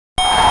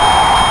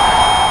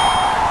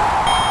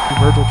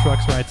Virgil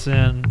Trucks writes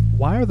in,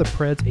 why are the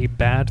Preds a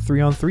bad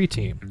 3-on-3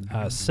 team?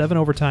 7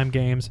 overtime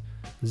games,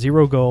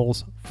 0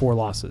 goals, 4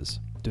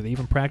 losses. Do they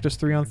even practice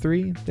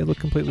 3-on-3? They look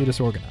completely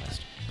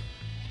disorganized.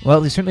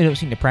 Well, they certainly don't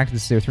seem to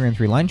practice their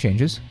 3-on-3 line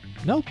changes.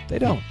 No, they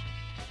don't.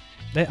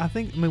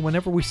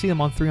 Whenever we see them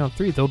on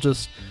 3-on-3, they'll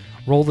just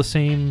roll the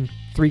same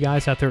 3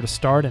 guys out there to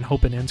start and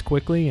hope it ends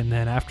quickly, and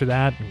then after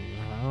that,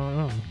 I don't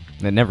know.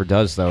 It never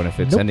does, though, and if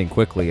it's ending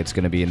quickly, it's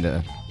going to be in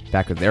the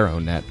back of their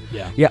own net.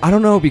 Yeah, I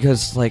don't know,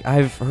 because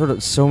I've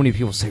heard so many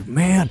people say,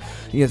 man,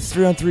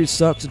 3-on-3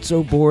 sucks, it's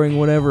so boring,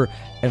 whatever.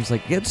 And it's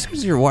just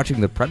because you're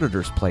watching the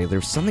Predators play,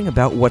 there's something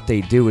about what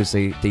they do is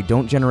they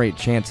don't generate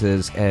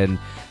chances, and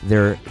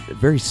they're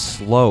very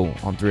slow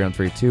on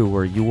 3-on-3 too,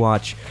 where you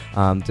watch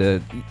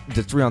the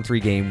 3-on-3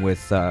 game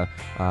with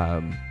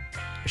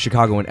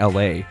Chicago and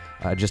LA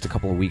just a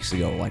couple of weeks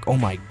ago. Oh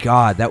my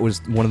God, that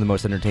was one of the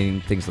most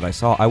entertaining things that I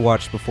saw. I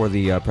watched before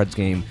the Preds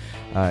game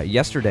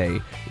yesterday.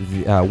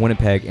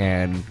 Winnipeg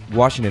and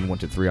Washington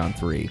went to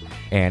 3-on-3,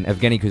 and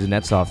Evgeny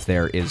Kuznetsov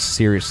there is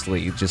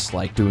seriously just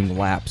doing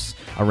laps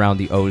around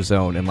the O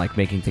zone and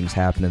making things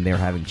happen, and they're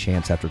having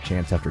chance after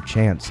chance after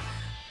chance.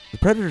 The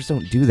Predators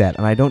don't do that,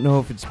 and I don't know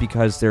if it's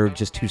because they're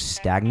just too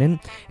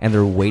stagnant and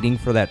they're waiting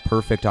for that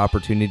perfect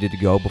opportunity to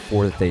go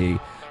before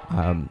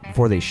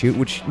they shoot,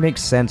 which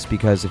makes sense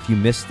because if you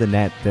miss the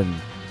net, then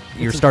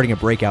you're starting a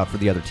breakout for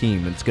the other team,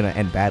 and it's going to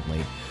end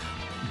badly.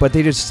 But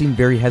they just seem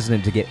very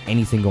hesitant to get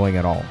anything going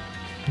at all.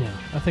 Yeah,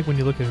 I think when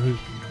you look at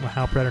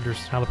how the Predators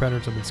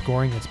have been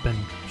scoring, it's been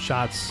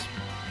shots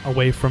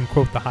away from,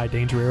 quote, the high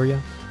danger area,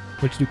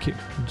 which do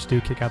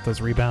kick out those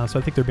rebounds. So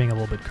I think they're being a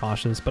little bit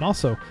cautious. But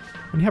also,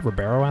 when you have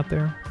Ribeiro out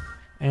there,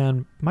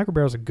 and Mike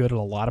Ribeiro's good at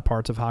a lot of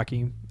parts of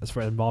hockey as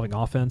far as involving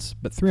offense,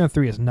 but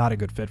 3-on-3 is not a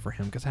good fit for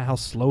him because how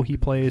slow he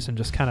plays and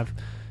just kind of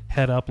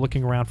head up,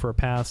 looking around for a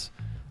pass,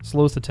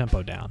 slows the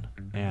tempo down.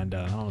 And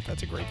I don't know if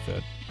that's a great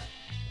fit.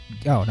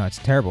 Oh, no, it's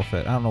a terrible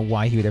fit. I don't know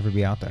why he would ever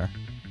be out there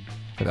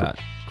for that.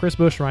 Chris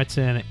Bush writes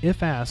in,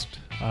 if asked,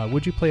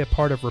 would you play a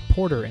part of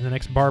reporter in the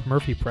next Barb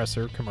Murphy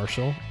presser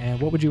commercial?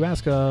 And what would you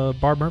ask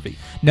Barb Murphy?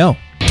 No.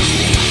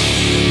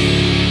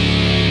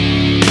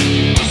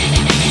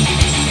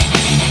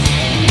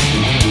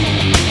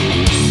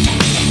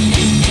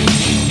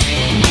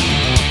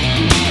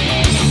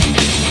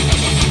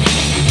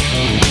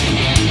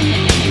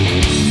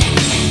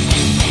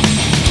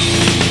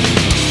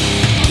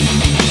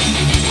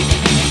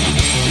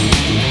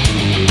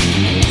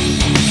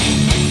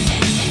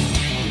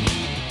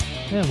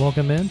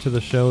 Welcome in to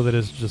the show that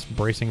is just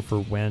bracing for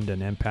wind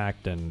and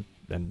impact and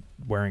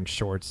wearing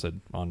shorts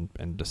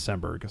in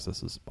December because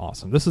this is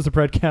awesome. This is the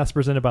Predcast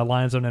presented by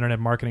Lions Zone Internet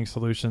Marketing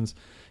Solutions.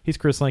 He's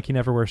Chris Link. He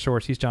never wears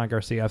shorts. He's John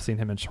Garcia. I've seen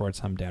him in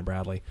shorts. I'm Dan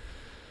Bradley.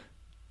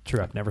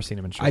 True, I've never seen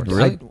him in shorts.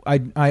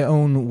 I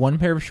own one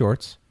pair of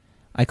shorts.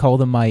 I call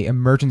them my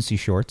emergency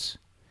shorts.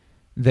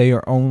 They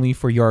are only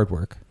for yard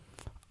work.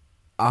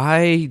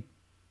 I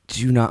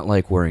do not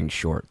like wearing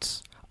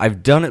shorts.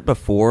 I've done it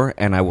before,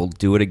 and I will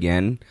do it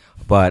again.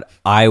 But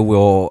I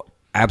will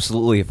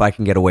absolutely, if I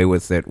can get away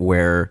with it,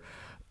 wear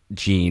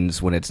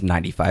jeans when it's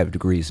 95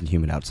 degrees and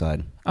humid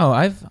outside. Oh,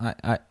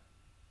 I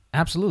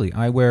absolutely.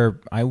 I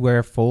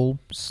wear full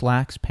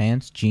slacks,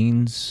 pants,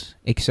 jeans,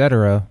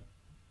 etc.,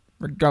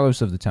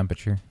 regardless of the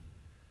temperature.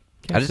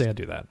 Can't say I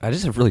do that. I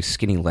just have really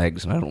skinny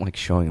legs, and I don't like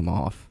showing them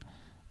off.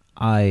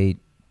 I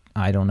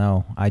don't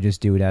know. I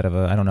just do it out of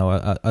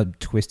a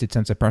twisted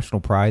sense of personal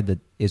pride that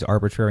is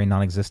arbitrary and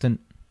non-existent.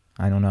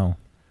 I don't know.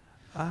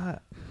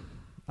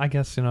 I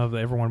guess,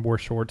 everyone wore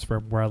shorts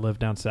where I live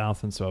down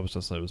south, and so it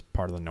was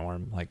part of the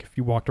norm. If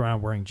you walked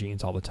around wearing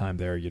jeans all the time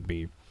there, you'd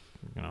be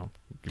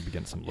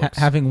getting some looks.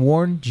 Having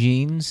worn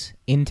jeans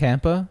in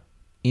Tampa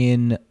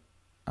in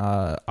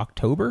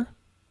October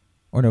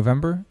or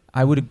November,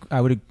 I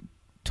would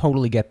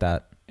totally get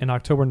that. In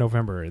October,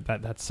 November,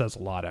 that says a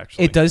lot,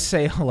 actually. It does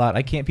say a lot.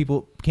 Can't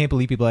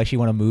believe people actually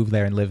want to move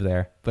there and live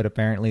there, but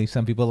apparently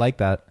some people like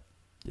that.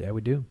 Yeah, we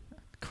do.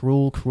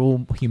 Cruel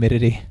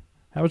humidity.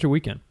 How was your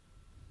weekend?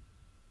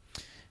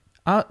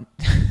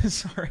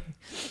 Sorry.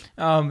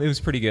 It was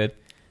pretty good.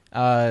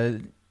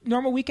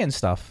 Normal weekend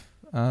stuff.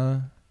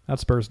 How'd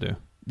Spurs do?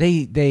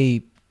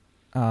 They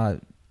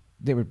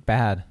were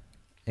bad.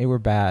 They were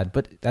bad.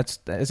 But that's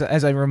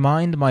as I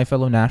remind my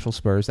fellow Nashville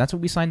Spurs, that's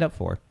what we signed up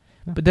for.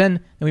 Yeah. But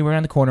then we went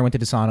around the corner, went to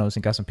DeSano's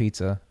and got some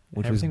pizza,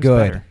 which was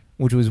good. Better.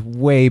 Which was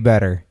way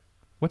better.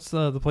 What's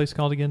the place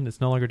called again? It's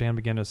no longer Dan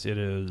McGinnis. It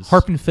is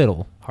Harp and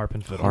Fiddle. Harp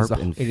and Fiddle.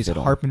 It is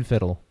Harp and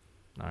Fiddle.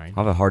 All right. I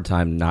have a hard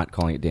time not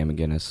calling it Dan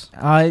McGinnis.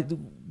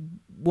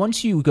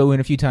 Once you go in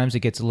a few times, it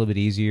gets a little bit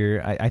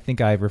easier. I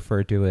think I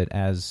refer to it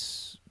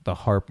as the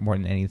Harp more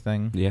than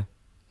anything. Yeah.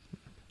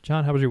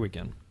 John, how was your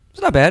weekend?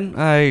 It's not bad.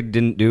 I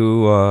didn't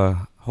do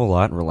a whole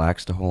lot,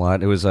 relaxed a whole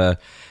lot. It was a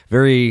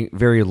very,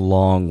 very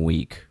long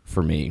week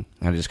for me.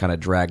 I just kind of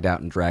dragged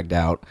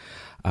out.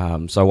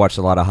 So I watched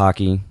a lot of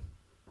hockey,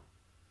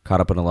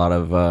 caught up on a lot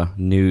of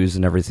news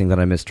and everything that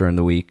I missed during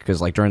the week. Because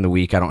during the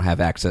week, I don't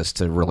have access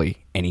to really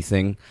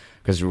anything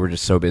because we're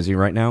just so busy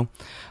right now.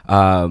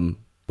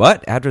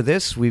 But after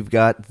this, we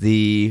got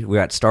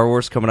Star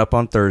Wars coming up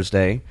on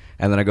Thursday,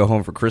 and then I go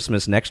home for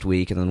Christmas next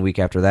week, and then the week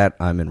after that,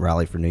 I'm in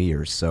Raleigh for New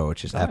Year's. So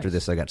it's just after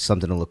this, I got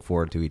something to look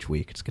forward to each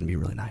week. It's going to be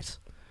really nice.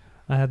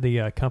 I had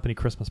the company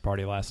Christmas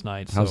party last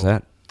night. How's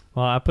that?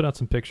 Well, I put out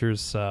some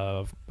pictures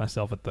of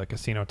myself at the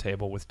casino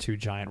table with 2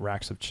 giant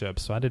racks of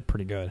chips, so I did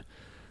pretty good.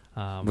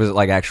 Was it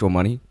like actual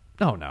money?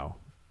 No.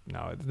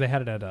 They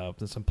had it at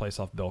some place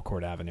off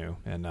Belcourt Avenue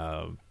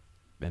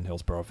in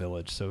Hillsborough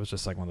Village, so it was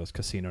just like one of those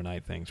casino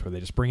night things where they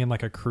just bring in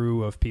like a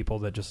crew of people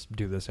that just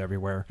do this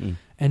everywhere,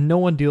 and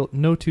no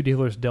 2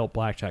 dealers dealt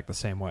blackjack the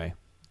same way.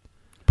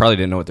 Probably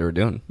didn't know what they were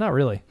doing. Not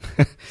really.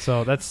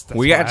 So that's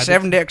we got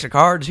 7 decks of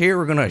cards here.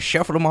 We're gonna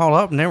shuffle them all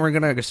up, and then we're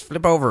gonna just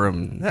flip over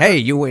them. Hey,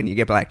 you win, you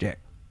get blackjack.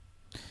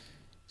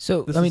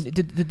 So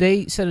did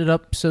they set it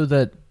up so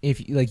that if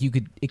like you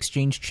could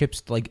exchange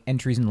chips like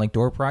entries and like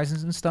door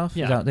prizes and stuff?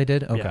 Yeah, is that what they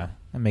did. Okay, yeah.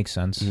 That makes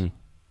sense. Mm-hmm.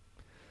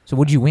 So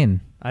what'd you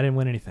win? I didn't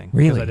win anything.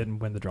 Really? Because I didn't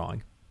win the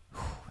drawing.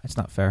 That's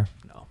not fair.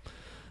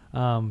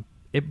 No.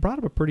 It brought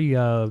up a pretty...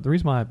 the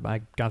reason why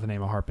I got the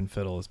name of Harp and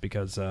Fiddle is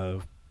because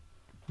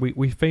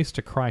we faced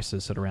a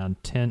crisis at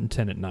around 10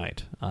 at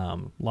night. A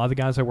lot of the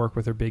guys I work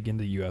with are big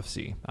into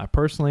UFC. I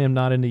personally am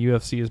not into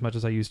UFC as much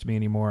as I used to be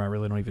anymore. I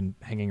really don't even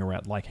hanging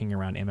around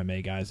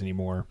MMA guys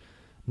anymore.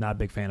 Not a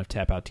big fan of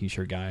tap-out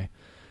T-shirt guy.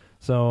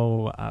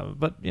 So,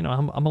 but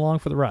I'm along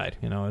for the ride.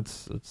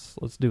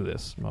 Let's do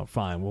this. Well,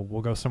 fine.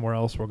 We'll go somewhere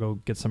else. We'll go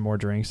get some more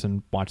drinks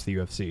and watch the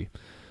UFC.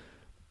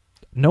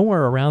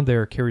 Nowhere around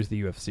there carries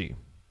the UFC.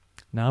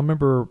 Now, I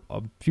remember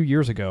a few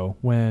years ago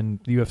when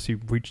the UFC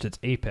reached its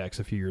apex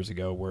a few years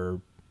ago, where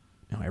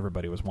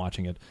everybody was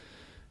watching it.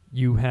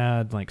 You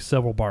had like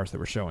several bars that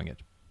were showing it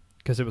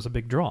because it was a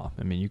big draw.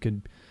 I mean, you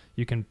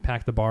can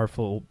pack the bar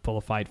full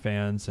of fight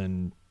fans,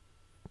 and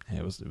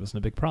it wasn't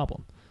a big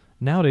problem.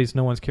 Nowadays,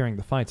 no one's carrying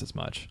the fights as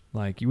much.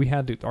 Like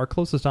our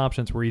closest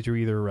options were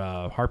either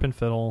Harp and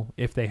Fiddle,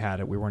 if they had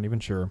it, we weren't even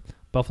sure.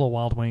 Buffalo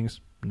Wild Wings,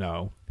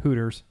 no.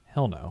 Hooters,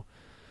 hell no.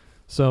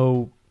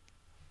 So,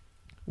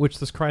 which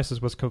this crisis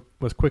was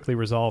quickly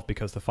resolved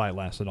because the fight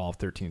lasted all of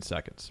 13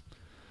 seconds.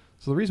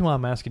 So the reason why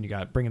I'm asking you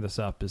guys, bringing this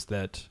up,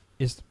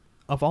 is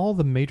of all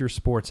the major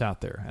sports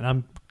out there, and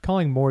I'm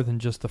calling more than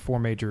just the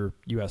 4 major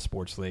U.S.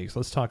 sports leagues.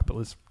 Let's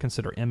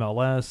consider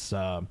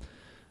MLS.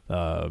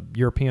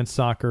 European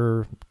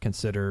soccer,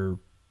 consider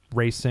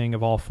racing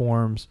of all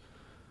forms,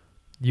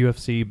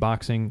 UFC,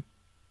 boxing.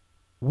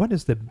 What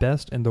is the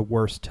best and the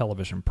worst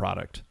television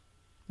product,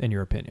 in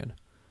your opinion?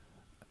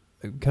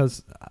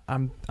 Because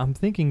I'm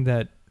thinking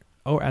that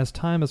as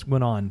time has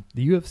went on,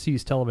 the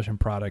UFC's television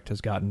product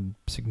has gotten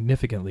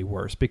significantly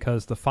worse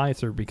because the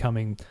fights are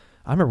becoming.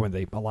 I remember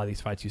when a lot of these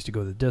fights used to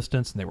go the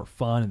distance and they were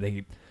fun, and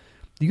the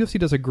UFC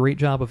does a great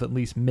job of at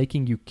least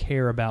making you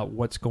care about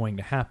what's going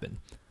to happen.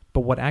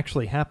 But what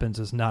actually happens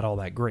is not all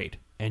that great,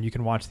 and you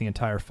can watch the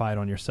entire fight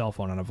on your cell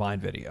phone on a Vine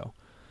video.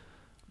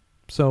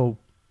 So,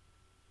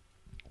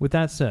 with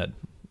that said,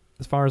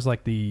 as far as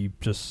like the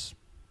just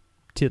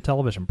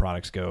television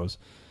products goes,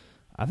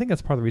 I think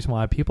that's part of the reason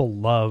why people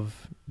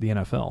love the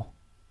NFL.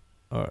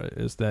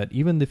 Is that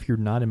even if you're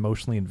not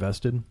emotionally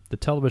invested, the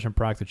television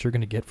product that you're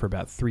going to get for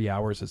about 3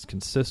 hours is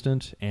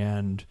consistent,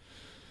 and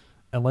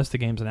unless the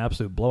game's an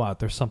absolute blowout,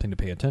 there's something to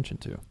pay attention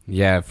to.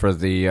 Yeah, for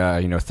the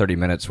 30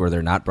 minutes where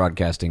they're not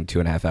broadcasting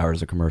 2.5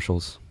 hours of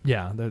commercials.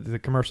 Yeah, the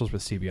commercials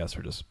with CBS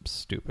are just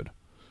stupid.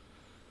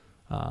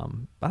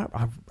 But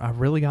I've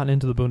really gotten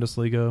into the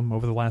Bundesliga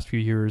over the last few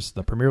years.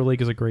 The Premier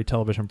League is a great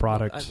television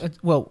product.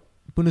 Well,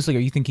 Bundesliga, are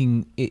you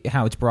thinking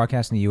how it's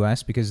broadcast in the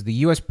U.S.? Because the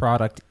U.S.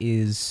 product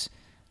is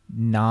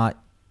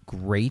not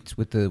great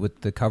with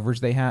the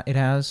coverage it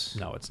has.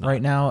 No, it's not.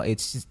 Right now,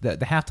 it's just the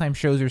halftime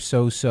shows are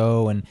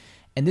so,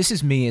 and this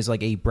is me as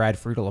like a Brad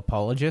Friedel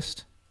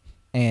apologist,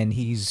 and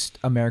he's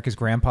America's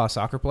grandpa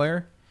soccer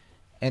player,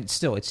 and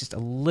still, it's just a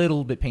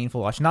little bit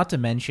painful to watch. Not to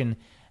mention,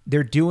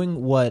 they're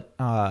doing what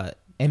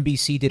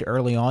NBC did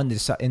early on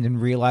and then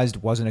realized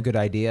wasn't a good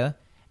idea,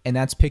 and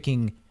that's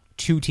picking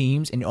 2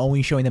 teams and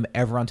only showing them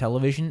ever on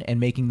television and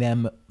making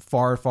them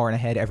far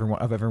ahead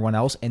of everyone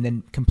else, and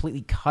then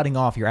completely cutting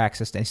off your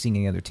access to seeing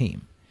any other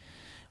team,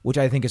 which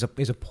I think is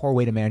a poor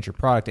way to manage your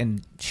product,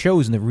 and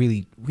shows in the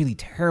really, really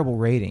terrible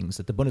ratings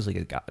that the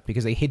Bundesliga got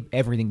because they hid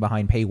everything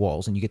behind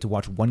paywalls, and you get to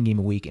watch 1 game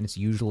a week, and it's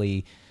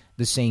usually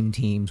the same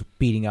teams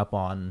beating up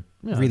on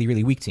really,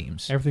 really weak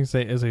teams.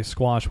 Everything is a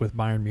squash with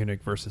Bayern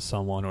Munich versus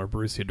someone, or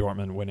Borussia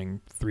Dortmund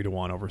winning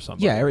 3-1 over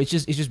somebody. Yeah, it's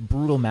just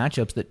brutal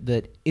matchups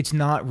that it's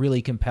not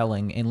really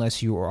compelling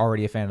unless you are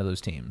already a fan of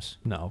those teams.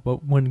 No,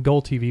 but when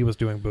Goal TV was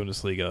doing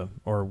Bundesliga,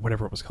 or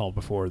whatever it was called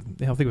before, I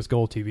think it was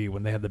Goal TV,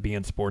 when they had the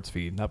BN Sports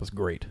feed, that was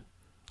great.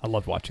 I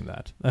loved watching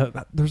that.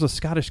 There's a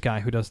Scottish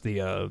guy who does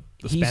the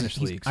Spanish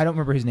leagues. I don't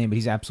remember his name, but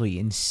he's absolutely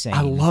insane.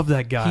 I love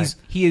that guy.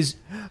 He is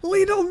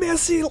Lionel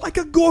Messi, like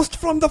a ghost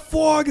from the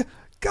fog,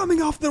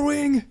 coming off the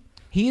ring.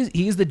 He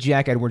is the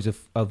Jack Edwards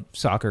of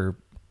soccer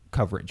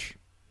coverage.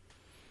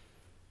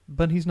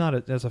 But he's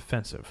not as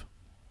offensive.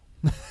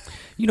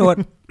 You know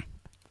what?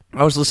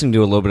 I was listening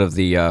to a little bit of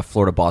the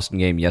Florida-Boston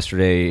game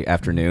yesterday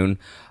afternoon.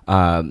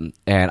 And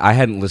I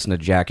hadn't listened to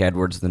Jack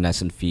Edwards, the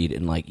Nesson feed,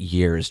 in like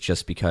years,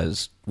 just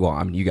because. Well,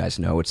 I mean, you guys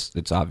know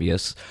it's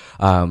obvious.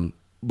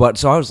 But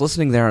so I was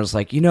listening there, and I was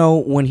like,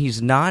 when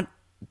he's not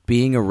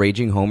being a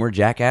raging homer,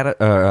 Jack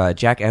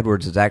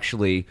Edwards is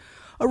actually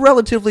a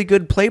relatively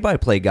good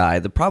play-by-play guy.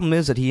 The problem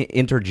is that he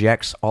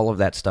interjects all of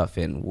that stuff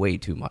in way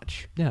too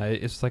much. Yeah,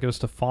 it's like it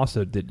was a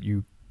faucet that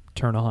you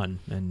turn on.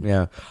 And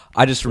yeah,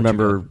 I just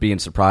remember being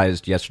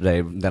surprised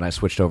yesterday. Then I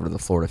switched over to the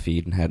Florida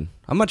feed and had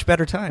a much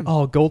better time.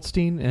 Oh,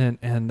 Goldstein,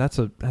 and that's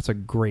a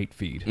great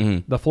feed.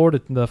 Mm-hmm. The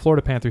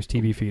Florida Panthers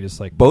TV feed is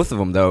like both of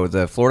them though.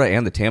 The Florida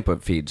and the Tampa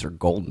feeds are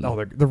golden.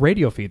 Oh, the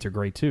radio feeds are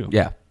great too.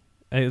 Yeah,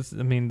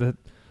 the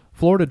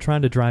Florida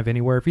trying to drive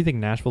anywhere. If you think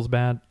Nashville's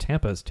bad,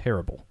 Tampa is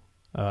terrible.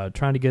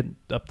 Trying to get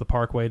up the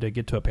Parkway to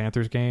get to a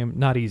Panthers game,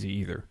 not easy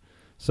either.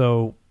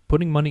 So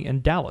putting money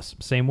in Dallas,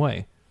 same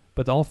way.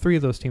 But all three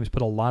of those teams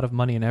put a lot of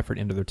money and effort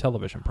into their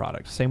television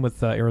product. Same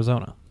with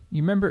Arizona.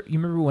 You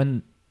remember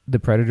when the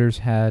Predators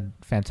had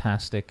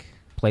fantastic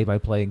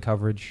play-by-play and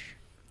coverage?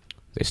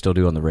 They still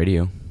do on the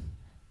radio.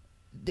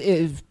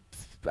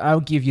 I'll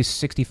give you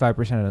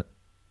 65%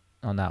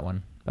 on that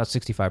one. About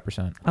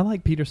 65%. I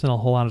like Peterson a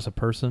whole lot as a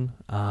person,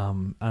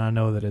 and I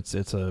know that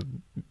it's a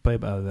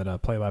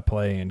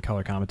play-by-play and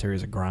color commentary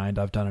is a grind.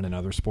 I've done it in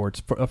other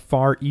sports,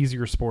 far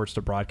easier sports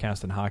to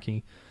broadcast than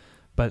hockey.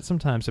 But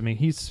sometimes, I mean,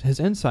 his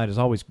insight is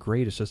always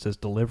great. It's just his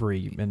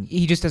delivery, and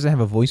he just doesn't have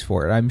a voice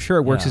for it. I'm sure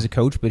it works as a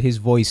coach, but his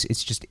voice,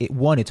 it's just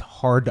it's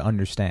hard to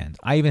understand.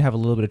 I even have a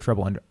little bit of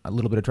trouble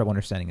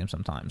understanding him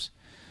sometimes.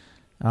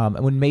 And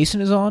when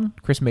Mason is on,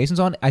 Chris Mason's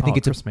on, I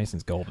think Chris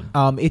Mason's golden.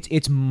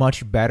 It's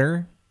much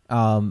better.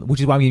 Which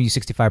is why I'm giving you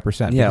 65%.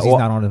 Because he's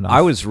not on enough.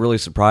 I was really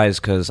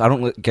surprised because I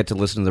don't get to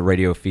listen to the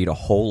radio feed a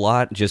whole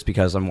lot just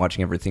because I'm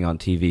watching everything on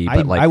TV.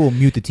 But I will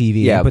mute the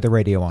TV and put the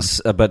radio on.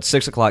 But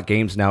 6 o'clock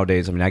games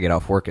nowadays, I mean, I get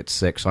off work at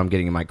 6, so I'm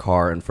getting in my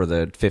car, and for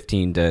the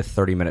 15 to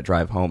 30-minute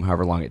drive home,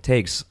 however long it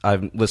takes,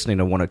 I'm listening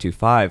to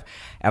 102.5.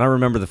 And I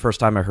remember the first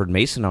time I heard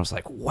Mason, I was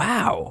like,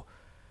 wow.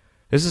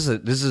 This is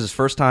his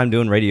first time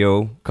doing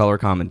radio color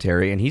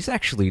commentary, and he's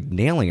actually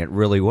nailing it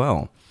really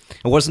well.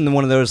 It wasn't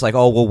one of those like,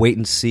 oh, we'll wait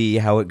and see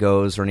how it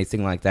goes or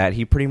anything like that.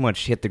 He pretty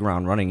much hit the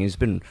ground running. He's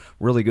been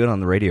really good on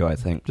the radio, I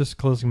think. Just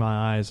closing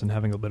my eyes and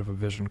having a bit of a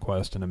vision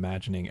quest and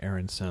imagining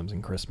Aaron Sims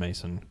and Chris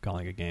Mason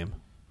calling a game.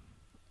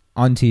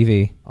 On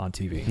TV.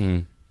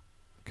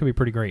 Could be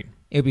pretty great.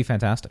 It would be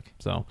fantastic.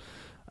 So,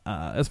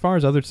 as far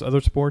as other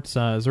sports,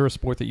 is there a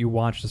sport that you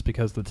watch just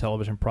because the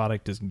television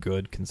product is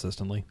good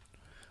consistently?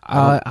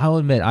 I'll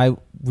admit, I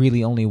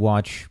really only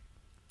watch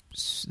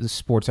the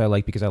sports I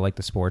like because I like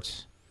the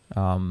sports.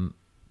 I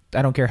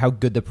don't care how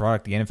good the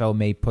product the NFL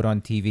may put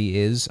on TV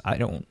is. I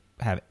don't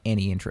have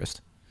any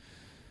interest.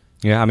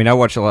 Yeah, I mean, I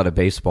watch a lot of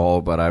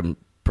baseball, but I'm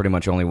pretty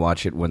much only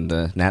watch it when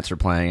the Nats are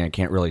playing. I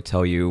can't really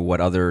tell you what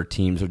other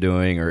teams are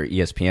doing or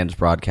ESPN's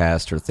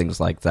broadcast or things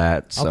like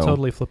that. So. I'll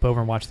totally flip over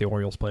and watch the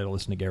Orioles play to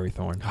listen to Gary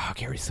Thorne. Oh,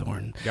 Gary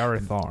Thorne.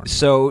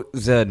 So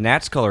the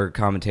Nats color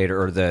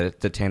commentator, or the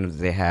tandem that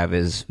they have,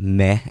 is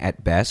meh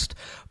at best.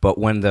 But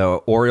when the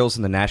Orioles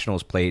and the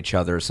Nationals play each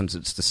other, since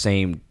it's the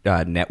same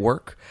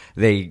network,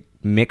 they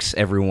mix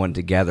everyone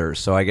together.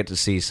 So I get to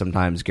see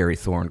sometimes Gary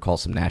Thorne call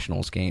some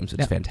Nationals games.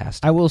 It's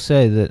fantastic. I will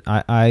say that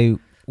I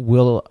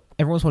will...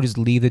 Every once in a while, just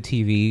leave the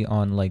TV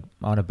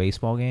on a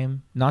baseball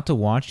game, not to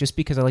watch, just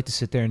because I like to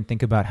sit there and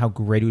think about how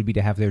great it would be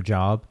to have their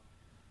job.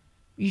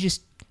 You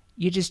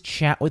just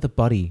chat with a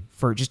buddy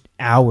for just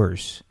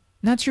hours.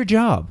 And that's your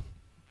job.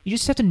 You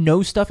just have to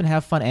know stuff and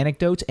have fun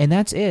anecdotes, and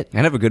that's it.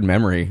 And have a good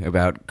memory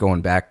about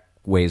going back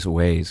ways,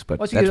 but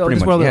that's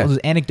pretty much those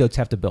anecdotes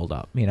have to build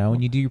up,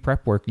 and you do your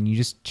prep work and you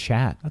just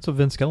chat. That's what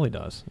Vince Scully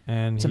does,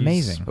 and it's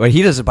amazing. But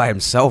he does it by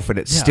himself, and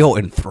it's still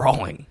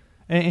enthralling.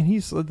 And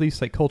he's at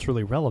least like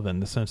culturally relevant in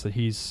the sense that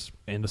he's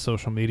into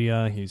social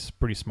media. He's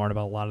pretty smart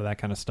about a lot of that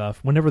kind of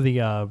stuff. Whenever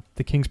the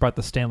Kings brought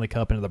the Stanley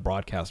Cup into the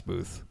broadcast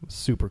booth,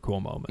 super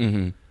cool moment.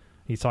 Mm-hmm.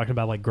 He's talking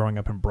about like growing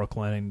up in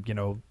Brooklyn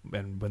and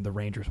when the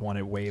Rangers won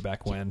it way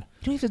back when.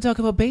 You don't have to talk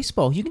about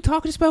baseball. You can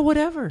talk just about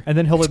whatever. And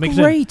then he'll make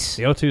the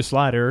 0-2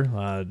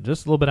 slider,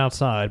 just a little bit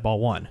outside, ball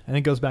one, and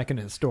then goes back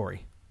into his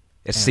story.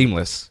 It's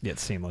seamless. Yeah,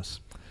 it's seamless.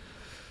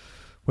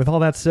 With all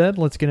that said,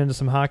 let's get into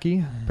some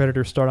hockey.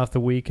 Predators start off the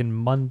week in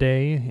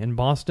Monday in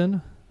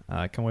Boston.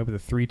 Come away with a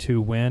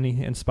 3-2 win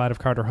in spite of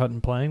Carter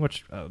Hutton playing,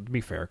 which, to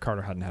be fair,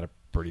 Carter Hutton had a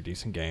pretty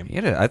decent game.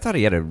 I thought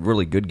he had a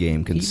really good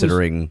game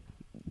considering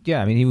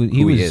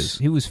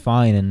he was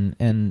fine,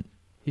 and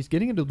he's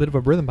getting into a bit of a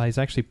rhythm, but he's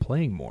actually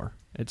playing more.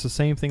 It's the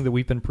same thing that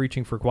we've been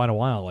preaching for quite a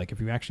while. Like, if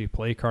you actually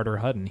play Carter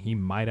Hutton, he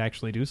might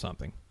actually do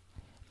something.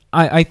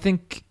 I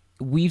think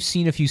we've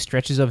seen a few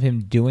stretches of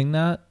him doing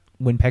that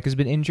when Peck has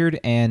been injured,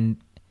 and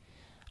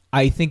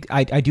I think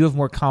I do have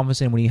more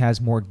confidence in when he has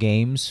more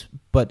games,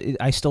 but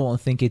I still don't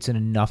think it's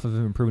enough of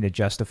an improvement to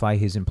justify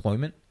his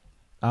employment.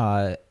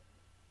 But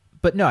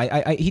no,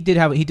 he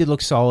did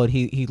look solid.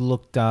 He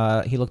looked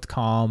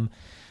calm.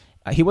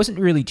 He wasn't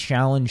really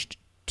challenged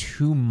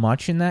too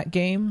much in that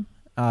game.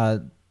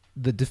 The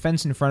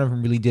defense in front of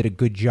him really did a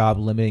good job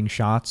limiting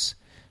shots,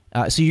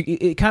 So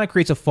it kind of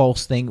creates a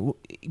false thing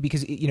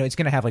because it's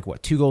going to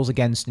have 2 goals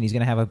against, and he's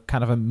going to have a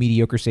kind of a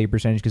mediocre save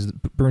percentage because the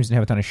Bruins didn't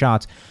have a ton of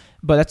shots.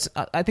 But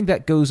I think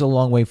that goes a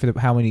long way for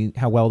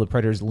how well the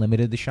Predators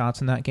limited the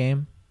shots in that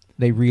game.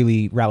 They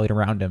really rallied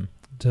around him.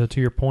 To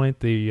your point,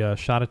 the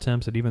shot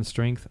attempts at even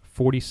strength,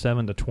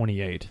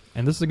 47-28.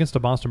 And this is against a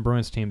Boston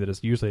Bruins team that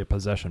is usually a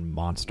possession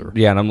monster.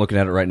 Yeah, and I'm looking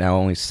at it right now.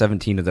 Only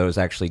 17 of those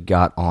actually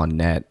got on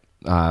net.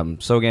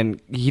 So again,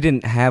 he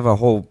didn't have a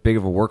whole big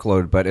of a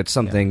workload, but it's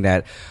something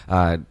that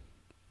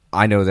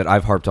I know that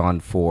I've harped on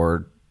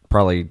for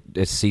probably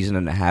a season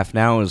and a half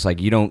now. Is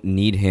like, you don't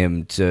need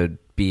him to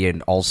be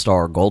an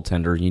all-star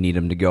goaltender. You need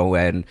him to go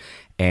in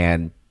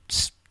and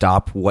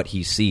stop what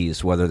he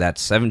sees, whether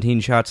that's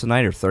 17 shots a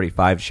night or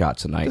 35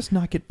 shots a night. Just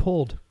not get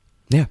pulled.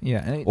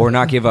 Yeah. Or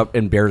not give up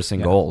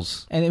embarrassing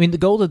goals. And I mean, the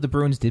goal that the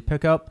Bruins did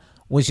pick up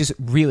was just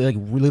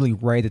really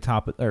right at the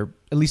top, or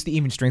at least the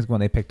even strength one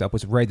they picked up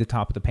was right at the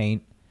top of the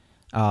paint.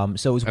 So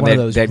it was one of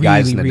those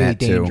really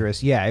dangerous.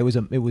 Too. Yeah, it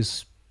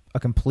was a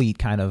complete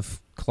kind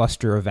of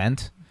cluster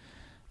event.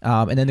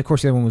 And then of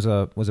course the other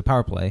one was a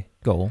power play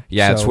goal.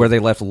 Yeah, it's where they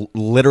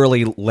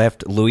literally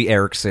left Louis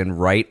Eriksson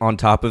right on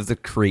top of the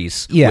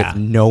crease with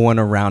no one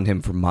around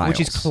him for miles.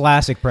 Which is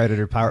classic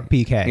Predator power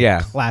PK.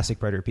 Yeah, classic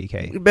Predator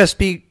PK. Best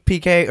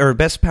PK or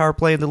best power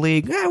play in the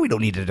league. We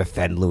don't need to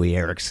defend Louis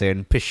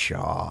Eriksson.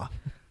 Pshaw.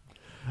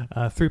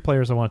 3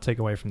 players I want to take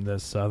away from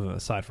this,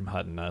 aside from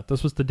Hutton.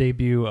 This was the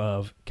debut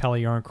of Kalle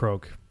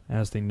Järnkrok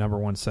as the number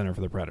 1 center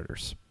for the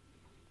Predators.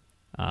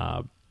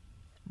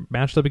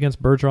 Matched up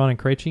against Bergeron and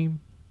Krejci.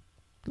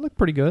 Looked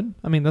pretty good.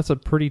 I mean, that's a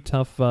pretty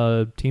tough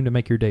team to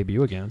make your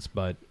debut against,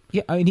 but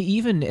yeah, I mean,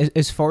 even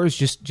as far as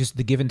just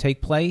the give and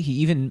take play, he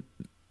even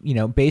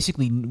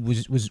basically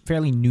was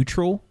fairly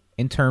neutral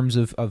in terms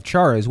of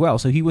Chara as well.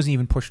 So he wasn't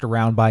even pushed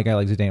around by a guy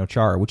like Zdeno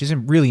Chara, which is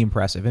really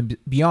impressive. And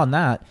beyond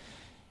that,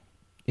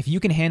 if you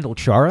can handle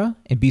Chara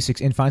and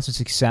find some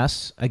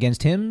success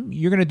against him,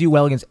 you're going to do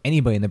well against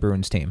anybody in the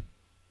Bruins team.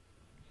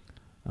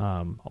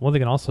 One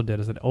thing it also did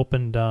is it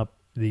opened up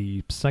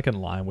the second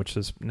line, which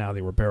is now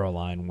the Ribeiro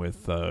line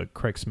with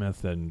Craig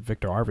Smith and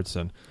Victor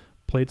Arvidsson,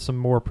 played some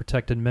more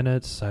protected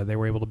minutes. They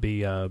were able to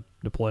be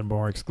deployed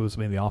more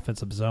exclusively in the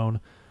offensive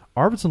zone.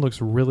 Arvidsson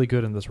looks really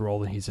good in this role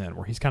that he's in,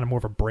 where he's kind of more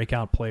of a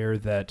breakout player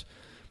that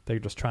they're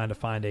just trying to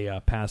find a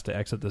pass to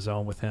exit the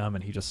zone with him,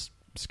 and he just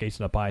skates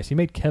it up ice. He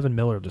made Kevin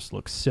Miller just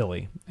look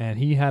silly, and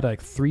he had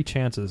 3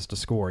 chances to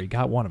score. He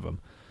got one of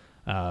them.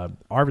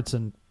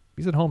 Arvidsson,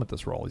 he's at home at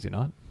this role, is he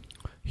not?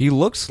 He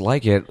looks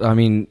like it. I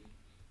mean,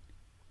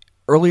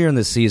 earlier in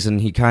the season,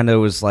 he kind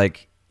of was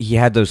like, he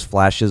had those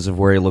flashes of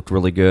where he looked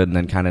really good and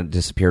then kind of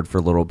disappeared for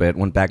a little bit,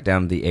 went back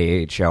down to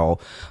the AHL.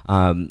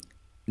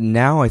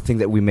 Now I think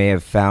that we may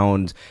have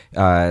found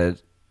at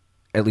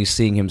least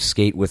seeing him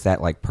skate with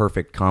that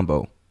perfect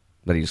combo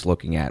that he's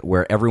looking at,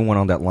 where everyone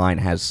on that line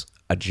has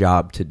a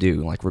job to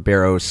do. Like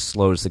Ribeiro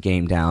slows the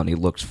game down. He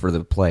looks for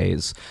the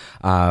plays.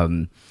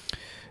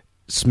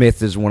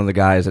 Smith is one of the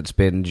guys that's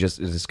been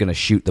is going to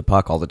shoot the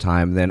puck all the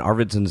time. Then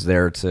Arvidsson's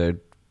there to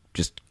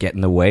just get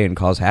in the way and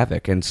cause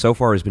havoc. And so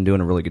far he's been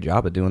doing a really good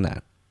job at doing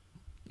that.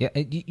 Yeah,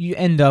 you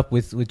end up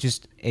with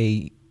just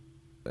a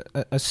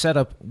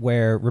setup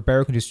where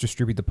Ribeiro can just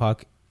distribute the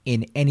puck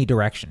in any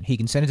direction. He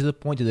can send it to the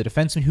point to the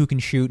defenseman who can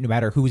shoot no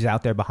matter who's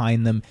out there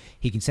behind them.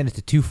 He can send it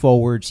to 2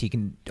 forwards. He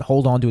can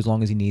hold on to as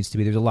long as he needs to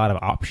be. There's a lot of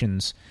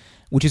options,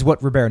 which is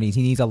what Ribeiro needs.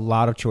 He needs a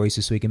lot of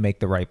choices so he can make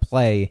the right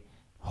play,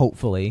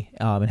 hopefully,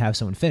 and have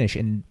someone finish.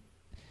 And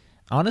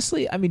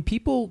honestly, I mean,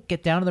 people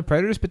get down on the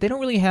Predators, but they don't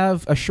really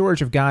have a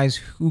shortage of guys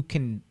who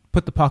can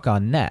put the puck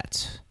on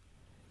net.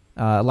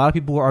 A lot of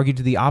people will argue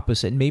to the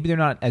opposite, and maybe they're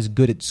not as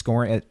good at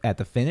scoring at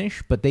the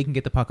finish, but they can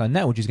get the puck on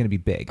net, which is going to be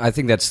big. I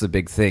think that's the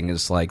big thing,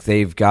 is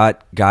they've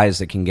got guys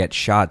that can get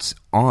shots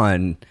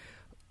on,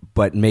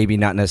 but maybe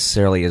not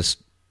necessarily as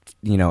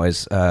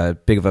as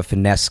big of a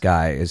finesse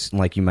guy as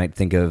you might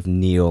think of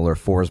Neal or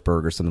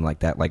Forsberg or something like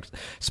that.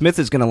 Smith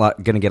is going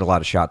to get a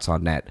lot of shots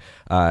on net.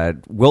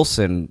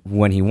 Wilson,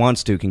 when he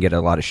wants to, can get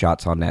a lot of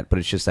shots on net, but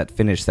it's just that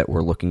finish that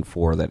we're looking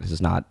for that has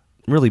not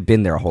really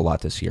been there a whole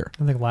lot this year.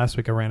 I think last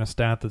week I ran a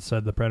stat that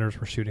said the Predators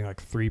were shooting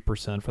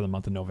 3% for the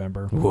month of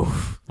November.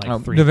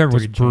 November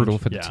was brutal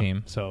for the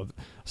team. So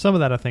some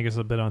of that I think is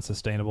a bit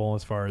unsustainable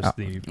as far as As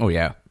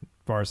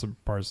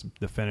far as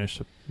the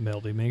finish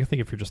ability. I mean, I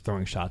think if you're just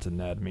throwing shots in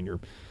net, I mean,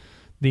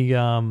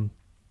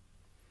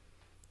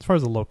 as far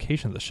as the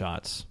location of the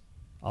shots,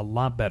 a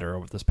lot better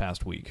over this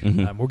past week.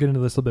 Mm-hmm. We'll get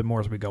into this a little bit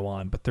more as we go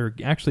on, but they're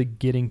actually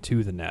getting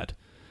to the net,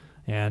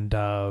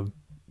 and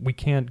we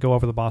can't go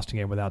over the Boston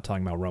game without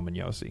talking about Roman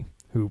Josi,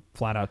 who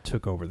flat out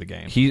took over the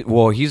game.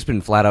 He's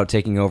been flat out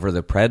taking over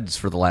the Preds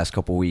for the last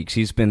couple weeks.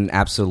 He's been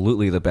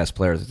absolutely the best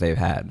player that they've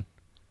had.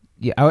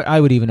 Yeah, I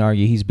would even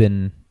argue he's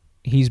been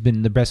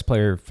the best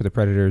player for the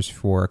Predators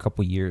for a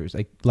couple years.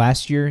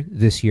 Last year,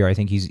 this year, I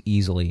think he's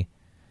easily.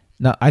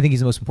 No, I think he's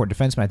the most important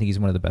defenseman. I think he's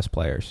one of the best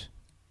players.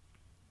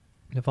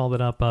 They followed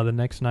it up the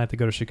next night. They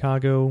go to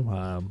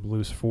Chicago,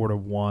 lose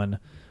 4-1.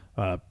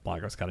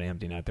 Blackhawks got an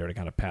empty net there to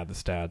kind of pad the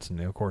stats, and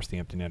of course the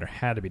empty netter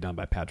had to be done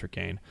by Patrick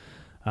Kane.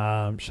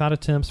 Shot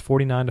attempts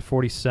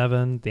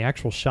 49-47. The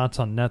actual shots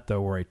on net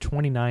though were a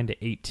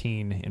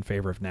 29-18 in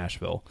favor of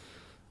Nashville.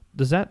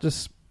 Does that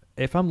just,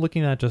 if I'm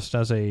looking at just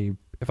as a,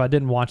 if I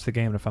didn't watch the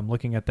game and if I'm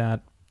looking at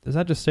that, does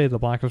that just say the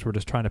Blackhawks were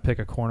just trying to pick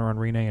a corner on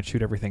Rene and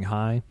shoot everything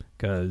high?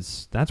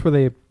 Because that's where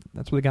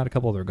they got a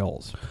couple of their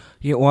goals.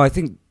 Yeah, well, I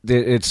think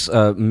that it's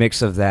a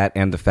mix of that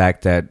and the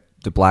fact that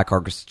the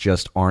Blackhawks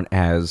just aren't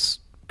as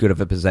good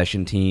of a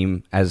possession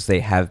team as they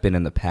have been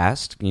in the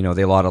past. You know,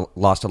 they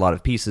lost a lot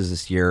of pieces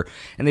this year,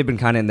 and they've been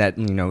kind of in that,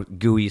 you know,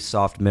 gooey,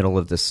 soft middle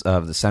of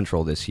the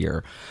Central this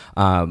year.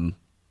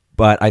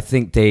 But I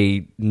think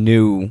they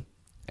knew,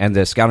 and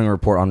the scouting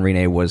report on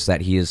Rene was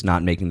that he is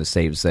not making the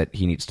saves that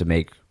he needs to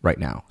make right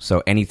now.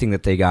 So anything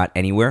that they got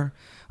anywhere,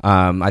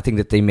 I think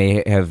that they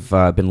may have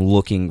been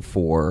looking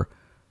for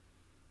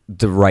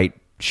the right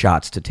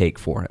shots to take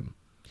for him.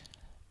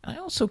 I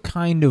also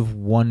kind of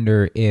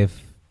wonder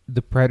if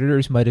the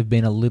Predators might have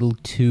been a little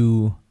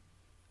too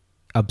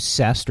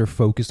obsessed or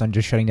focused on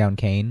just shutting down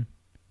Kane.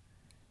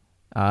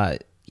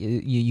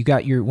 You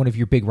got one of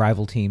your big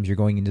rival teams. You're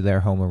going into their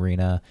home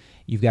arena.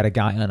 You've got a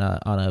guy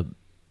on a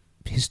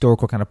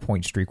historical kind of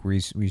point streak where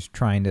he's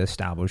trying to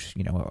establish,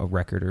 you know, a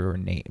record or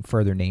a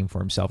further name for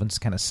himself and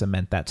just kind of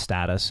cement that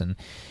status. And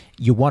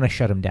you want to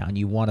shut him down.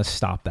 You want to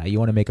stop that. You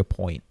want to make a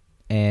point.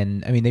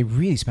 And I mean, they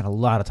really spent a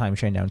lot of time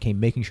shutting down Kane,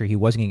 making sure he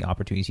wasn't getting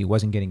opportunities, he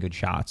wasn't getting good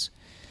shots.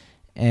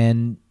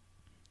 And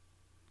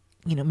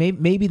you know,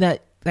 maybe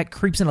that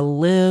creeps in a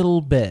little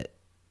bit.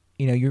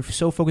 You know, you're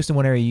so focused in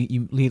one area,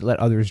 you let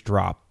others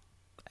drop.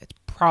 It's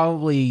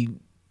probably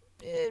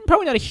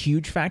not a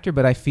huge factor,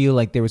 but I feel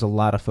like there was a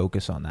lot of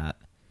focus on that.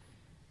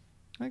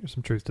 I think there's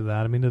some truth to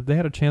that. I mean, if they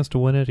had a chance to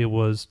win it, it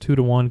was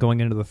 2-1 going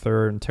into the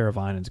third, and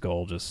Teravainen's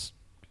goal just,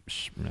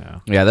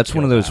 yeah, that's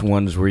one of those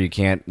ones where you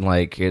can't,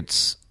 like,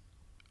 it's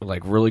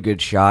like really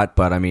good shot,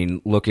 but I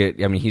mean,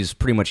 he's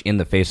pretty much in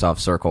the face-off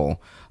circle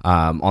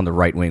on the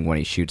right wing when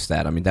he shoots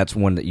that. I mean, that's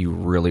one that you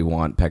really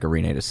want Pekka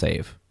Rinne to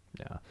save.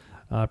 Yeah.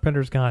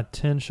 Predators got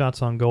 10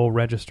 shots on goal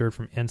registered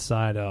from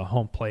inside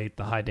home plate,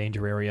 the high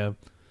danger area.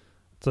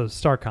 It's a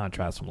stark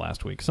contrast from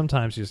last week.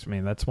 Sometimes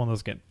that's one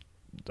of those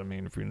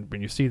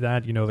when you see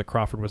that, you know that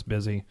Crawford was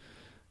busy.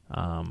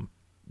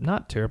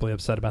 Not terribly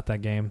upset about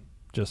that game.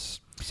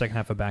 Just second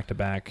half of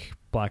back-to-back,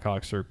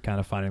 Blackhawks are kind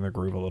of finding their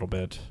groove a little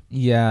bit.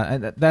 Yeah,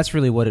 and that's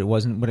really what it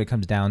was. What it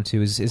comes down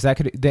to is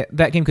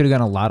that game could have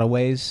gone a lot of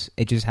ways.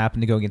 It just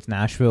happened to go against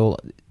Nashville.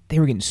 They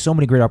were getting so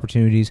many great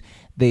opportunities.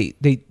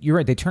 You're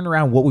right. They turned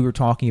around what we were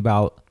talking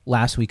about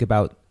last week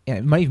about. And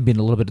it might even been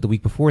a little bit of the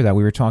week before that.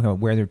 We were talking about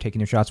where they're taking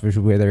their shots versus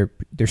where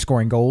they're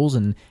scoring goals,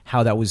 and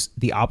how that was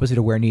the opposite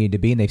of where it needed to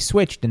be. And they've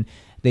switched, and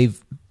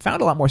they've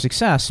found a lot more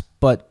success.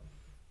 But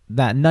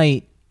that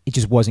night, it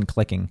just wasn't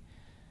clicking.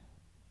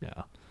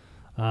 Yeah.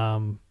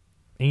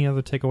 Any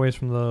other takeaways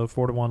from the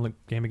 4-1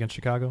 game against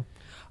Chicago?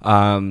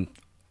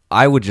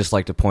 I would just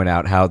like to point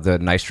out how the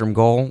Nystrom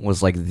goal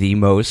was like the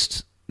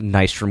most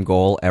Nystrom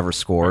goal ever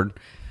scored.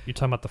 You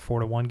talking about the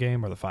 4-1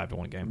 game or the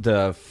 5-1 game?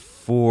 The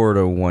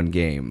 4-1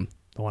 game.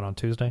 The one on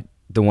Tuesday?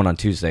 The one on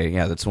Tuesday,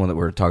 yeah, that's the one that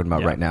we're talking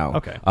about right now.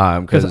 Okay.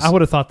 Because I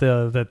would have thought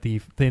that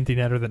the empty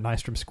netter that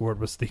Nystrom scored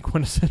was the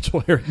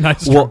quintessential Eric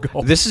Nystrom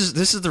goal. This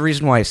is the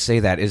reason why I say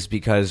that is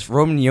because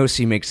Roman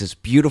Josi makes this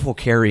beautiful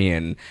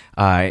carry-in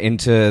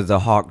into the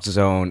Hawk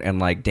zone and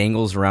like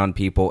dangles around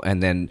people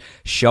and then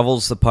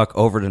shovels the puck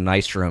over to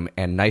Nystrom,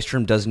 and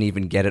Nystrom doesn't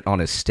even get it on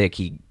his stick.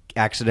 He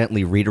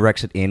accidentally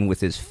redirects it in with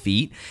his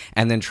feet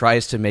and then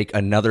tries to make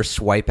another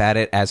swipe at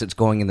it as it's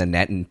going in the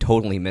net and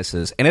totally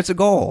misses, and it's a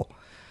goal.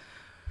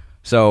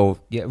 So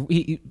yeah,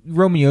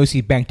 Roman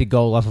Josi banked a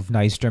goal off of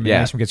Nystrom, and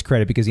Nystrom gets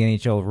credit because the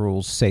NHL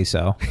rules say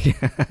so.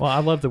 Well, I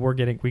love that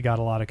we got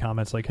a lot of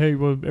comments like, "Hey,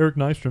 well, Eric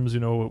Nystrom's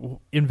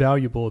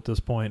invaluable at this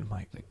point." I'm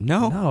like,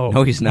 no,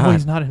 he's not. No,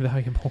 he's not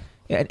invaluable.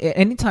 Yeah,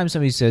 anytime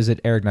somebody says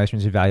that Eric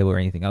Nystrom's invaluable or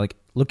anything, I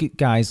look at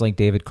guys like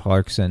David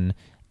Clarkson,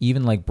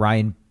 even like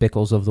Brian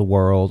Bickles of the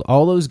world,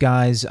 all those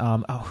guys.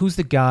 Who's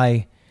the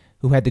guy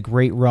who had the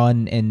great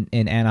run in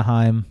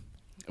Anaheim?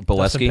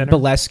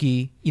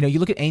 Bolesky. You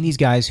look at any of these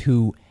guys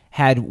who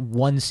had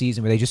one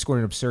season where they just scored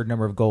an absurd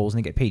number of goals and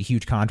they get paid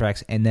huge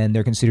contracts, and then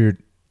they're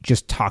considered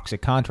just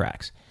toxic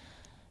contracts.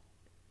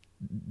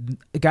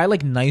 A guy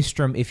like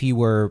Nystrom, if he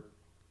were,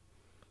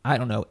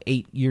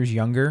 8 years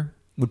younger,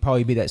 would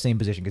probably be that same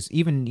position, because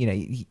even,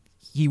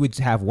 he would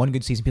have one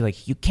good season, be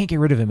like, you can't get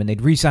rid of him, and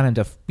they'd re-sign him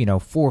to,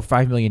 $4 or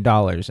 $5 million,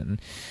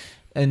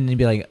 and they'd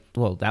be like,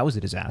 well, that was a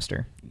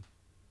disaster.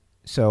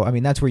 So,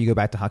 that's where you go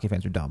back to hockey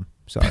fans are dumb.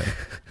 Sorry.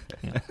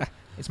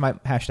 It's my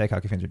hashtag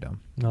hockey fans are dumb.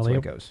 That's where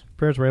it goes.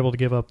 Prayers were able to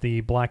give up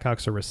the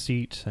Blackhawks a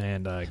receipt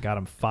and got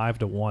them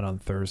 5-1 on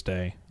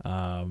Thursday.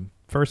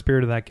 First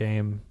period of that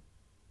game,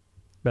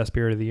 best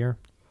period of the year?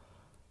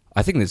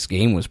 I think this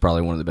game was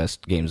probably one of the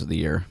best games of the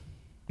year.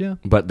 Yeah.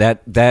 But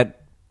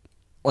that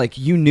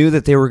you knew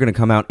that they were going to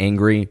come out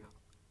angry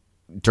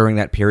during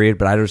that period,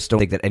 but I just don't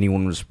think that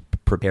anyone was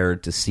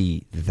prepared to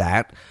see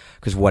that.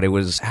 Because what it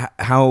was,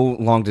 how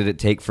long did it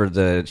take for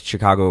the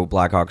Chicago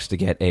Blackhawks to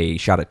get a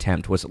shot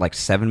attempt? Was it like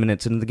 7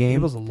 minutes into the game?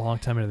 It was a long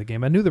time into the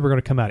game. I knew they were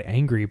going to come out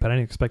angry, but I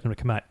didn't expect them to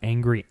come out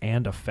angry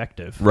and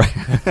effective. Right.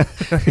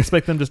 I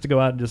expect them just to go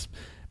out and just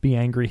be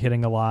angry,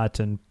 hitting a lot,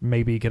 and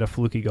maybe get a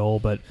fluky goal,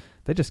 but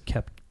they just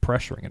kept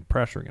pressuring and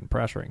pressuring and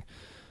pressuring.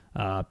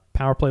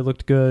 Power play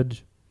looked good.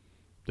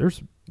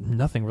 There's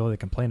nothing really to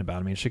complain about.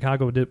 I mean,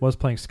 Chicago was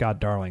playing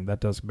Scott Darling. That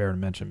does bear to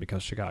mention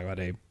because Chicago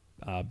had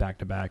a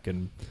back-to-back,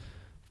 and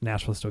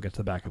Nashville still gets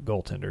the backup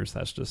goaltenders.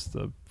 That's just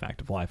the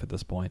fact of life at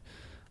this point.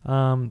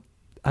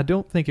 I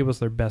don't think it was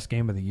their best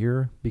game of the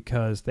year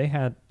because they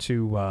had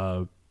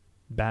to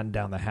batten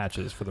down the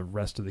hatches for the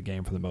rest of the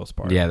game for the most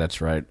part. Yeah, that's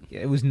right.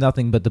 It was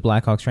nothing but the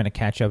Blackhawks trying to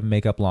catch up and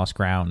make up lost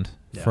ground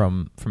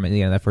from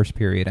that first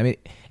period. I mean,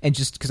 and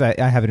just because I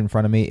have it in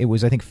front of me, it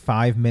was I think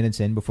 5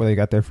 minutes in before they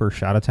got their first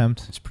shot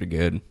attempt. It's pretty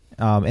good.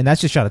 And that's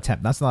just shot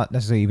attempt. That's not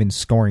necessarily even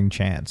scoring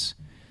chance.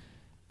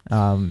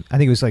 I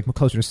think it was like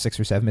closer to 6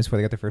 or 7 minutes before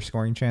they got their first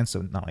scoring chance,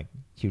 so not like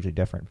hugely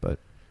different. But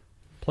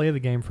play of the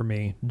game for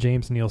me,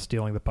 James Neal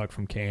stealing the puck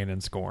from Kane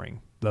and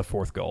scoring the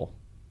fourth goal.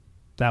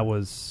 That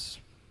was,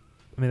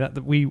 I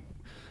mean,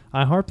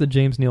 I harp that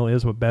James Neal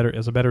is a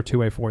better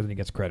two-way forward than he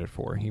gets credit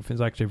for.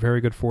 He's actually a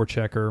very good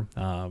forechecker,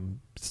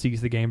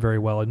 sees the game very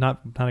well, and not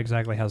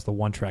exactly has the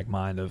one-track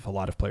mind of a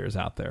lot of players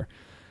out there.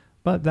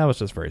 But that was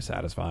just very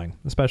satisfying,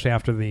 especially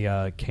after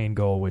the Kane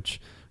goal,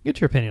 which,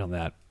 get your opinion on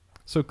that.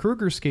 So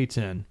Kruger skates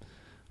in.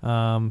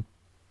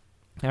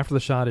 After the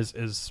shot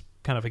is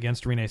kind of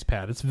against Rene's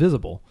pad. It's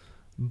visible.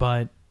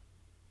 But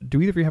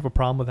do either of you have a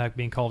problem with that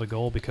being called a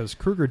goal? Because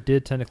Kruger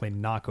did technically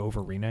knock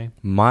over Rene.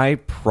 My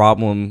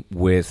problem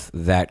with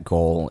that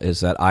goal is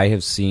that I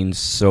have seen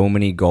so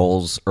many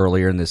goals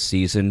earlier in this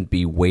season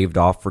be waved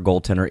off for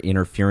goaltender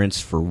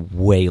interference for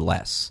way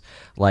less.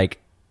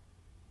 Like,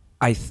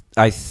 I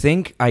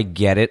think I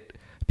get it.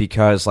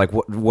 Because like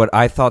what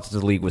I thought the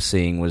league was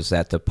seeing was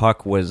that the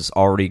puck was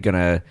already going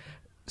to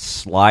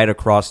slide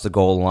across the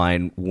goal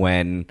line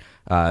when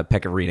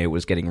Pekka Rinne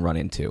was getting run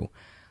into.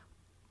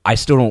 I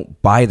still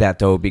don't buy that,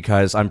 though,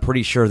 because I'm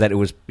pretty sure that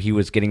he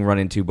was getting run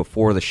into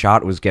before the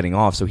shot was getting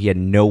off, so he had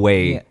no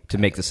way to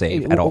make the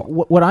save at all.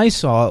 What I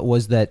saw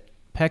was that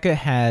Pekka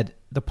had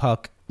the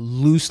puck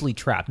loosely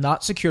trapped,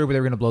 not secured where they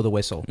were going to blow the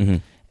whistle. Mm-hmm.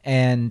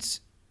 And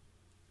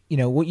you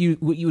know what you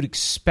would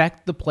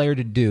expect the player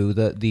to do,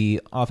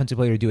 the offensive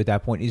player to do at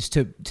that point, is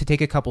to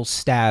take a couple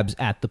stabs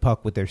at the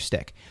puck with their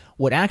stick.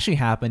 What actually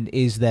happened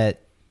is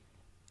that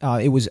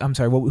it was, I'm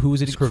sorry, who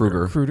was it?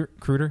 Kruger.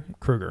 Kruger.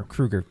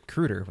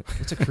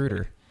 What's a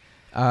Kruger?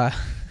 Sorry,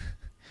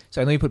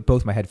 let me put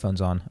both my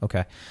headphones on.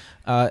 Okay.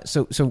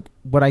 So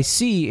what I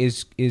see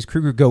is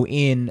Kruger go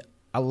in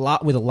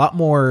with a lot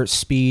more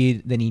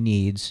speed than he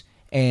needs,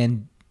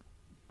 and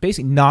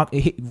basically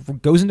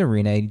goes into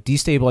Rinne,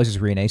 destabilizes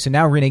Rinne. So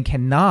now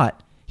Rinne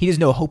he has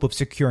no hope of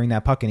securing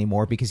that puck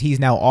anymore because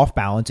he's now off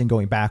balance and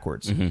going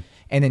backwards. Mm-hmm.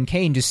 And then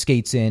Kane just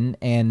skates in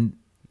and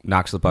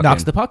knocks the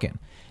puck in.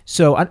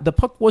 So the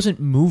puck wasn't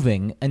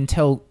moving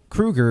until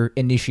Kruger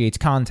initiates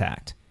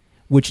contact,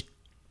 which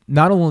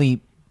not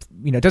only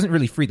doesn't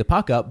really free the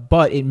puck up,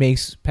 but it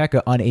makes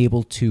Pekka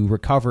unable to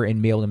recover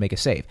and be able to make a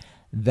save.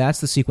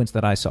 That's the sequence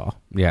that I saw.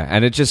 Yeah,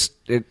 and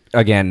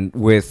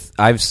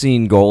I've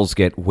seen goals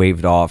get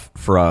waved off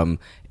from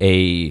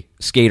a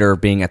skater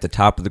being at the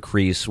top of the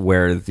crease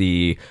where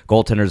the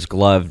goaltender's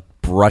glove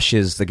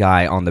brushes the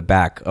guy on the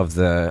back of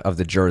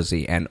the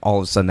jersey, and all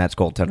of a sudden that's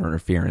goaltender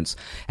interference.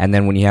 And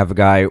then when you have a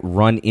guy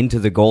run into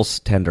the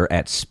goaltender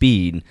at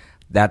speed,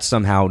 that's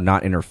somehow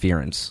not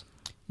interference.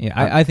 Yeah,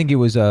 I think it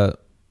was a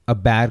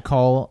bad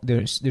call.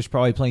 There's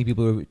probably plenty of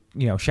people who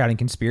shouting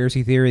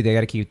conspiracy theory. They got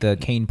to keep the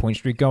Kane point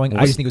streak going.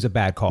 I just think it was a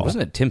bad call.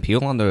 Wasn't it Tim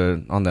Peel on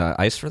the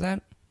ice for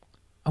that?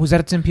 Oh, was that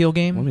a Tim Peel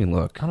game? Let me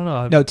look. I don't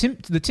know. No,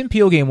 the Tim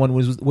Peel game one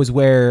was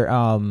where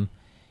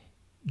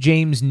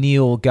James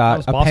Neal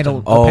got a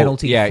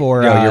penalty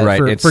for you're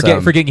right. for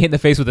getting hit in the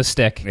face with a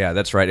stick. Yeah,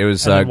 that's right. It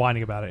was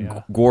whining about it.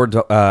 Yeah, Gord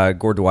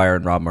Dwyer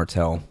and Rob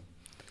Martell.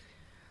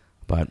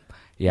 But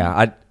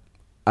yeah,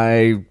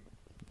 I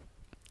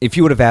if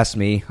you would have asked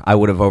me, I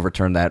would have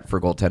overturned that for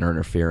goaltender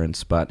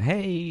interference. But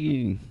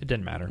hey, it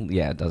didn't matter.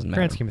 Yeah, it doesn't matter.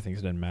 Grand scheme of things,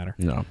 it didn't matter.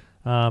 No.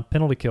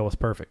 Penalty kill was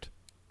perfect.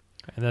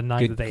 And the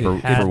night that they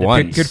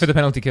had good for the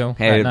penalty kill.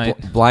 Hey,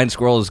 blind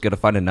squirrel is going to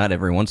find a nut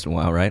every once in a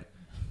while, right?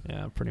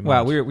 Yeah, pretty much.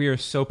 Wow, we are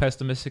so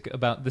pessimistic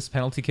about this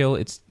penalty kill.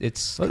 It's the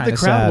crowd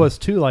sad. was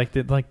too.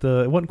 It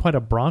wasn't quite a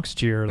Bronx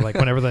cheer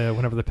whenever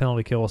the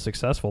penalty kill was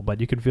successful, but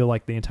you could feel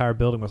like the entire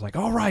building was like,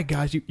 "All right,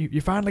 guys,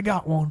 you finally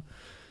got one."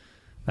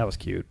 That was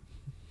cute.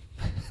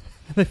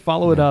 They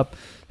follow it up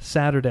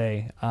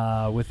Saturday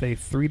with a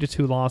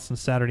 3-2 loss on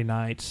Saturday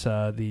night.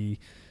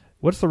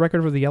 What's the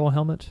record for the Yellow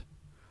Helmet?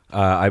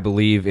 I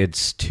believe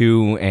it's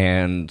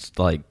 2-6,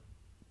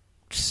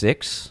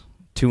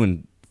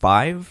 2-5.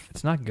 5.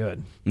 It's not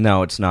good.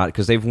 No, it's not,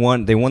 because they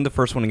won the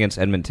first one against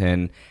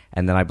Edmonton,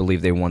 and then I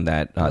believe they won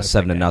that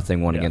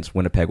 7-0 one against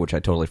Winnipeg, which I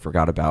totally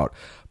forgot about.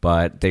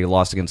 But they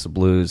lost against the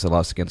Blues, they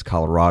lost against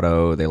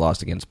Colorado, they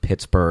lost against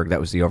Pittsburgh. That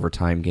was the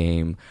overtime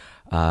game.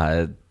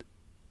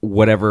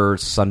 Whatever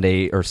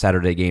Sunday or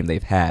Saturday game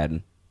they've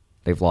had,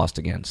 they've lost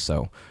against.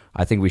 So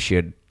I think we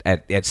should,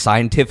 at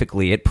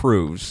scientifically, it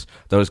proves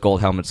those gold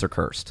helmets are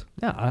cursed.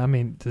 Yeah, I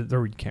mean,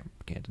 we can't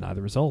deny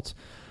the results.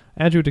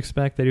 As you would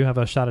expect, they do have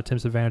a shot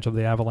attempts advantage over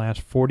the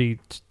Avalanche,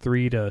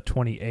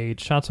 43-28.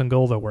 Shots on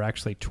goal, though, were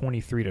actually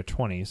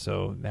 23-20,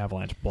 so the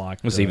Avalanche blocked.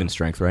 It was even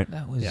strength, right?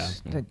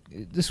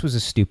 This was a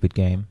stupid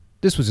game.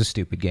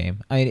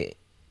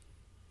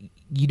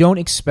 You don't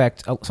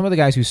expect some of the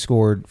guys who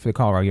scored for the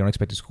Colorado. You don't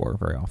expect to score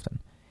very often.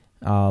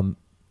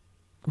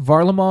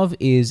 Varlamov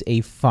is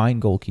a fine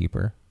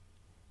goalkeeper.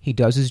 He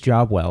does his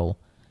job well,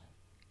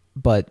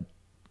 but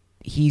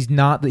he's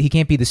not. He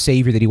can't be the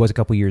savior that he was a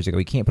couple years ago.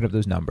 He can't put up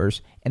those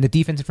numbers, and the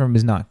defense from him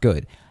is not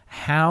good.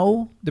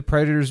 How the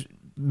Predators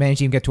managed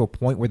to even get to a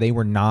point where they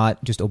were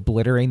not just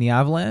obliterating the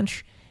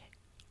Avalanche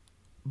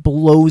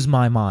blows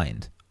my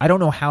mind. I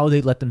don't know how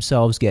they let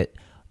themselves get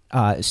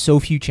so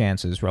few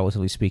chances,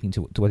 relatively speaking,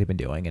 to what they've been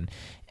doing,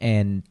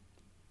 and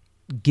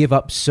give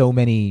up so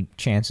many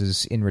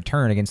chances in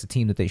return against a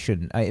team that they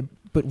shouldn't.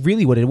 But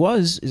really, what it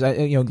was is,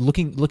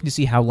 looking to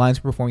see how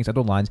lines were performing,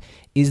 central lines,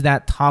 is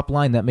that top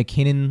line, that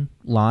McKinnon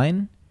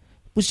line,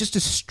 was just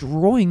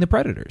destroying the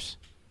Predators.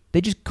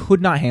 They just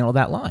could not handle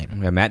that line.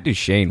 Yeah, Matt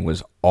Duchene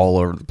was all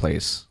over the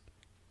place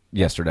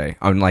yesterday.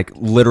 I mean, like,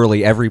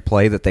 literally every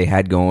play that they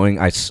had going,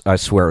 I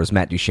swear it was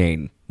Matt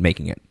Duchene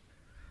making it.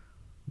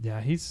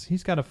 Yeah,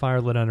 he's got a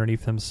fire lit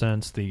underneath him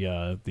since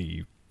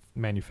the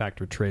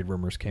manufactured trade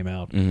rumors came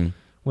out,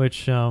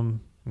 which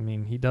I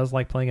mean, he does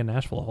like playing in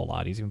Nashville a whole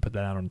lot. He's even put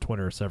that out on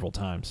Twitter several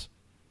times.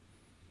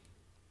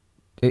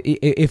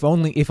 If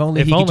only he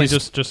could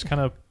just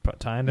kind of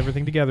tying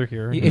everything together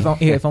here. If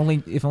only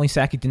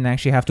Sakic didn't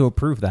actually have to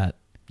approve that.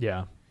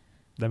 Yeah,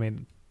 I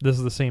mean, this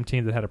is the same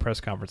team that had a press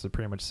conference that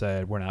pretty much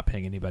said we're not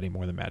paying anybody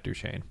more than Matt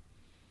Duchene.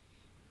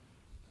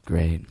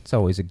 Great. That's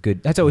always a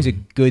good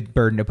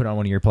burden to put on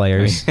one of your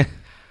players.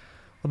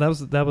 Well,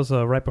 that was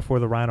right before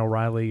the Ryan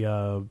O'Reilly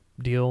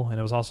deal, and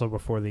it was also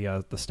before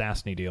the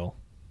Stastny deal.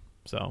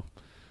 So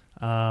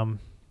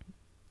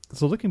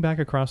looking back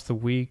across the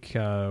week,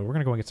 we're going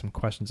to go and get some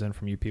questions in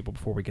from you people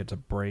before we get to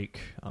break.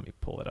 Let me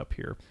pull it up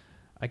here.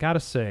 I got to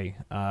say,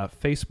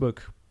 Facebook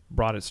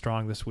brought it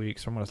strong this week,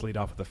 so I'm going to lead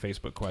off with the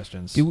Facebook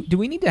questions. Do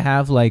we need to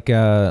have like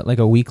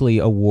a weekly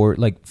award,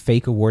 like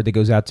fake award that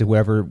goes out to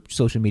whoever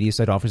social media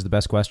site offers the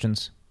best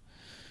questions?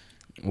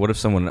 What if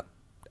someone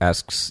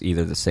asks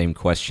either the same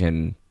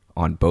question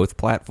on both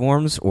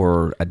platforms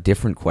or a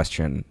different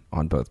question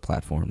on both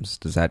platforms?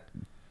 Does that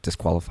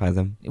disqualify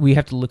them? We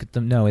have to look at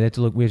them. No, we have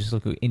to look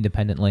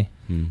independently.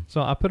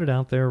 So I put it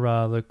out there.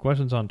 The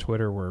questions on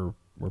Twitter were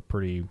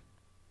pretty.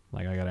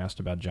 Like, I got asked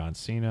about John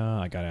Cena.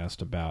 I got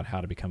asked about how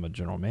to become a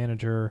general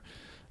manager.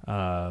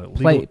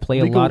 Play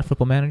a lot of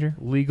Football Manager.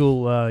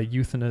 Legal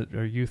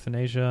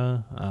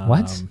euthanasia.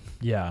 What?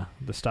 Yeah,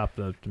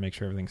 to make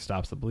sure everything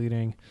stops the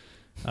bleeding.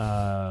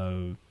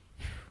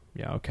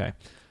 Yeah, okay.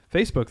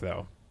 Facebook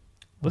though.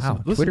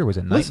 Twitter was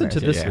a nightmare. Listen to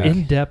this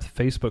in-depth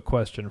Facebook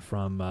question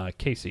from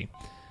Casey.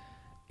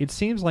 It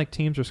seems like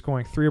teams are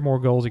scoring 3 or more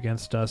goals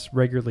against us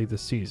regularly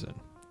this season.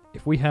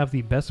 If we have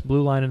the best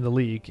blue line in the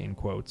league, in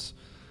quotes,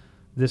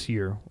 this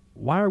year,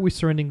 why are we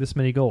surrendering this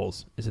many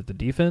goals? Is it the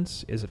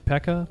defense? Is it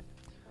Pekka?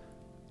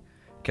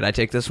 Can I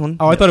take this one?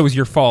 Oh, I thought it was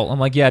your fault. I'm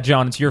like, yeah,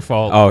 John, it's your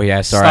fault. Oh,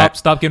 yeah, sorry.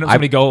 Stop giving up so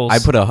many goals. I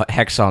put a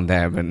hex on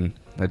them, and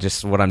that's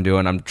just what I'm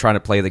doing. I'm trying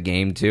to play the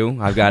game, too.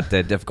 I've got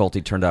the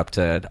difficulty turned up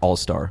to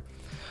all-star.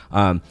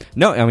 No,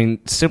 I mean,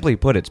 simply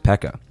put, it's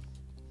Pekka.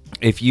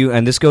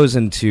 And this goes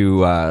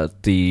into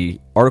the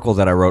article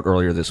that I wrote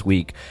earlier this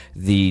week,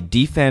 the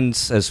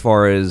defense, as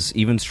far as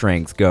even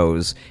strength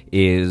goes,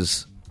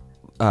 is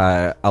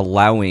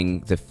allowing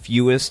the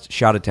fewest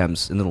shot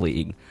attempts in the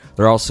league.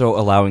 They're also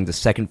allowing the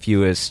second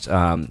fewest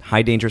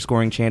high danger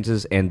scoring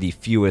chances and the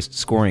fewest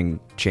scoring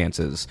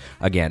chances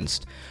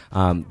against.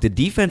 The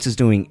defense is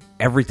doing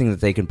everything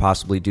that they can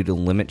possibly do to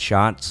limit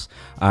shots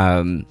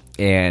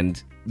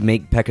and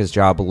make Pekka's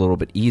job a little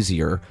bit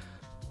easier.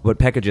 But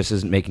Pekka just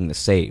isn't making the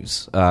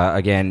saves.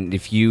 Again,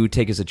 if you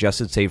take his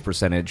adjusted save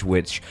percentage,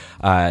 which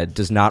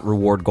does not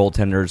reward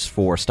goaltenders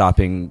for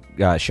stopping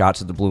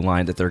shots at the blue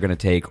line that they're going to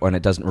take, and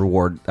it doesn't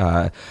reward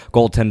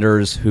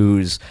goaltenders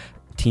whose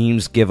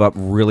teams give up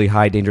really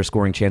high danger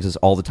scoring chances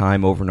all the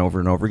time over and over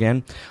and over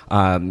again.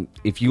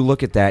 If you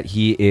look at that,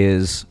 he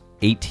is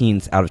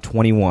 18th out of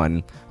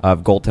 21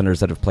 of goaltenders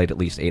that have played at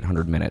least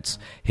 800 minutes.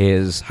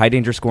 His high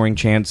danger scoring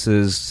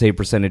chances, save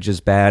percentage is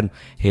bad.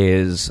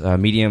 His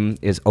medium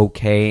is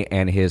okay,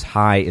 and his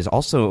high is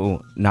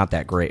also not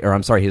that great. Or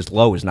I'm sorry, his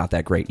low is not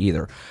that great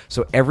either.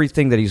 So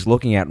everything that he's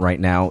looking at right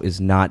now is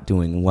not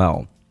doing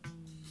well.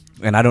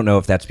 And I don't know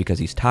if that's because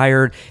he's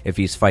tired, if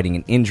he's fighting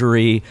an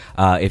injury,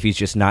 if he's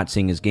just not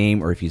seeing his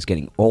game, or if he's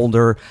getting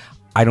older.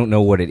 I don't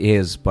know what it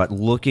is, but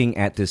looking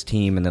at this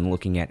team and then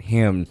looking at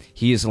him,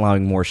 he is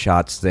allowing more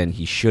shots than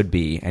he should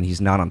be, and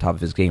he's not on top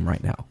of his game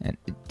right now. And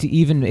to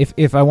even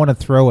if I want to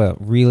throw a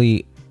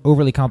really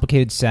overly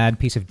complicated, sad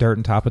piece of dirt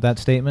on top of that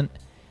statement,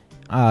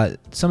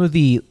 some of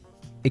the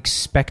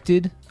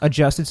expected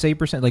adjusted save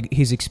percent, like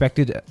his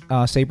expected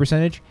save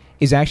percentage,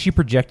 is actually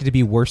projected to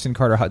be worse than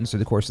Carter Hutton's through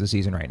the course of the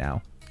season right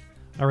now.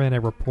 I ran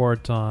a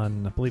report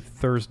on, I believe,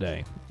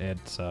 Thursday.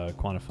 It's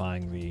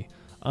quantifying the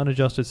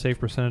unadjusted save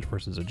percentage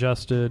versus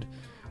adjusted.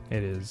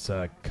 It is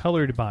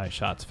colored by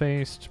shots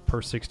faced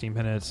per 60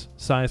 minutes,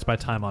 sized by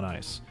time on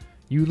ice.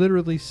 You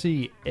literally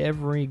see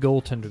every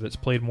goaltender that's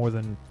played more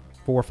than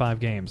 4 or 5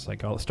 games,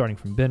 like starting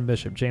from Ben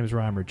Bishop, James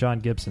Reimer, John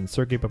Gibson,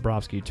 Sergei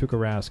Bobrovsky, Tuukka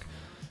Rask,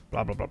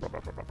 blah, blah, blah, blah, blah,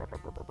 blah, blah, blah,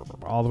 blah, blah,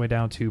 blah, all the way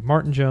down to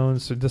Martin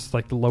Jones, so just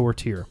like the lower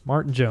tier.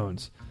 Martin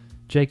Jones,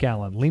 Jake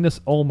Allen, Linus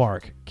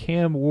Ullmark,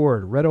 Cam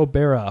Ward, Red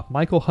O'Bara,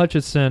 Michael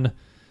Hutchinson,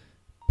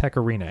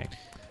 Pekka Rinne.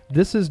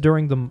 This is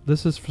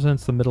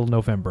since the middle of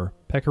November.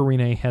 Pekka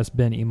Rinne has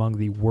been among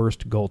the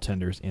worst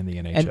goaltenders in the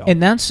NHL.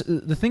 And that's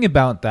the thing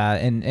about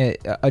that, and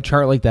a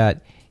chart like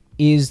that,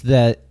 is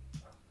that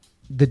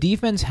the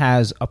defense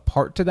has a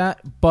part to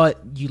that, but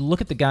you look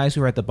at the guys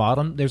who are at the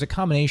bottom, there's a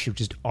combination of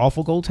just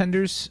awful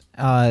goaltenders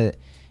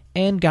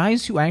and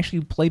guys who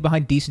actually play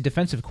behind decent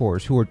defensive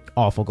cores who are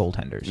awful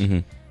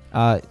goaltenders.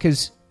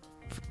 Because,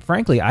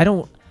 frankly,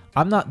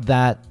 I'm not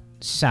that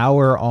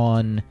sour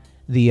on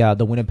the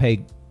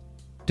Winnipeg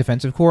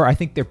defensive core. I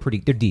think they're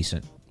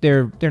decent.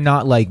 They're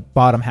not like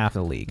bottom half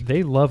of the league.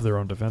 They love their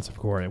own defensive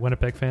core.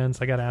 Winnipeg fans,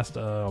 I got asked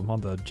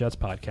on the Jets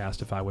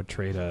podcast if I would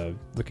trade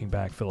looking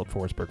back Philip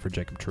Forsberg for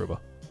Jacob Trouba.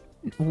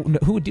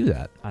 Who would do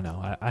that? I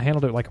know. I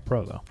handled it like a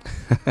pro, though.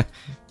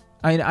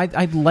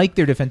 I like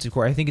their defensive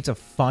core. I think it's a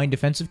fine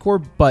defensive core,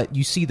 but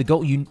you see the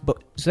goal.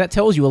 So that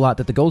tells you a lot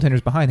that the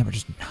goaltenders behind them are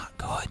just not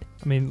good.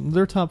 I mean,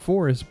 their top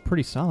 4 is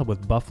pretty solid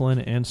with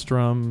Bufflin,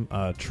 Enstrom,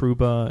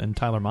 Trouba, and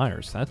Tyler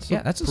Myers. That's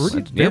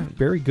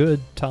very good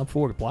top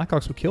 4.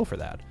 Blackhawks would kill for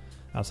that,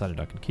 outside of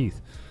Duncan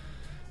Keith.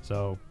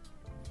 So,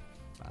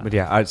 but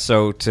yeah,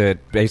 so to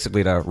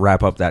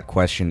wrap up that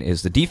question,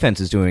 is the defense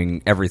is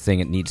doing everything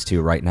it needs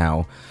to right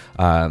now.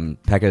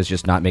 Pekka is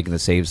just not making the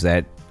saves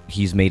that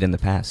he's made in the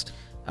past.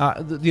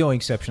 The only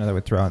exception that I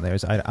would throw in there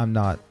is I'm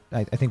not.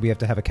 I think we have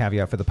to have a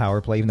caveat for the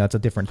power play, even though that's a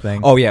different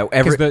thing. Oh yeah,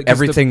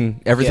 everything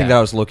that I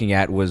was looking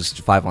at was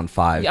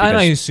 5-on-5. Yeah, and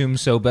I assume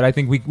so, but I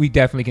think we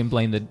definitely can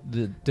blame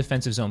the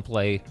defensive zone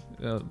play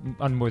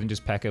on more than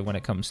just Pekka when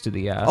it comes to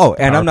the.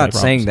 And I'm not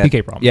saying that.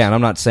 PK problems. Yeah, and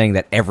I'm not saying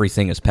that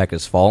everything is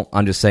Pekka's fault.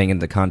 I'm just saying in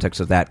the context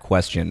of that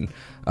question.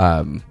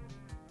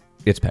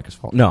 It's Pekka's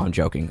fault. No, I'm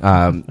joking.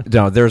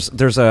 No,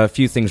 there's a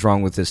few things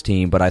wrong with this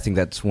team, but I think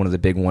that's one of the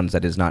big ones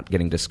that is not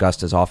getting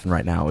discussed as often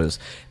right now. Is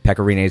Pekka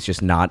Rinne is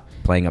just not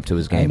playing up to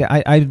his game.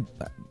 I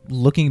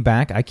looking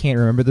back, I can't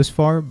remember this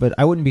far, but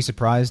I wouldn't be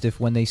surprised if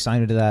when they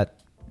signed into that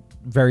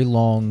very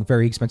long,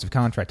 very expensive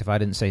contract, if I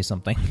didn't say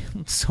something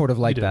sort of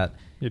like that.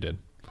 You did.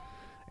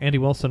 Andy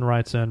Wilson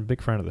writes in,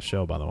 big friend of the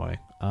show, by the way.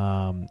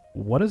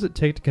 What does it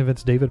take to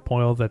convince David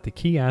Poile that the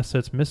key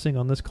assets missing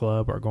on this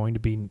club are going to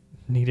be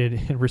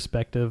needed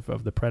irrespective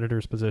of the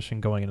Predators' position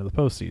going into the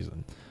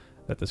postseason?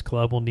 That this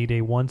club will need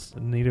a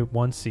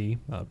 1C,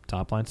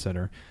 top-line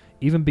center,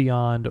 even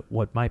beyond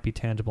what might be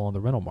tangible on the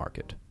rental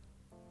market.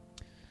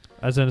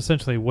 As in,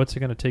 essentially, what's it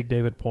going to take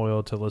David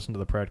Poile to listen to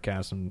the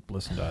Predcast and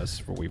listen to us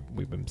for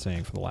we've been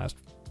saying for the last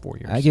 4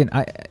 years? Again,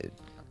 I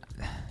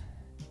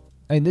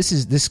mean,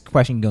 this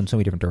question can go in so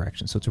many different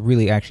directions, so it's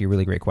actually a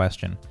really great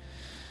question.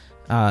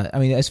 I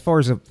mean, as far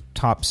as a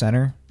top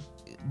center,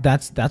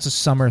 that's a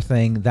summer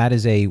thing. That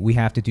is we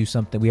have to do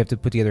something. We have to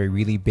put together a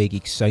really big,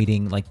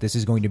 exciting, like this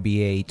is going to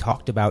be a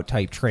talked about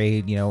type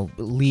trade. You know,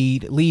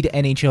 lead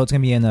NHL. It's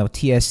going to be in the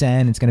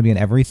TSN. It's going to be in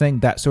everything.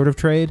 That sort of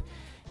trade.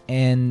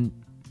 And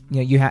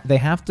you know, they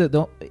have to.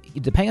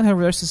 Depending on how the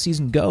rest of the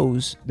season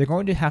goes, they're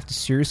going to have to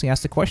seriously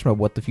ask the question about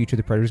what the future of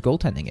the Predators'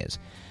 goaltending is.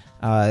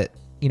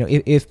 You know,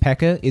 if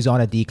Pekka is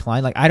on a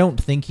decline, like I don't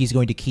think he's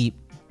going to keep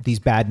these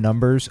bad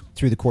numbers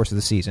through the course of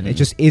the season. It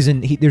just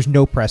isn't. There's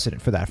no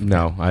precedent for that.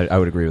 I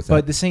would agree with that. But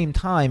at the same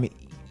time,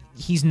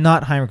 he's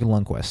not Heinrich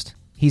Lundqvist.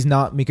 He's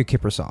not Mika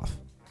Kiprasov.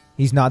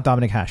 He's not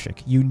Dominic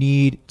Hasek. You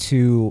need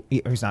to.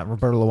 He's not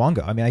Roberto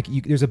Luongo. I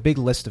mean, there's a big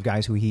list of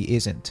guys who he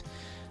isn't,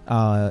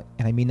 and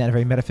I mean that in a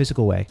very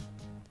metaphysical way.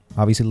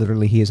 Obviously,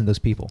 literally, he isn't those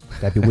people.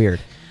 That'd be weird.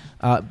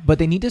 But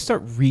they need to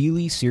start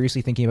really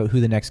seriously thinking about who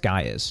the next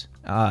guy is.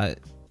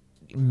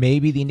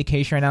 Maybe the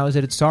indication right now is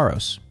that it's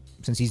Saros,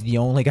 since he's the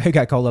only guy who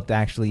got called up to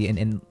actually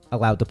and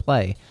allowed to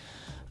play.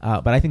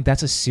 But I think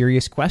that's a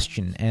serious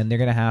question, and they're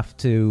going to have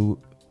to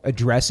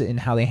address it in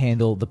how they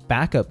handle the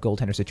backup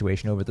goaltender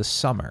situation over the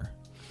summer.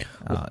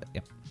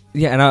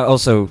 Yeah, and I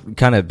also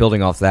kind of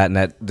building off that, and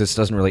that this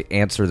doesn't really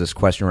answer this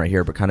question right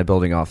here, but kind of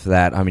building off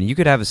that, I mean, you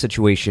could have a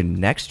situation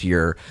next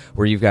year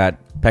where you've got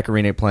Pekka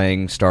Rinne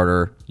playing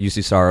starter,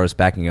 UC Saros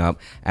backing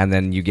up, and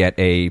then you get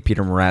a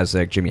Peter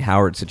Mrazek, Jimmy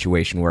Howard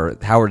situation where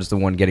Howard's the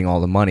one getting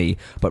all the money,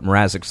 but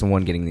Mrazek's the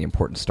one getting the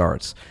important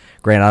starts.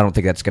 Granted, I don't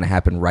think that's going to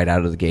happen right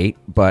out of the gate,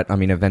 but, I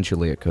mean,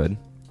 eventually it could.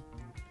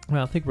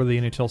 Well, I think where the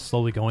NHL is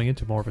slowly going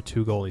into more of a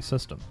two-goalie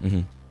system.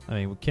 Mm-hmm.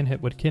 I mean,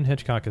 what Ken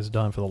Hitchcock has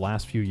done for the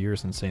last few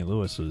years in St.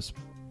 Louis is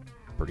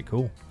pretty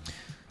cool.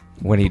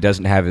 When he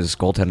doesn't have his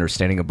goaltender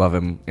standing above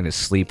him in his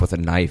sleep with a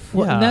knife.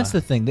 Well, Yeah. and that's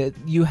the thing, that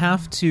you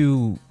have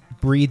to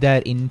breed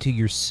that into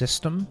your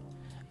system.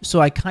 So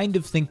I kind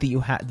of think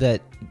that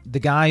that the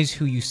guys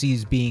who you see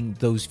as being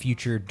those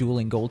future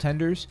dueling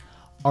goaltenders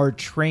are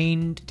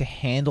trained to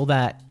handle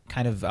that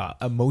kind of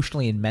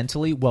emotionally and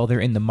mentally while they're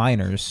in the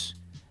minors,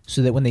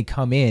 so that when they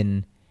come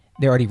in,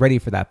 they're already ready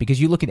for that. Because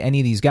you look at any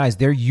of these guys,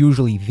 they're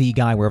usually the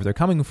guy wherever they're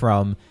coming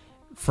from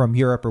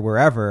Europe or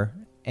wherever,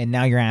 and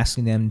now you're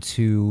asking them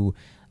to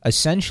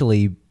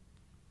essentially,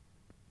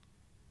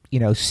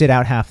 sit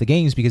out half the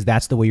games because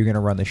that's the way you're going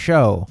to run the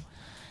show.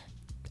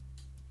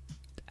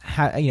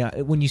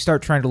 When you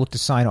start trying to look to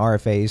sign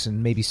RFAs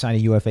and maybe sign a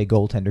UFA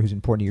goaltender who's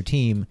important to your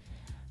team,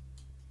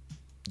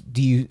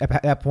 do you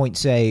at that point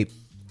say,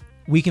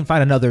 we can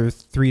find another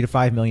 $3 to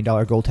 $5 million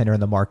goaltender in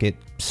the market,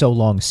 so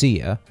long, see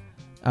ya?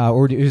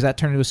 Or does that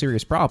turn into a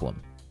serious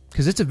problem?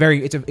 Because it's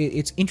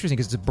interesting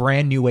because it's a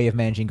brand new way of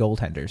managing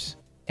goaltenders,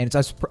 and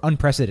it's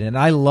unprecedented. And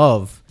I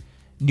love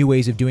new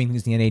ways of doing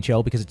things in the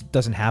NHL because it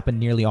doesn't happen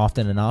nearly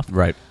often enough.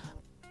 Right.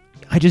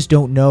 I just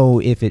don't know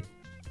if it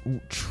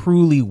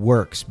truly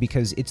works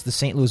because it's the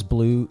St. Louis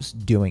Blues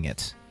doing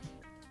it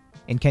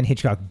and Ken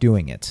Hitchcock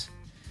doing it.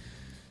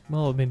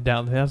 Well, I mean,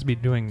 Dallas has to be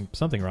doing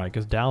something right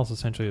because Dallas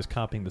essentially is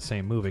copying the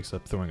same move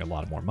except throwing a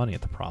lot more money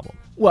at the problem.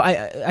 Well,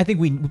 I think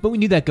we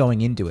knew that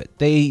going into it.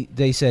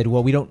 They said,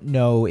 well, we don't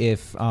know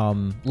if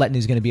Letton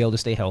is going to be able to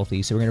stay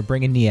healthy, so we're going to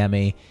bring in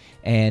Niemi,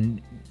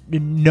 and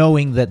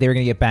knowing that they were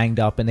going to get banged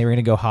up and they were going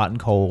to go hot and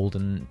cold,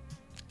 and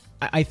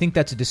I think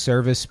that's a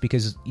disservice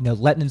because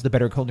Letton's the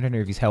better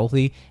goaltender if he's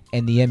healthy,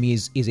 and Niemi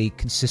is a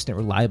consistent,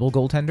 reliable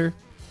goaltender.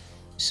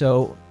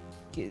 So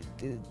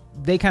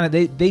they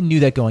knew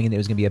that going in it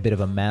was going to be a bit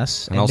of a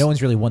mess, and no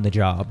one's really won the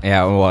job.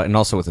 Yeah, well, and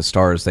also with the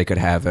Stars, they could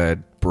have a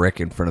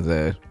brick in front of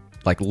the,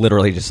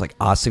 literally just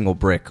a single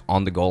brick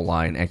on the goal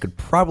line, and could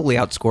probably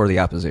outscore the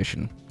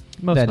opposition.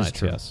 Most That nights, is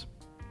true. yes.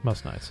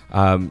 Most nights.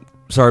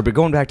 Sorry, but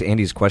going back to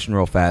Andy's question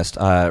real fast,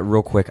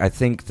 real quick, I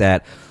think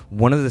that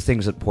one of the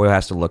things that Poyo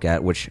has to look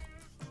at, which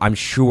I'm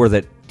sure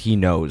that he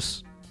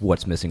knows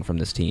what's missing from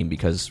this team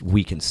because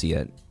we can see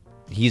it.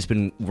 He's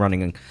been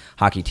running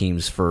hockey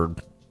teams for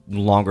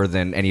longer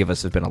than any of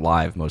us have been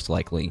alive, most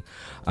likely.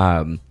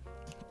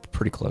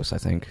 Pretty close, I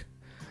think.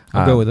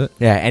 I'll go with it.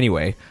 Yeah,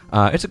 anyway.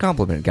 It's a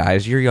compliment,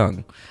 guys. You're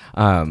young.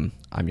 I'm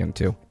young,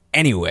 too.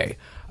 Anyway,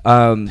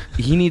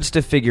 he needs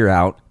to figure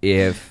out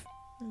if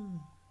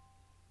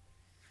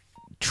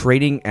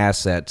trading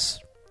assets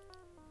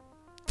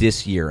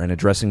this year and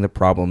addressing the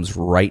problems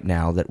right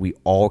now that we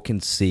all can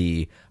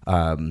see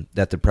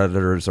that the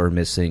Predators are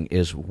missing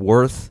is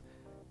worth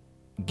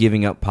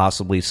giving up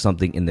possibly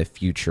something in the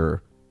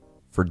future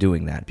for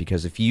doing that.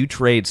 Because if you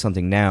trade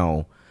something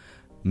now,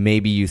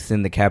 maybe you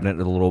thin the cabinet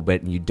a little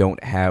bit and you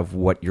don't have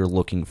what you're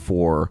looking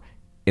for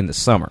in the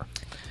summer.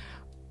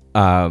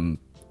 And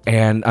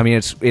I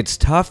mean, it's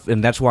tough,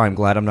 and that's why I'm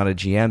glad I'm not a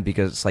GM,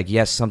 because it's like,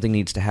 yes, something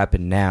needs to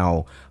happen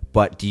now,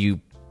 but do you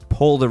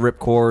pull the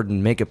ripcord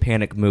and make a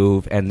panic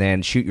move and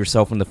then shoot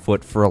yourself in the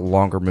foot for a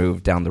longer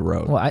move down the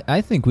road? Well,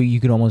 I think you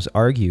could almost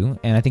argue,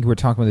 and I think we're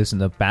talking about this in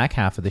the back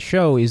half of the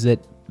show, is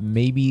that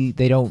maybe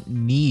they don't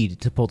need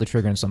to pull the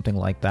trigger on something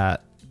like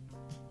that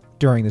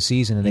during the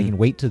season, and they can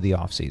wait to the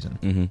off season.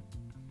 Mm-hmm.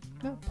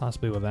 Yeah,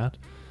 possibly with that.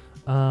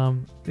 You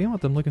know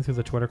what? I'm looking through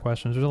the Twitter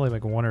questions. There's only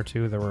one or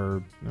two that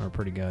were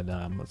pretty good.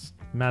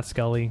 Matt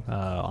Scully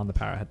on the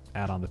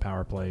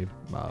power play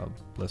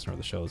listener of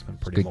the show has been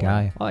pretty good loyal.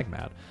 guy. I like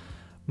Matt.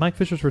 Mike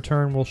Fisher's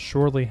return will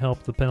surely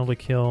help the penalty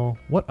kill.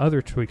 What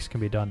other tweaks can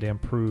be done to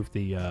improve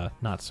the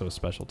not so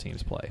special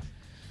teams play?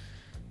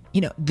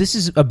 This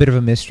is a bit of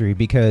a mystery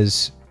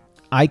because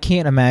I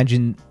can't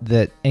imagine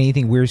that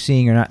anything we're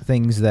seeing are not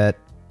things that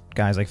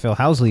guys like Phil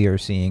Housley are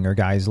seeing, or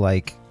guys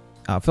like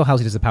Phil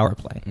Housley does the power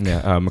play.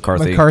 Yeah,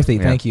 McCarthy.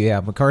 Yeah. Thank you. Yeah,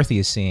 McCarthy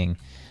is seeing.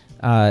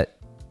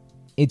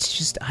 It's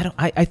just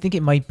I think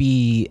it might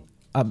be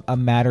a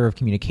matter of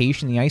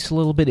communication in the ice a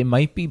little bit. It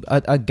might be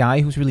a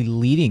guy who's really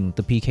leading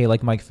the PK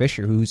like Mike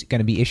Fisher, who's going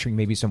to be issuing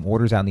maybe some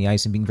orders out on the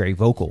ice and being very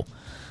vocal.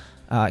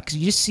 Because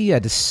you just see a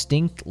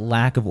distinct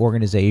lack of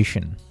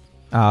organization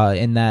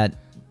in that,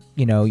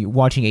 you're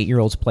watching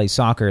 8-year-olds play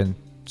soccer and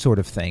sort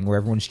of thing where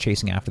everyone's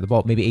chasing after the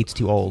ball. Maybe 8's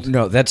too old.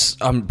 No, that's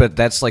but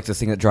that's like the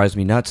thing that drives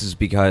me nuts is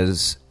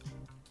because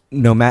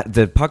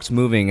the puck's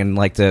moving and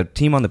like the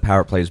team on the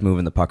power play is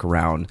moving the puck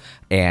around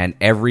and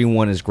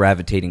everyone is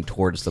gravitating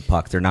towards the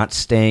puck. They're not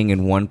staying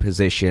in one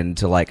position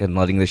to and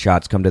letting the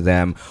shots come to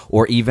them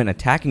or even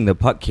attacking the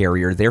puck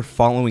carrier. They're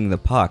following the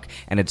puck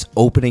and it's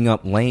opening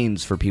up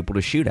lanes for people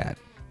to shoot at.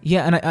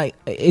 Yeah, and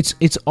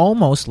it's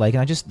almost like,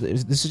 and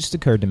this just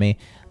occurred to me,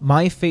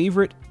 my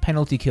favorite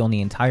penalty kill in the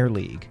entire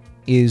league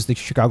is the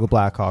Chicago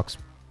Blackhawks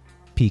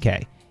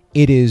PK.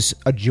 It is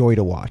a joy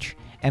to watch.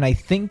 And I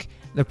think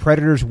the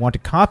Predators want to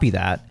copy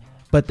that,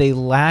 but they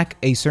lack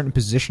a certain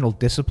positional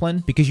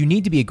discipline because you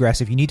need to be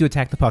aggressive. You need to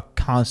attack the puck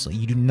constantly.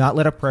 You do not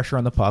let up pressure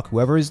on the puck.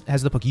 Whoever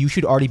has the puck, you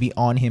should already be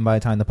on him by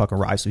the time the puck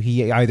arrives. So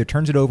he either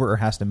turns it over or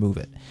has to move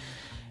it.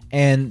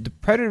 And the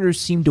Predators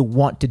seem to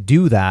want to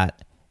do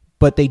that,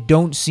 but they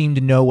don't seem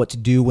to know what to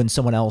do when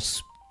someone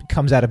else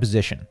comes out of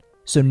position.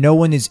 So no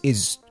one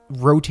is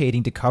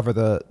rotating to cover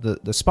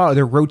the spot.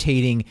 They're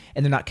rotating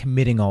and they're not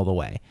committing all the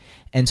way.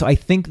 And so I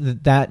think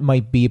that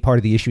might be a part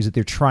of the issue is that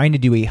they're trying to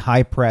do a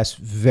high press,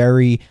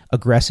 very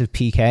aggressive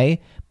PK,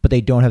 but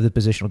they don't have the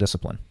positional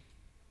discipline.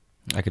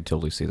 I could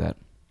totally see that.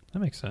 That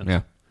makes sense.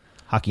 Yeah.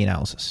 Hockey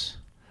analysis.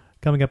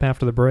 Coming up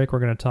after the break, we're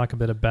going to talk a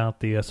bit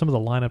about some of the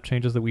lineup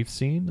changes that we've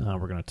seen.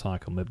 We're going to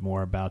talk a bit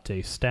more about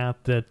a stat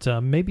that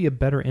may be a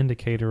better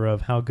indicator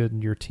of how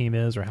good your team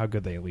is or how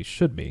good they at least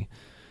should be.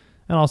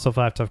 And also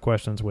 5 tough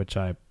questions, which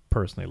I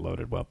personally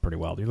loaded pretty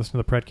well. You're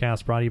listening to the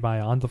Predcast, brought to you by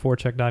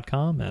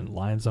OnTheForecheck.com and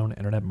LionZone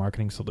Internet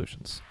Marketing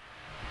Solutions.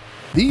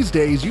 These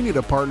days, you need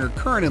a partner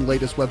current and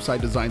latest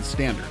website design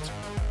standards.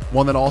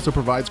 One that also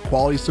provides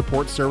quality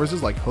support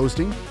services like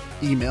hosting,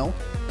 email,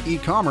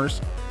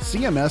 e-commerce,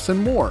 CMS,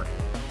 and more.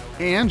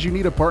 And you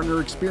need a partner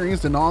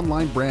experienced in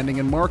online branding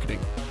and marketing,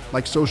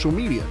 like social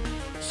media,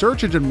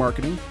 search engine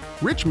marketing,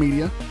 rich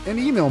media, and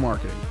email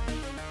marketing.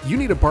 You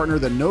need a partner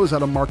that knows how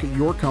to market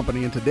your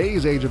company in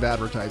today's age of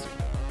advertising.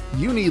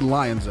 You need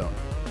LionZone.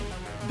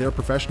 Their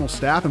professional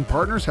staff and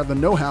partners have the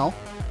know-how,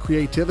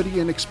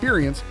 creativity, and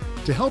experience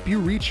to help you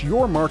reach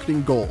your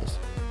marketing goals.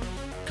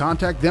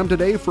 Contact them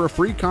today for a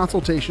free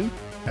consultation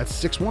at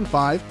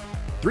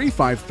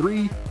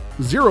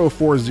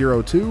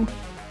 615-353-0402.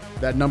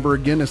 That number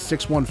again is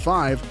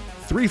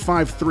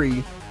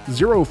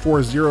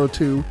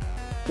 615-353-0402.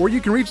 Or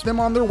you can reach them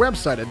on their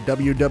website at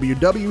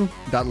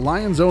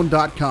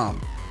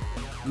www.lionzone.com.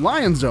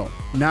 LionZone,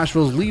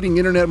 Nashville's leading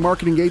internet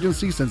marketing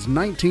agency since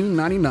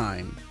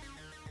 1999.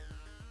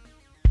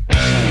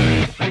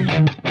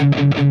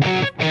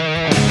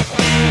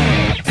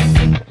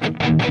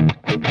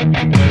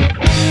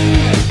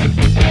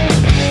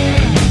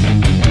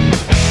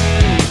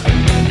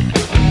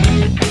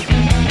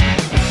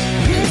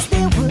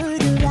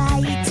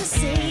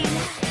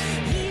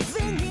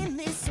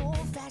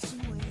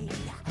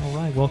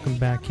 Welcome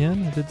back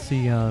in. I did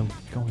see,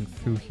 going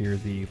through here,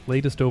 the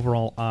latest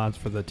overall odds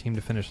for the team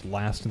to finish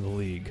last in the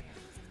league.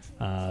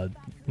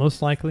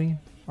 Most likely,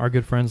 our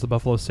good friends, the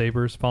Buffalo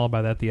Sabres, followed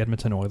by that, the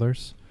Edmonton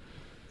Oilers.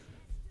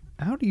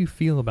 How do you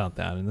feel about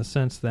that in the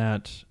sense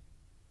that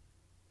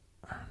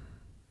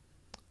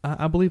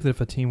I believe that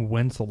if a team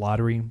wins the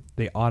lottery,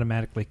 they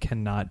automatically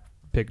cannot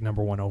pick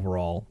number 1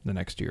 overall the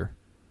next year?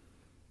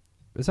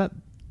 Is that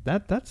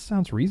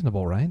sounds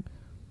reasonable, right?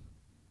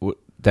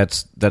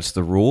 That's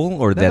the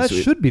rule, or that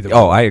should be the rule.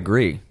 Oh, I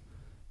agree.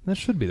 That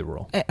should be the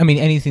rule. I mean,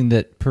 anything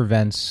that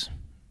prevents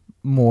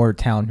more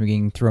talent from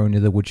getting thrown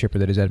into the wood chipper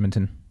that is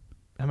Edmonton.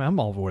 I mean, I'm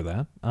all for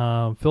that.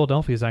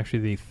 Philadelphia is actually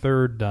the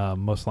third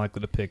most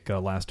likely to pick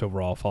last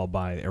overall, followed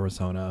by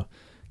Arizona,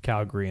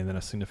 Calgary, and then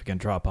a significant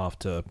drop-off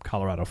to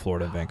Colorado,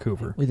 Florida, and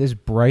Vancouver. With as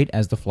bright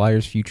as the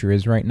Flyers' future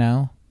is right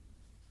now,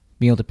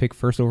 being able to pick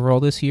first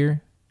overall this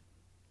year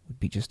would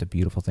be just a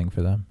beautiful thing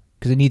for them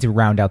because they need to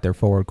round out their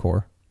forward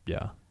core.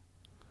 Yeah.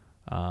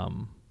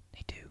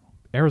 They do.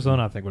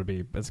 Arizona, I think,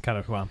 it's kind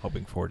of who I'm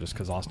hoping for just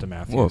because Austin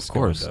Matthews. Well, of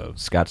course.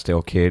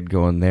 Scottsdale kid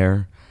going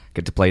there.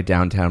 Get to play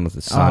downtown with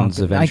the Suns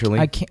eventually.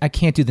 I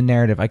can't do the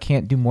narrative. I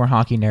can't do more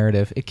hockey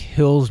narrative. It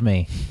kills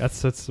me.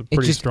 That's a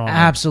pretty strong. It just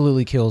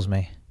absolutely kills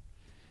me.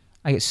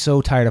 I get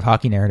so tired of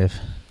hockey narrative.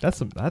 That's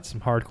some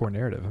hardcore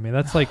narrative. I mean,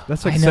 that's like I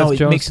Seth know,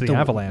 Jones to the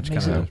Avalanche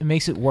kind of. It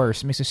makes it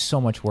worse. It makes it so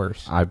much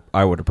worse. I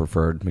would have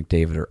preferred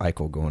McDavid or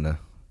Eichel going to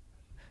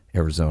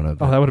Arizona.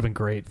 Oh, that would have been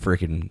great.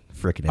 Freaking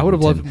I would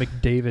have loved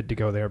McDavid to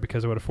go there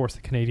because it would have forced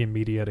the Canadian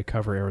media to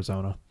cover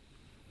Arizona.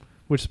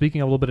 Which,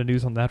 speaking of a little bit of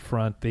news on that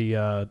front,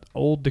 the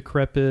old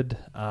decrepit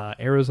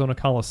Arizona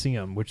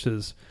Coliseum, which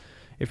is,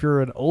 if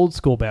you're an old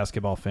school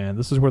basketball fan,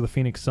 this is where the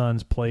Phoenix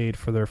Suns played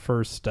for their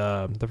first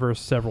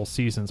several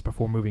seasons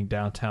before moving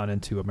downtown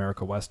into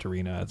America West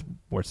Arena,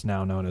 where it's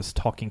now known as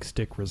Talking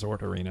Stick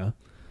Resort Arena,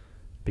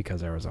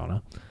 because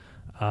Arizona.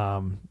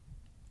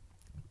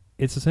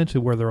 It's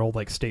essentially where their old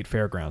state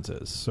fairgrounds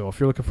is. So if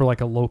you're looking for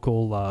a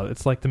local,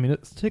 it's like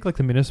take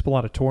the municipal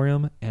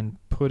auditorium and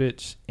put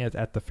it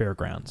at the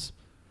fairgrounds.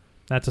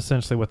 That's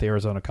essentially what the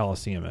Arizona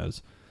Coliseum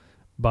is.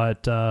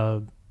 But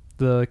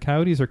the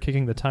Coyotes are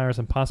kicking the tires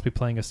and possibly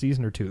playing a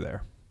season or two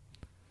there.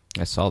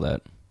 I saw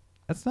that.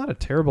 That's not a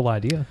terrible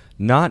idea.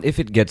 Not if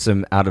it gets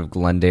them out of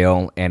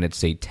Glendale and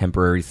it's a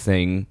temporary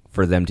thing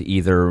for them to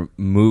either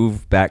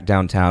move back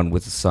downtown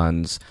with the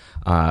Suns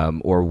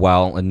or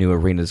while a new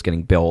arena is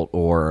getting built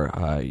or,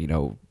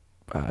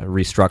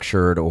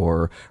 restructured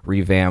or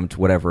revamped,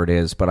 whatever it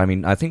is. But, I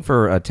mean, I think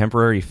for a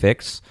temporary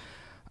fix,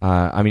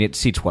 it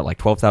seats,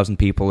 12,000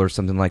 people or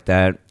something like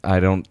that.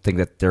 I don't think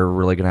that they're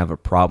really going to have a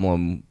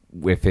problem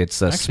if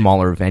it's a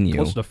smaller venue.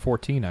 Close to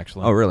 14,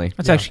 actually. Oh, really?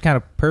 That's actually kind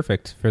of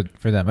perfect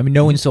for them. I mean,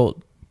 no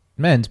insult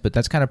meant, but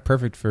that's kind of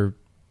perfect for.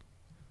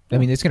 I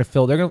mean, it's going to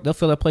fill. They'll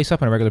fill that place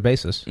up on a regular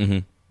basis. Mm-hmm.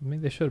 I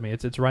mean, they showed me.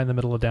 It's right in the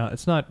middle of down.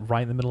 It's not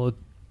right in the middle of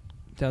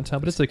downtown,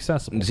 but it's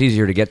accessible. It's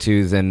easier to get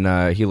to than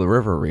Gila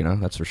River Arena,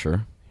 that's for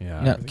sure.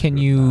 Yeah. Now, can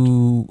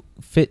you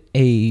fit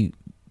a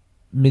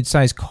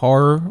mid-sized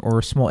car or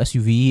a small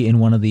SUV in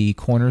one of the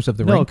corners of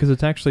the No, rink? because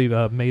it's actually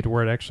made to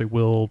where it actually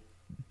will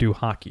do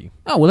hockey.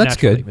 Oh, well, that's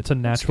naturally. good. It's a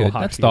natural That's good.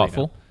 hockey. That's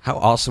thoughtful. arena. How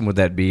awesome would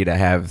that be to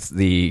have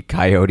the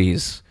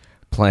Coyotes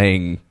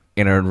playing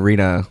in an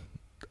arena,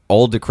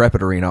 old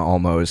decrepit arena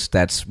almost,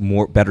 that's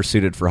better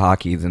suited for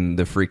hockey than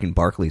the freaking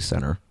Barclays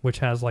Center? Which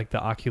has like the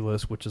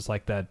Oculus, which is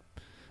like that.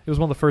 It was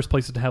one of the first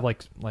places to have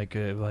like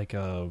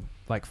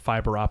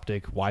fiber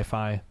optic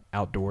Wi-Fi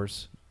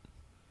outdoors.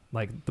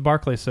 Like the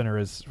Barclays Center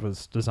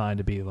was designed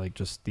to be like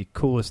just the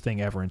coolest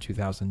thing ever in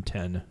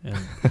 2010, and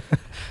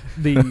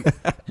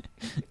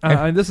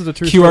and this is a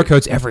true QR story.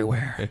 codes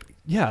everywhere.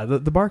 Yeah,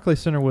 the Barclays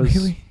Center was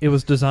Really? It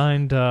was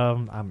designed.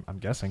 I'm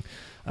guessing,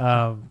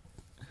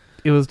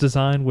 it was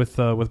designed with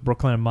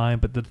Brooklyn in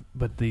mind,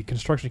 but the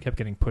construction kept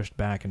getting pushed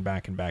back and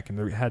back and back, and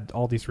they had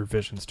all these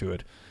revisions to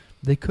it.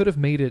 They could have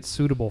made it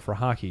suitable for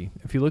hockey.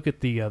 If you look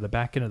at the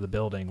back end of the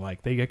building,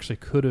 like they actually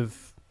could have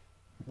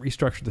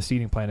restructured the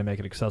seating plan to make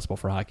it accessible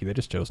for hockey. They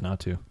just chose not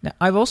to. Now,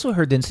 I've also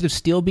heard that instead of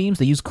steel beams,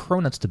 they use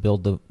cronuts to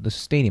build the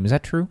stadium. Is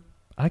that true?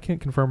 I can't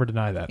confirm or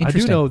deny that.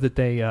 Interesting. I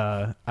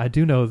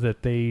do know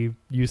that they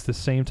use the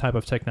same type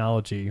of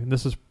technology. And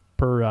this is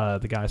per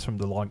the guys from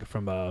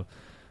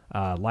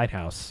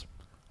Lighthouse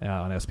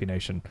on SB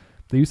Nation.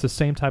 They use the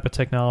same type of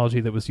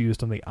technology that was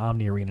used on the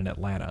Omni Arena in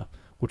Atlanta,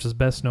 which is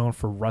best known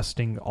for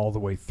rusting all the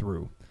way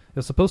through.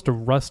 It's supposed to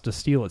rust to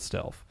steel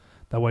itself.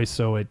 That way,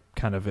 so it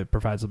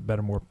provides a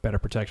better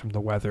protection from the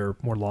weather,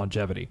 more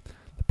longevity.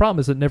 The problem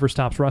is it never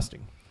stops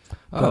rusting.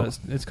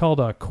 It's called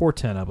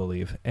Corten, I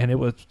believe, and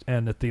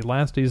at the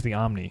last days of the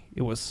Omni,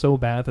 it was so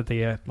bad that they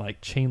had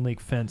like chain link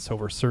fence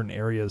over certain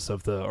areas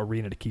of the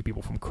arena to keep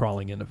people from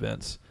crawling into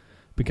vents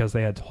because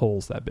they had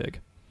holes that big.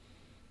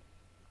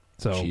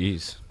 So,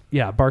 Jeez.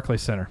 yeah,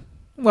 Barclays Center.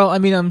 Well, I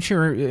mean, I'm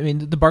sure. I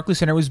mean, the Barclays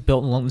Center was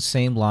built along the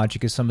same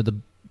logic as some of the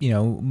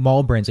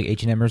mall brands like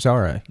H&M or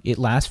Zara. It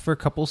lasts for a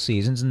couple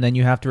seasons, and then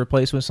you have to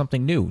replace it with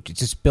something new. It's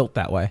just built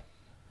that way.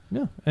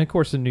 Yeah, and of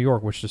course in New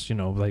York, which just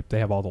they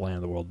have all the land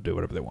in the world to do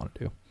whatever they want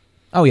to do.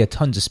 Oh yeah,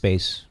 tons of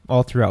space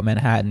all throughout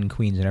Manhattan,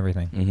 Queens, and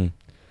everything. Mm-hmm.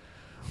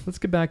 Let's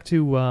get back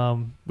to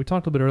we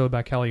talked a little bit earlier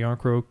about Calle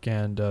Yarncroke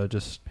and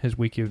just his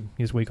week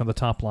on the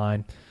top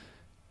line.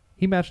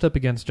 He matched up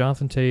against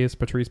Jonathan Toews,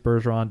 Patrice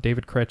Bergeron,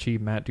 David Krejci,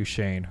 Matt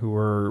Duchene, who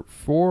were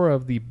four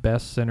of the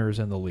best centers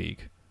in the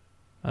league.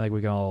 I think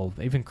we can all,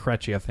 even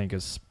Krejci, I think,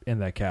 is in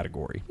that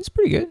category. He's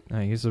pretty good.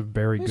 He's a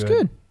very He's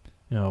good,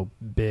 good.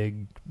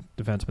 Big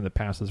defenseman that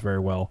passes very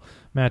well.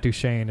 Matt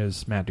Duchene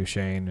is Matt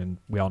Duchene, and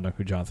we all know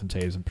who Jonathan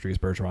Toews and Patrice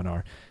Bergeron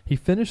are. He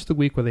finished the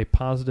week with a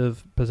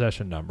positive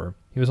possession number.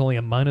 He was only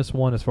a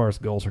 -1 as far as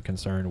goals are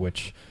concerned,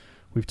 which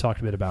we've talked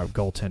a bit about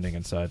goaltending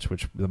and such,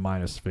 which the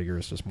minus figure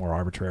is just more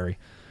arbitrary.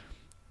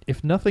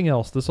 If nothing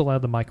else, this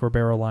allowed the Mike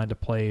Ribeiro line to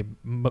play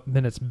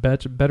minutes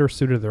better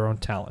suited to their own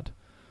talent.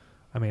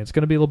 I mean, it's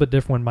going to be a little bit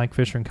different when Mike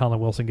Fisher and Colin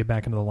Wilson get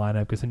back into the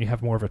lineup because then you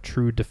have more of a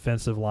true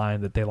defensive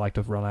line that they like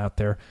to run out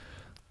there.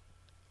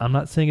 I'm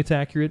not saying it's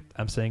accurate.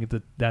 I'm saying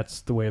that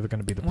that's the way they're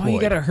going to be deployed. Why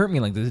you gotta hurt me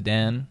like this,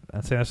 Dan?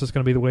 I'd say that's just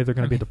going to be the way they're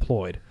going to be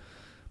deployed.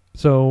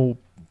 So,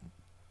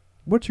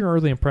 what's your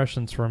early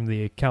impressions from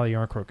the Calle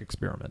Yarncroke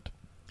experiment?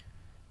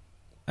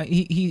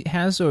 He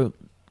has a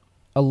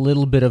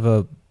little bit of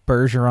a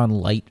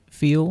Bergeron light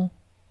feel.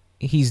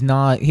 He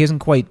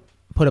hasn't quite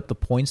put up the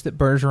points that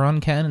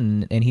Bergeron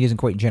can, and he doesn't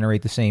quite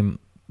generate the same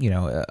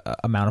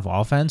amount of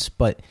offense,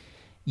 but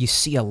you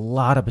see a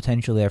lot of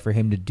potential there for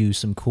him to do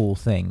some cool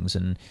things,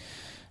 and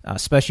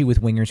especially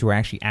with wingers who are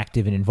actually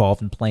active and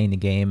involved in playing the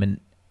game. And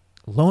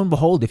lo and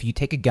behold, if you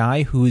take a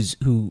guy who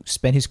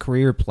spent his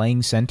career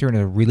playing center and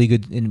a really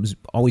good and was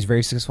always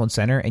very successful in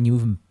center, and you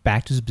move him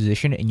back to his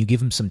position and you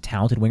give him some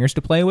talented wingers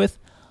to play with,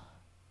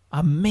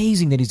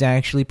 amazing that he's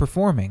actually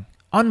performing.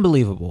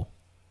 Unbelievable.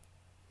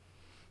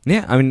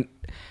 Yeah, I mean,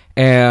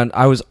 and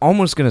I was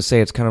almost going to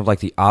say it's kind of like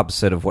the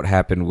opposite of what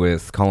happened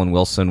with Colin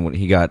Wilson when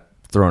he got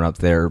thrown up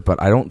there,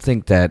 but I don't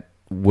think that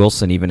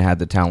Wilson even had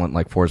the talent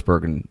like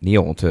Forsberg and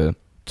Neal to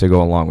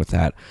go along with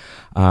that.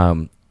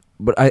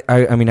 But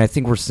I mean, I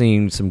think we're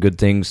seeing some good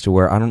things to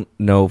where I don't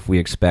know if we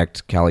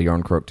expect Calle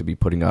Yarncroke to be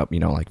putting up,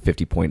 like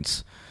 50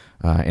 points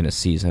in a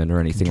season or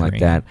anything like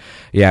that.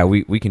 Yeah,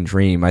 we can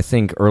dream. I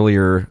think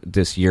earlier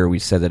this year we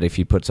said that if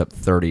he puts up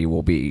 30,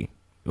 it'll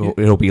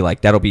be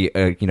like that'll be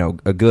a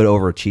good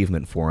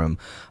overachievement for him.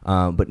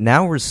 But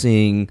now we're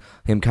seeing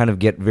him kind of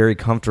get very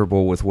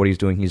comfortable with what he's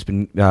doing. He's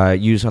been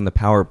used on the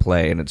power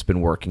play, and it's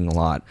been working a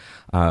lot.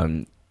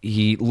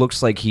 He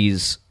looks like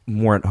he's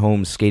more at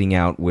home skating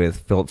out with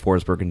Philip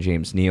Forsberg and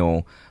James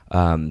Neal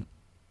than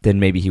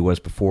maybe he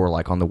was before,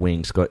 like on the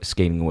wing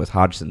skating with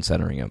Hodgson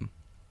centering him.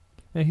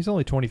 Yeah, he's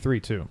only 23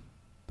 too.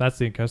 That's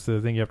the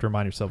thing you have to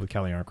remind yourself with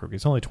Calle Yarncroke.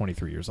 He's only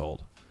 23 years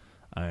old.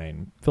 I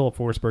mean, Philip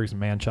Forsberg's a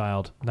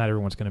man-child. Not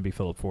everyone's going to be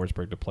Philip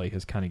Forsberg to play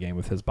his kind of game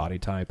with his body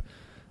type.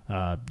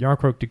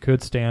 Yarncroke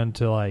could stand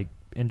to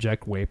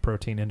inject whey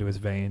protein into his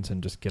veins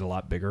and just get a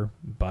lot bigger.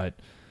 But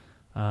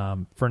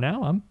for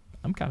now,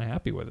 I'm kind of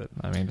happy with it.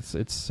 I mean,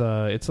 it's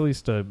at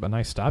least a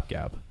nice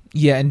stopgap.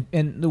 Yeah,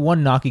 and the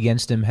one knock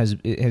against him has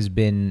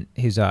been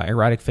his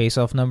erratic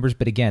face-off numbers.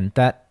 But again,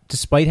 that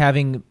despite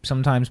having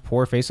sometimes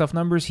poor face-off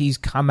numbers, he's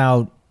come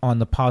out on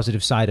the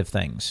positive side of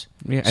things.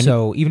 Yeah,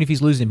 so even if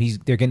he's losing them,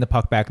 they're getting the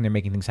puck back and they're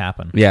making things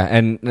happen. Yeah,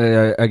 and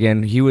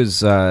again, he was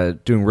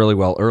doing really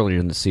well earlier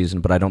in the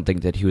season, but I don't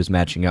think that he was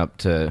matching up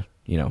to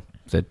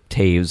the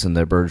Taves and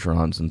the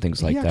Bergerons and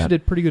things like that. He actually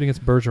did pretty good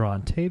against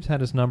Bergeron. Taves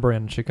had his number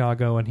in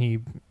Chicago, and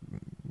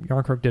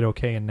Yarncroke did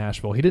okay in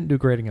Nashville. He didn't do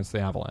great against the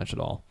Avalanche at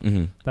all.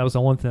 Mm-hmm. That was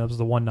the one thing. That was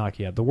the one knock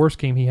he had. The worst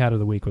game he had of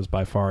the week was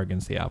by far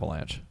against the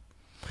Avalanche.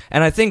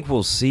 And I think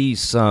we'll see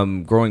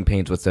some growing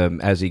pains with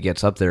him as he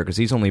gets up there, because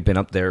he's only been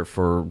up there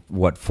for,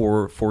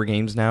 four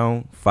games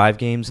now? 5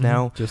 games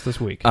now? Just this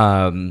week.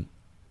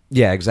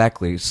 Yeah,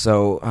 exactly.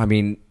 So, I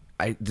mean,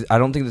 I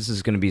don't think this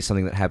is going to be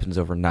something that happens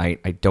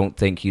overnight. I don't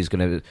think he's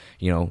going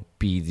to,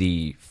 be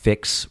the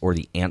fix or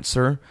the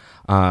answer.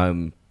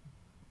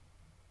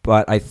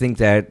 But I think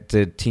that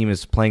the team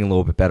is playing a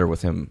little bit better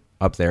with him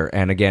up there.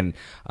 And again,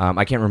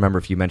 I can't remember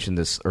if you mentioned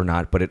this or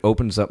not, but it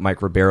opens up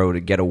Mike Ribeiro to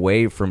get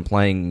away from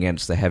playing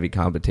against the heavy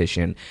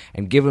competition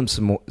and give him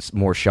some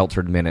more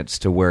sheltered minutes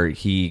to where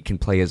he can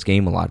play his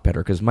game a lot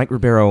better. Because Mike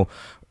Ribeiro,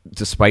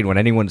 despite what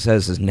anyone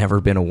says, has never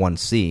been a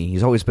 1C.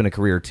 He's always been a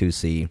career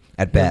 2C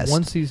at best.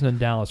 One season in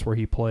Dallas where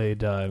he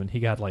played, and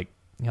he had like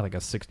a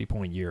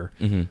 60-point year,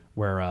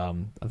 where I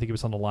think he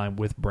was on the line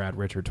with Brad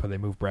Richards, where they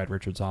moved Brad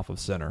Richards off of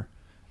center.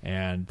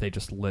 And they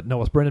just it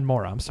was Brendan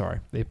Morrow. I'm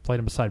sorry. They played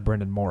him beside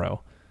Brendan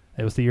Morrow.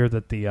 It was the year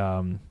that it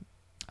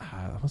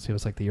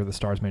was like the year the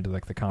Stars made to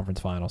like the conference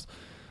finals.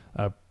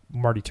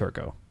 Marty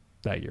Turco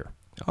that year.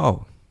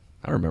 Oh,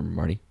 I remember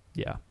Marty.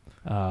 Yeah.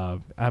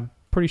 I'm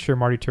pretty sure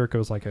Marty Turco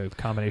is like a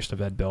combination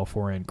of Ed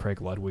Belfour and Craig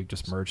Ludwig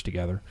just merged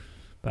together.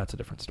 That's a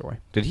different story.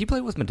 Did he play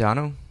with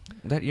Modano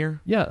that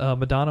year? Yeah,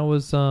 Modano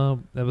was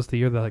that was the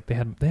year that they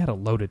had a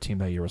loaded team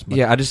that year. Was Modano.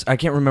 Yeah, I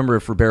can't remember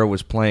if Ribeiro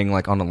was playing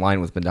like on the line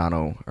with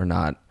Modano or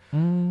not.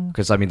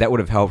 Because I mean that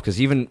would have helped.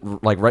 Because even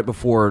like right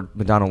before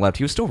Modano left,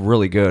 he was still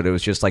really good. It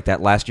was just like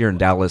that last year in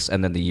Dallas,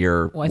 and then the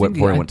year before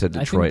he went to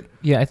Detroit.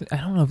 I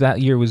don't know if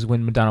that year was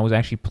when Modano was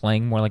actually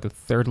playing more like a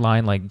third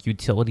line, like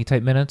utility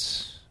type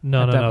minutes.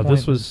 No.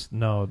 Was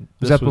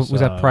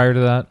that prior to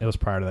that? It was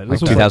prior to that. Like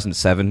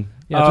 2007.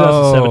 Yeah,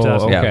 2007,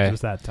 2008. Okay. It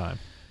was that time.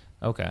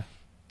 Okay.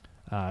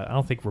 I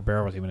don't think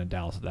Ribeiro was even in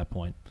Dallas at that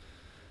point.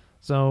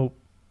 So,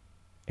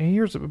 and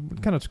here's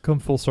kind of to come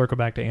full circle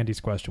back to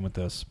Andy's question with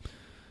this.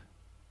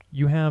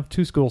 You have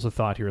two schools of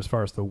thought here as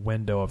far as the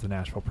window of the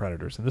Nashville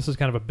Predators, and this is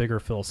kind of a bigger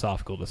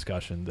philosophical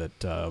discussion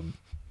that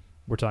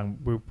we're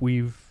talking.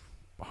 We've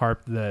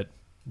harped that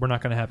we're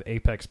not going to have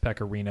Apex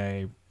Pekka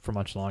Rinne for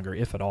much longer,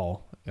 if at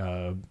all,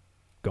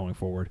 going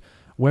forward.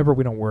 Weber,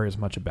 we don't worry as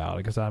much about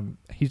because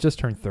he's just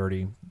turned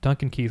 30.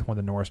 Duncan Keith won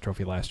the Norris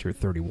Trophy last year at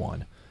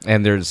 31.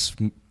 And there's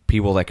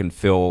people that can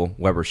fill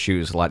Weber's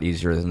shoes a lot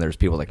easier than there's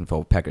people that can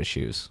fill Pekka's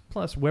shoes.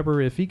 Plus, Weber,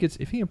 if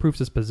he improves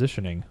his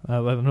positioning, I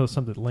know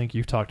something that Link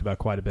you've talked about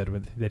quite a bit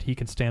that he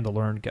can stand to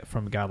learn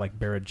from a guy like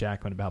Barrett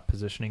Jackman about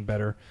positioning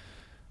better.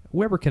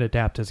 Weber can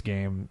adapt his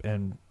game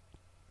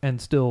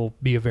and still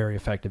be a very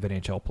effective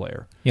NHL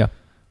player. Yeah.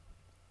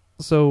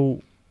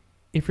 So,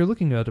 if you're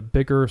looking at a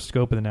bigger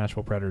scope of the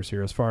Nashville Predators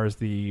here, as far as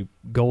the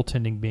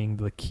goaltending being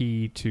the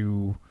key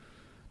to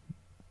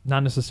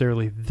not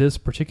necessarily this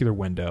particular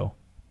window,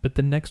 but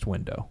the next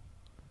window.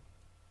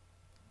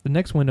 The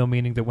next window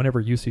meaning that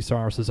whenever UC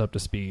Saros is up to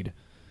speed,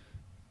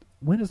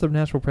 when is the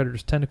Nashville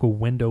Predators' technical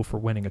window for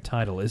winning a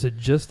title? Is it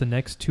just the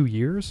next 2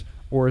 years,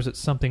 or is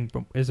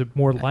it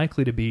more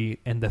likely to be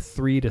in the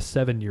 3 to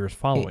 7 years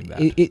following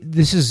that?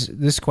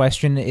 This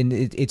question, and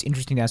it's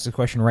interesting to ask the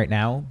question right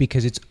now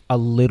because it's a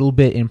little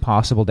bit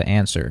impossible to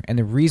answer. And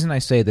the reason I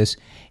say this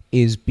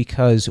is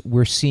because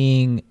we're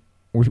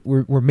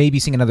maybe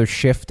seeing another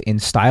shift in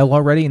style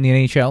already in the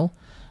NHL,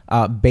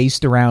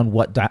 based around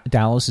what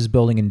Dallas is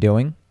building and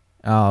doing.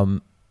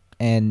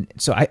 And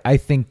so I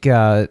think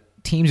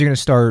teams are going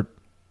to start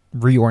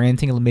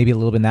reorienting maybe a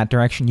little bit in that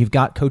direction. You've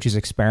got coaches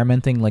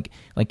experimenting, like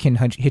Ken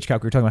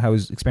Hitchcock, we were talking about how he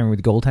was experimenting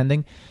with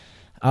goaltending.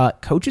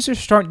 Coaches are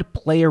starting to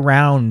play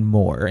around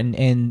more,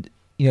 and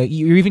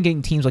you're even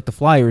getting teams like the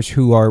Flyers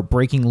who are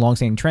breaking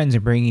longstanding trends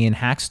and bringing in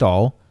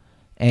Hackstall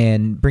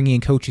and bringing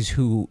in coaches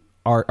who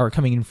are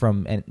coming in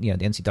from the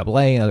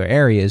NCAA and other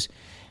areas,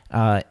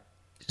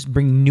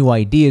 bringing new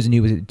ideas and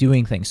new ways of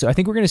doing things. So I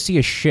think we're going to see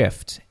a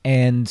shift,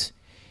 and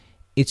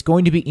it's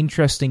going to be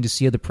interesting to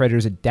see how the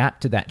Predators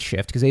adapt to that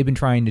shift because they've been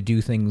trying to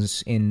do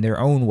things in their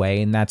own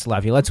way, and that's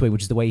Laviolette's way,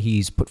 which is the way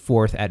he's put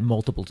forth at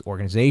multiple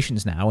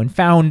organizations now and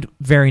found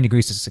varying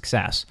degrees of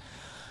success.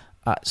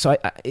 So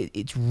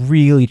it's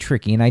really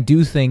tricky, and I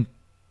do think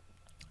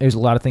there's a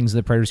lot of things that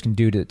the Predators can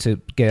do to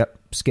get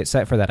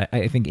set for that.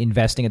 I think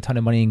investing a ton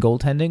of money in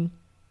goaltending,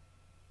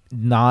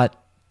 not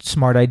a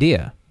smart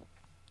idea.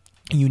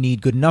 You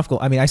need good enough goal.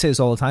 I mean, I say this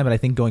all the time, but I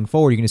think going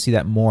forward, you're going to see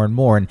that more and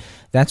more. And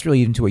that's really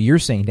even to what you're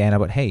saying, Dan,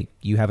 about, hey,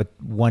 you have a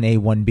 1A,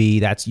 1B.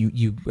 That's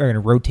you are going to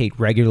rotate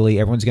regularly.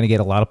 Everyone's going to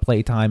get a lot of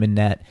play time in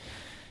net.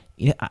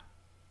 You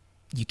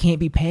can't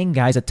be paying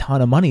guys a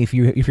ton of money if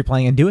you're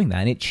planning on doing that.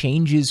 And it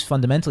changes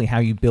fundamentally how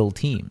you build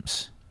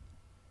teams.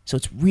 So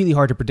it's really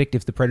hard to predict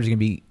if the Predators are going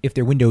to be, if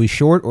their window is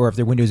short or if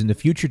their window is in the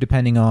future,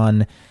 depending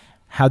on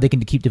how they can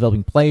keep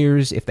developing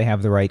players, if they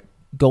have the right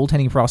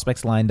goaltending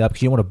prospects lined up,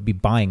 because you don't want to be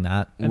buying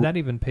that. And that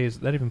even plays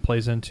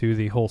into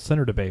the whole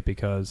center debate,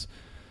 because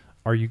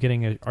are you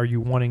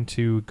wanting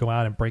to go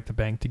out and break the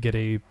bank to get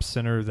a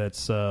center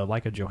that's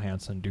like a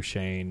Johansson,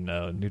 Duchesne,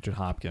 Nugent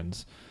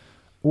Hopkins,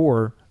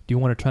 or do you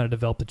want to try to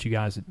develop the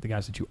guys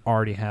that you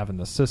already have in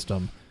the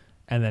system,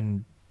 and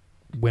then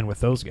win with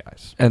those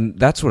guys? And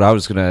that's what I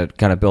was going to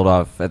kind of build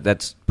off.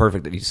 That's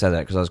perfect that you said that,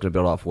 because I was going to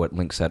build off what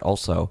Link said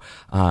also,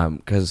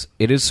 because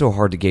it is so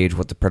hard to gauge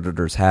what the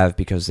Predators have,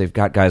 because they've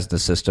got guys in the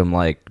system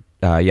like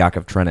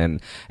Yakov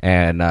Trenin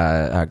and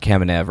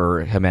Kamenev,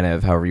 or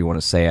Jimenez, however you want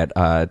to say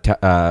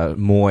it,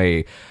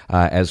 Moy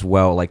as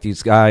well. Like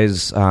these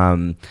guys,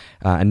 and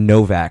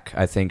Novak,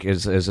 I think,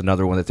 is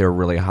another one that they're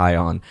really high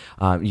on.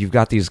 You've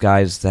got these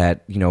guys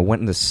that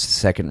went in the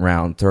second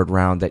round, third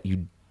round, that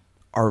you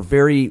are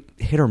very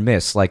hit or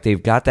miss. Like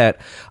they've got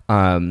that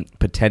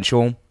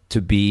potential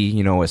to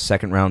be, a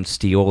second round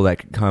steal that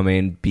could come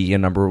in, be a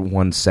number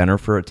one center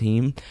for a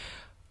team.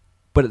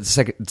 But at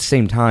the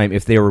same time,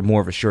 if they were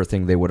more of a sure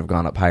thing, they would have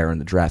gone up higher in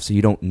the draft. So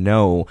you don't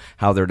know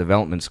how their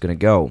development's going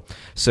to go.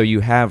 So you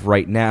have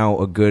right now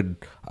a good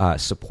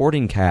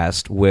supporting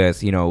cast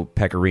with,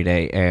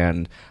 Pecorine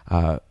and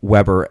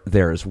Weber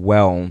there as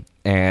well,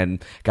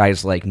 and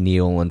guys like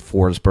Neal and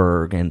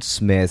Forsberg and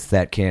Smith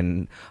that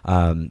can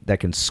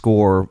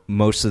score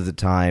most of the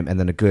time, and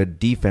then a good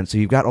defense. So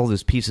you've got all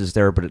those pieces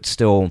there, but it's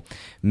still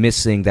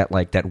missing that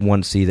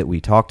 1C that we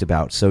talked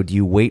about. So do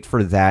you wait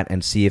for that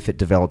and see if it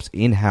develops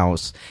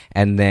in-house,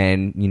 and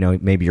then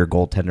maybe your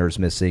goaltender is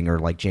missing, or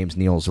like James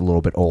Neal's a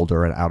little bit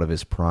older and out of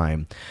his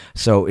prime.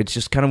 So it's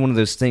just kind of one of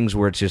those things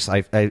where it's just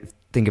I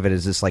think of it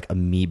as this like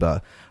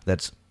amoeba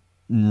that's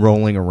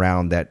rolling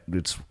around, that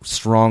it's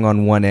strong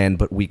on one end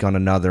but weak on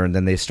another, and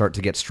then they start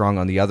to get strong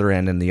on the other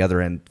end, and the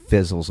other end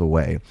fizzles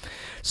away.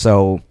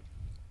 So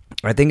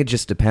I think it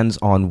just depends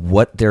on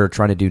what they're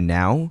trying to do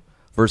now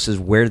versus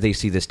where they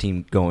see this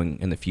team going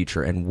in the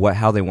future, and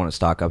how they want to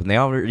stock up. And they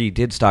already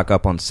did stock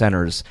up on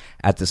centers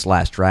at this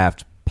last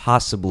draft,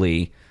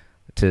 possibly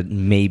to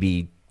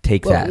maybe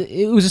take that.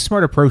 It was a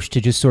smart approach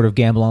to just sort of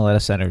gamble on a lot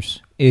of centers.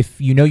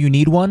 If you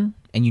need one,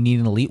 and you need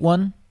an elite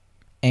one,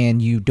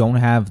 and you don't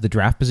have the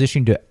draft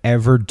position to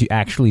ever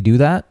actually do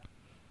that,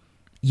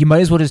 you might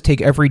as well just take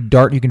every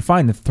dart you can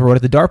find and throw it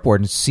at the dartboard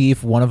and see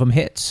if one of them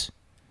hits.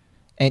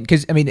 And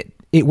because,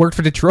 it worked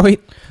for Detroit.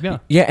 Yeah,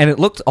 and it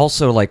looked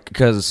also like,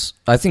 because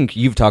I think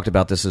you've talked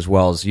about this as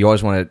well, is you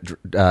always want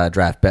to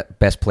draft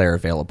best player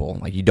available.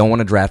 Like, you don't want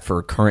to draft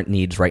for current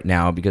needs right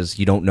now, because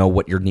you don't know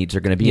what your needs are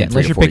going to be in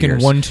 3 unless to 4 you're picking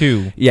years.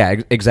 1-2. Yeah,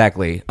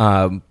 exactly.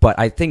 But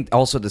I think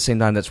also at the same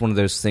time, that's one of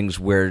those things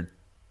where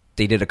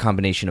they did a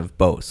combination of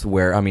both,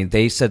 where,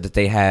 they said that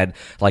they had,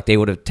 they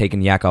would have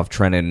taken Yakov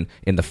Trenin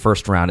in the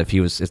first round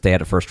if they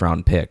had a first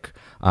round pick.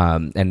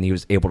 And he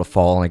was able to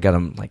fall, and I got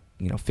him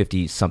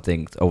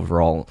 50-something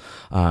overall.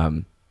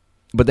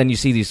 But then you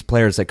see these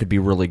players that could be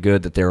really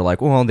good that they're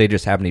like, well, they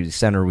just happen to be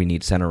center. We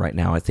need center right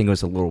now. I think it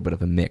was a little bit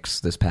of a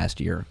mix this past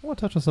year. I want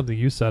to touch on something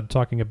you said,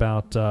 talking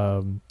about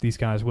these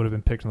guys would have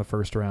been picked in the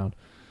first round.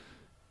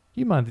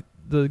 You mind,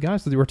 the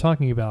guys that you were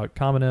talking about,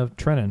 Kamenev,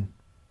 Trenin,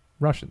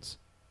 Russians.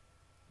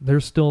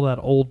 There's still that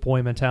old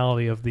boy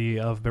mentality of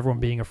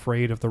everyone being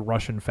afraid of the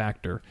Russian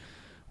factor,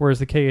 whereas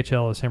the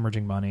KHL is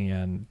hemorrhaging money,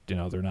 and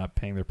they're not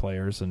paying their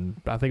players.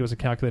 And I think it was a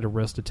calculated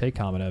risk to take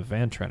Kamenev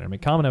and Trenin.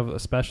 Kamenev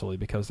especially,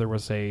 because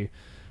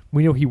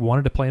we know he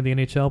wanted to play in the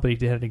NHL, but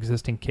he had an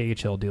existing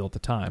KHL deal at the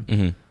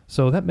time,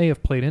 so that may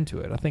have played into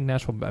it. I think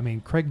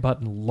Craig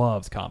Button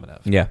loves Kamenev.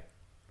 Yeah,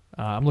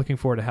 I'm looking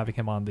forward to having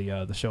him on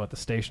the show at the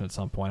station at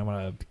some point. I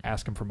want to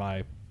ask him for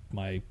my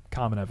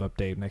Kamenev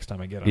update next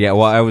time I get him. Yeah,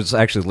 well, I was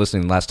actually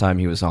listening last time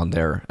he was on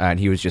there, and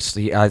he was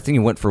I think he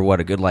went for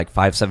a good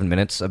 5-7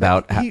 minutes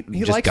about he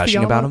just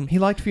gushing Fiala, about him. He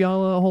liked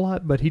Fiala a whole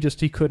lot, but he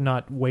could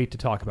not wait to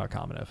talk about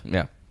Kamenev.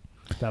 Yeah,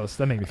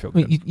 that made me feel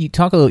good. You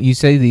talk a little. You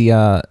say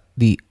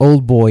the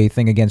old boy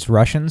thing against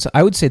Russians.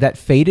 I would say that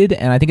faded,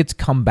 and I think it's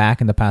come back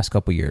in the past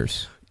couple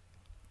years.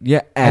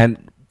 Yeah,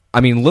 and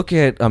look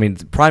at,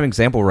 prime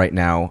example right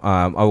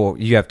now.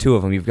 You have 2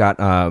 of them. You've got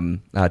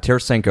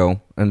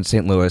Tarasenko in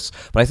St. Louis,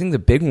 but I think the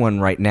big one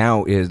right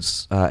now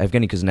is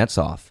Evgeny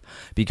Kuznetsov,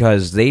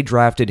 because they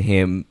drafted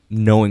him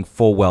knowing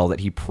full well that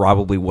he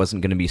probably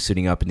wasn't going to be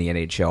suiting up in the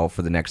NHL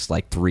for the next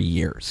 3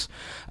 years.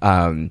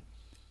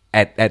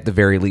 At the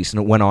very least,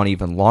 and it went on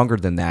even longer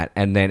than that.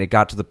 And then it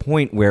got to the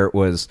point where it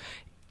was,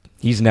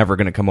 he's never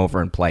going to come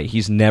over and play.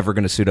 He's never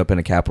going to suit up in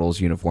a Capitals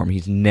uniform.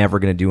 He's never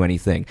going to do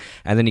anything.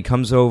 And then he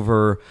comes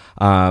over,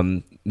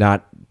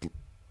 not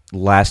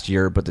last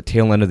year, but the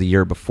tail end of the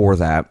year before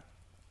that,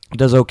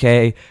 does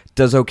okay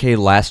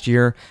last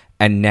year,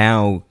 and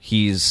now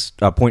he's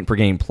a point per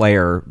game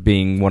player,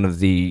 being one of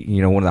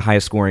the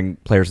highest scoring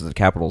players that the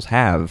Capitals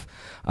have,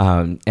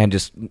 and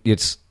just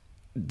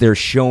they're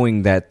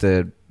showing that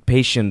the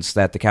patience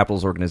that the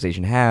Capitals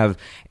organization have,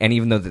 and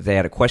even though that they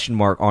had a question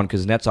mark on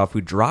Kuznetsov,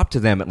 who dropped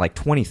to them at like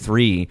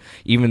 23,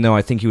 even though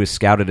I think he was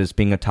scouted as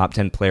being a top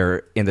 10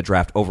 player in the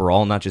draft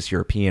overall, not just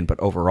European, but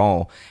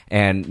overall,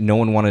 and no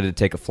one wanted to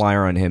take a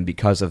flyer on him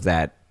because of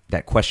that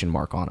question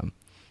mark on him.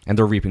 And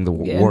they're reaping the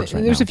rewards right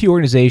now. There's a few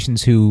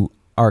organizations who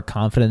are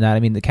confident in that. I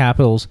mean, the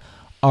Capitals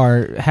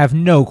have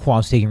no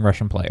qualms taking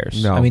Russian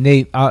players. No. I mean,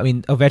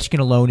 Ovechkin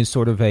alone is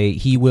sort of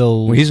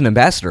he's an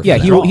ambassador. Yeah,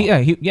 for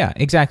that. yeah,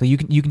 exactly. You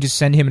can just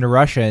send him to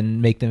Russia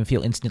and make them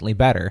feel instantly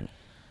better.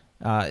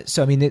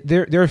 So I mean,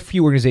 there are a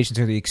few organizations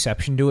that are the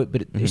exception to it,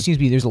 but it seems to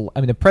be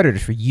the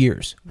Predators for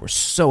years were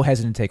so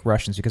hesitant to take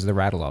Russians because of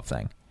the Radulov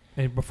thing.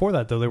 And before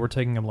that, though, they were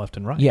taking them left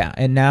and right. Yeah,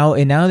 and now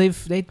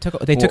they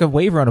took a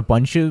waiver on a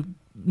bunch of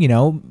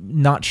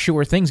not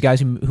sure things,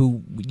 guys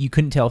who you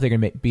couldn't tell if they're going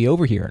to be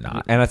over here or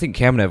not. And I think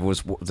Kamenev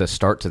was the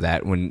start to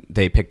that when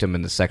they picked him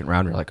in the second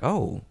round. You're like,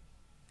 oh,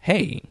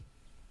 hey,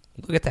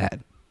 look at that.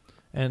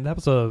 And that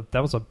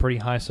was a pretty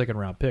high second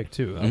round pick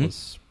too. That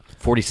was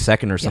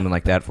 42nd or something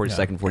like that.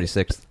 42nd,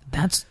 46th.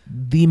 That's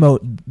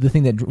the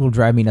thing that will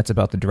drive me nuts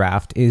about the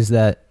draft is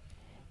that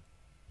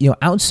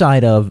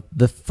outside of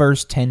the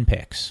first 10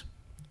 picks,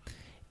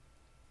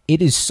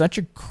 it is such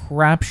a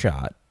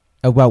crapshot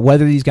about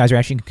whether these guys are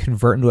actually going to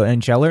convert into an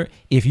NHLer.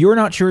 If you're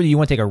not sure that you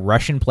want to take a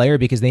Russian player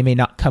because they may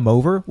not come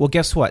over, well,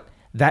 guess what?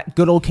 That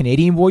good old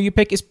Canadian boy you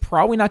pick is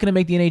probably not going to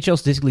make the NHL,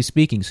 statistically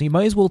speaking. So you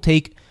might as well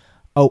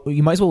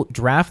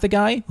draft the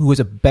guy who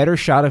has a better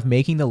shot of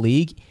making the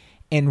league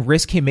and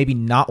risk him maybe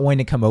not wanting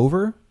to come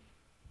over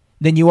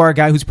than you are a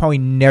guy who's probably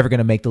never going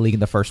to make the league in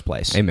the first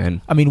place.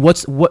 Amen. I mean,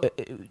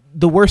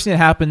 the worst thing that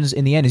happens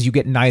in the end is you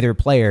get neither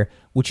player,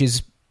 which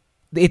is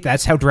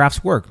that's how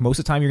drafts work. Most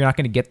of the time, you're not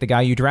going to get the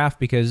guy you draft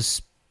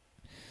because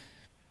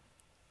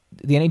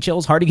the NHL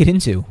is hard to get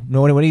into.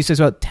 When he says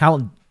about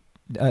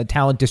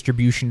talent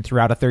distribution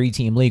throughout a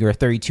 30-team league or a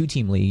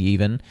 32-team league,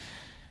 even,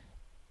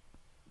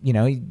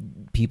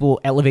 people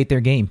elevate their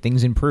game.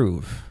 Things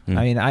improve.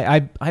 I mean,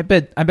 I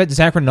bet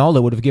Zach Rinaldo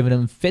would have given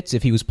him fits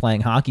if he was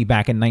playing hockey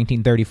back in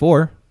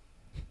 1934.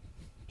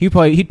 He'd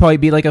probably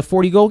be like a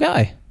 40-goal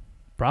guy.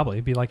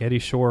 Probably be like Eddie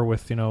Shore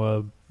with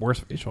a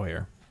worse facial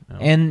hair.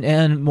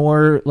 And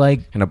more like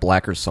and a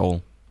blacker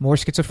soul, more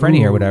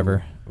schizophrenia or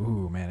whatever.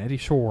 Ooh, man, Eddie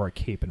Shore wore a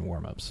cape in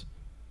warm-ups.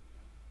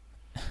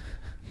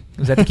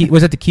 Was that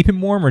to keep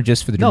him warm or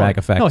just for the dramatic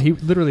effect? No, he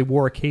literally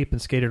wore a cape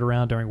and skated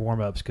around during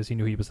warm-ups because he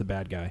knew he was the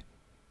bad guy.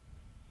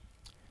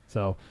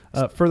 So,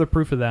 further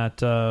proof of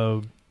that.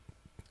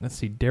 Let's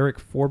see, Derek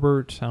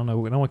Forbert. I don't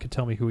know. No one can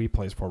tell me who he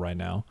plays for right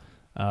now.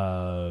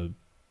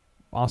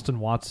 Austin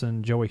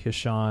Watson, Joey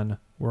Hishon.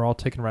 We're all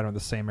taken right around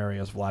the same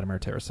area as Vladimir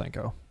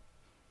Tarasenko.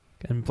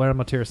 And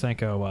Vladimir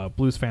Tarasenko,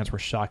 Blues fans were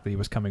shocked that he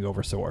was coming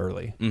over so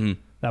early.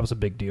 Mm-hmm. That was a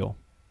big deal.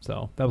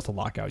 So that was the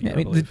lockout year, I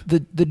mean, I believe.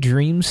 the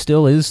dream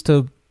still is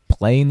to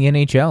play in the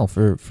NHL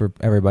for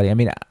everybody. I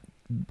mean,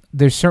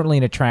 there's certainly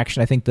an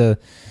attraction. I think the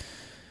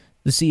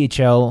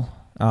CHL,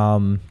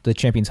 the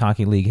Champions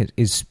Hockey League,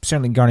 is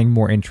certainly garnering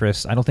more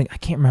interest. I don't think the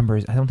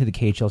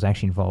KHL is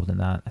actually involved in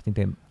that. I think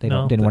they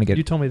didn't want to get.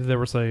 You told me that there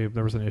was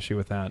an issue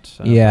with that.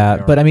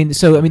 But I mean,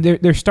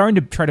 they're starting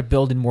to try to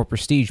build in more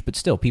prestige, but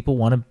still,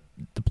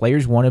 the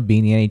players want to be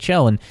in the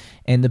NHL,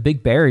 and the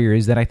big barrier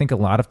is that I think a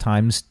lot of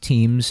times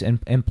teams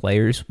and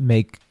players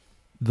make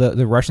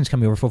the Russians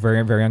coming over feel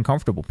very, very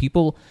uncomfortable.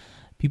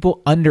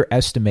 People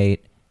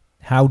underestimate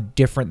how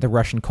different the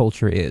Russian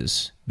culture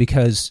is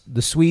because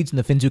the Swedes and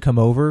the Finns who come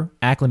over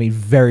acclimate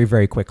very,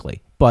 very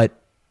quickly,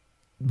 but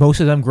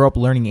most of them grow up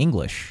learning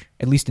English.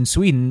 At least in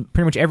Sweden,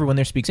 pretty much everyone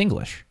there speaks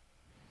English,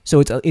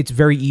 so it's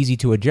very easy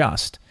to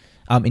adjust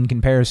in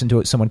comparison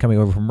to someone coming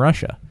over from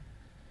Russia.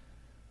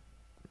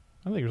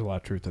 I think there's a lot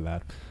of truth to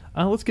that.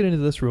 Let's get into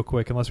this real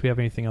quick, unless we have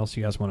anything else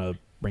you guys want to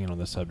bring in on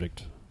this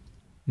subject.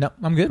 No,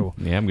 I'm good. Cool.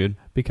 Yeah, I'm good.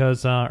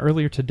 Because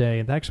earlier today,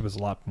 and actually was a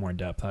lot more in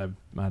depth. I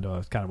know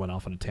I kind of went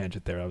off on a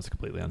tangent there. I was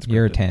completely unscripted.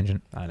 You're a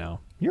tangent. I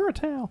know. You're a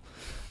Tal.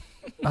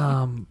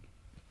 I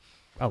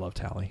love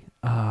Tally.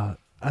 I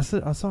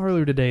saw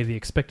earlier today the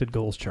expected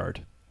goals chart,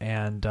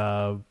 and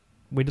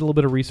we did a little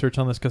bit of research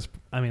on this because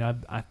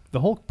the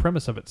whole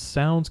premise of it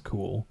sounds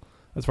cool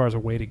as far as a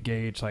way to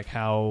gauge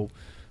how.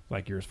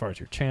 As far as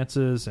your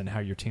chances and how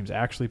your team's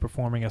actually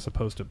performing as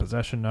opposed to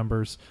possession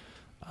numbers.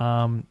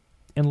 In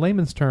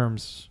layman's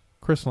terms,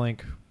 Chris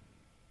Link,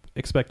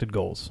 expected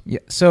goals. Yeah.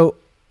 So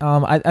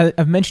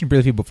I've mentioned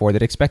briefly before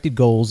that expected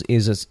goals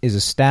is a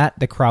stat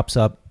that crops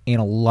up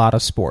in a lot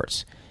of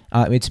sports.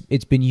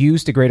 It's been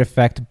used to great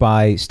effect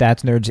by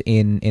stats nerds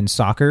in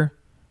soccer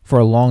for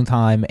a long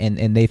time,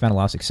 and they found a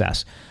lot of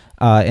success.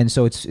 And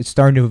so it's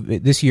starting to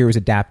this year was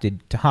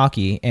adapted to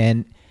hockey.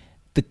 And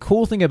the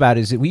cool thing about it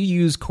is that we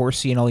use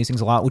Corsi and all these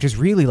things a lot, which is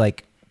really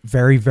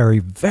very, very,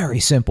 very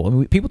simple. I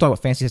mean, people talk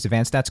about fancy stats,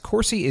 advanced stats.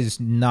 Corsi is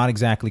not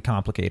exactly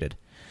complicated.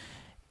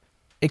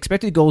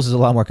 expected goals is a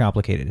lot more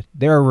complicated.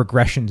 There are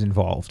regressions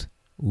involved.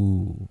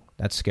 Ooh,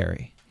 that's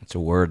scary. It's a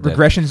word. That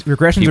Regressions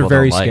people are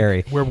very don't like.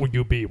 scary. Where will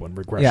you be when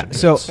regression Yeah.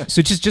 hits?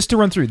 So just to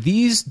run through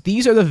these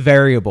are the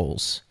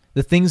variables,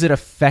 the things that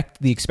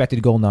affect the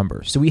expected goal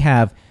number. So we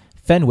have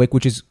Fenwick,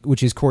 which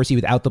is Corsi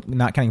without the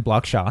not counting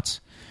block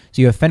shots.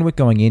 So you have Fenwick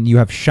going in. You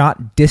have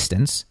shot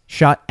distance,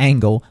 shot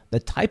angle, the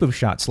type of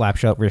shot, slap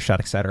shot, wrist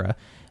shot, etc.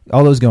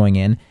 All those going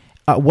in.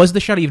 Was the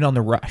shot even on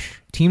the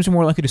rush? Teams are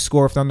more likely to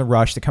score if they're on the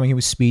rush. They're coming in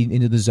with speed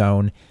into the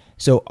zone.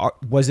 So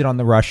was it on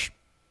the rush?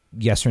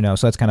 Yes or no?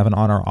 So that's kind of an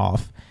on or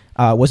off.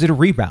 Was it a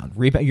rebound?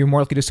 You're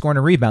more likely to score on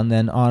a rebound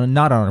than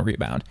not on a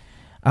rebound.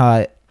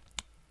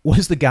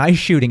 Was the guy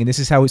shooting, and this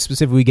is how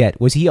specific we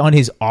get, was he on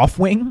his off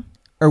wing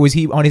or was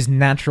he on his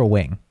natural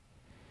wing?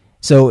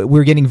 So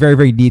we're getting very,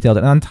 very detailed.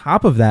 And on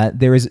top of that,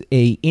 there is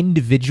a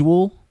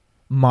individual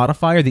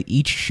modifier that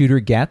each shooter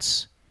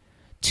gets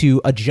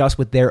to adjust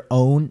what their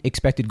own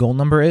expected goal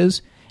number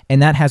is.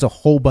 And that has a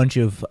whole bunch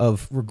of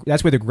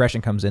that's where the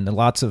regression comes in. There are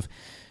lots of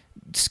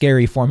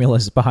scary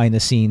formulas behind the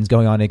scenes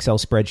going on in Excel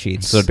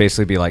spreadsheets. So it'd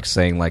basically be like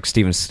saying, like,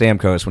 Steven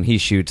Stamkos, when he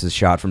shoots his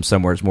shot from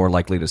somewhere, is more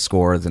likely to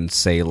score than,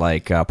 say,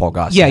 like Paul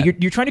Gossett. Yeah,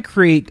 you're trying to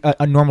create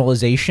a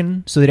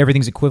normalization so that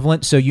everything's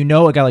equivalent. So you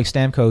know a guy like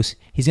Stamkos,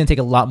 he's going to take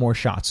a lot more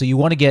shots. So you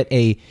want to get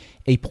a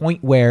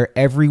point where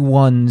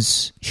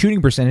everyone's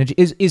shooting percentage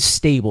is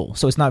stable,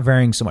 so it's not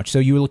varying so much. So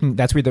you were looking,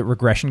 that's where the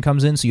regression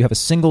comes in. So you have a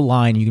single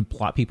line, you can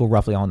plot people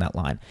roughly on that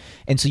line.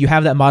 And so you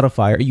have that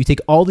modifier. You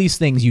take all these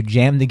things, you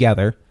jam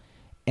together,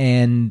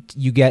 and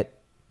you get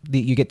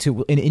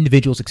to an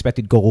individual's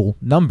expected goal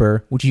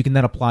number, which you can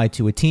then apply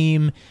to a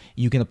team.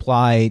 You can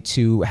apply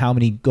to how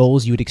many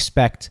goals you would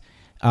expect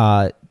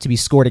to be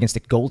scored against a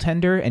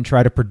goaltender and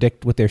try to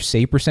predict what their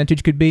save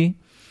percentage could be.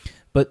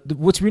 But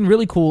what's been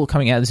really cool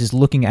coming out of this is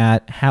looking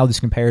at how this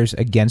compares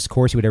against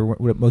Corsi,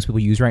 what most people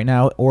use right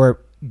now,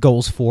 or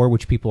Goals For,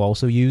 which people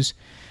also use.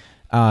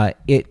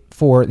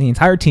 For the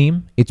entire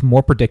team, it's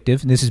more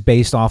predictive. And this is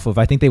based off of,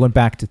 I think they went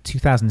back to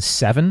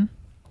 2007.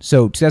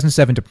 So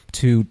 2007 to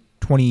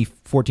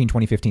 2014,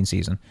 2015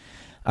 season.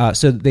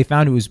 So they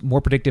found it was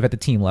more predictive at the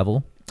team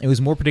level. It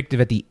was more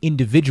predictive at the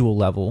individual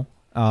level,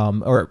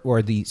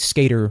 or the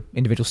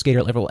individual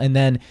skater level. And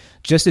then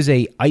just as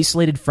a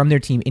isolated from their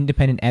team,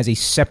 independent as a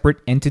separate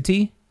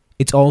entity,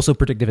 it's also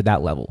predictive at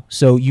that level.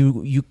 So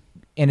and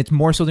it's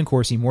more so than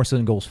Corsi, more so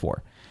than Goals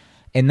For.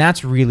 And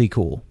that's really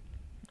cool.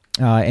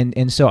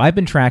 And so I've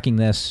been tracking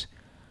this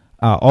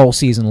all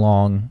season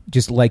long,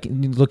 just like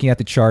looking at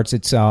the charts.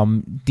 It's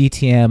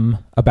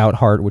DTM About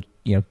Hart, which,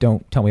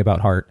 don't tell me about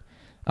Hart,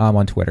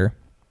 on Twitter.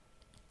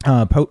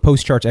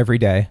 Post charts every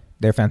day.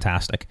 They're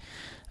fantastic.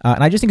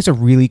 And I just think it's a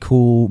really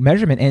cool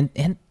measurement,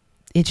 and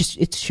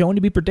it's shown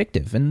to be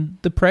predictive. And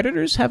the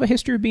Predators have a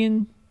history of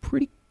being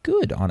pretty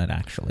good on it,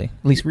 actually,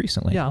 at least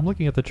recently. Yeah, I'm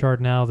looking at the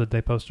chart now that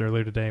they posted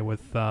earlier today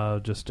with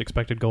just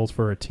expected goals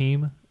for a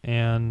team,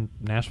 and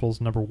Nashville's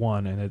number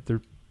one, and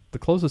they're the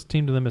closest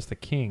team to them is the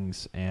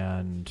Kings.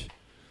 And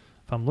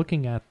if I'm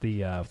looking at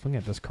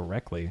this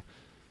correctly,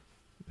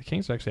 the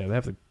Kings actually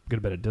have a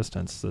good bit of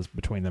distance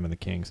between them and the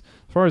Kings.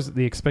 As far as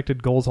the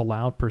expected goals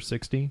allowed per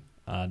 60,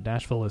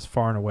 Nashville is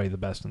far and away the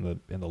best in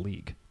the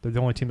league. They're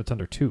the only team that's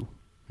under 2.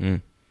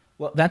 Mm.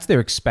 Well, that's their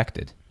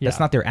expected. Yeah. That's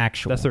not their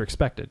actual. That's their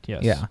expected,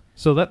 yes. Yeah.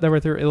 So that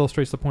right there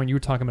illustrates the point you were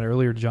talking about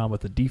earlier, John,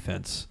 with the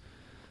defense,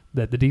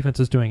 that the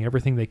defense is doing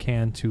everything they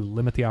can to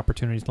limit the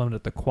opportunities,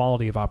 limit the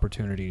quality of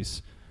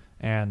opportunities,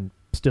 and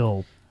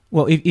still...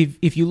 Well,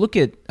 if you look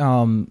at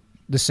the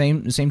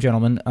same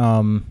gentleman,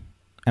 and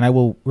I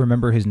will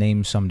remember his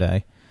name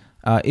someday,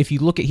 if you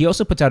look at... He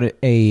also puts out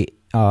a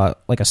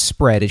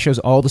spread. It shows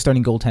all the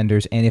starting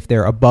goaltenders and if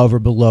they're above or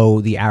below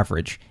the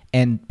average.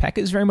 And Pekka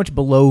is very much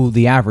below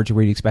the average of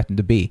where you'd expect him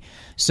to be.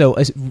 So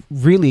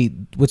really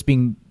what's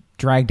being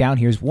dragged down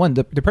here is, one,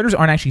 the Predators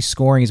aren't actually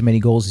scoring as many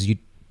goals as you'd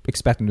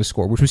expect them to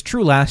score, which was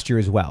true last year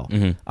as well.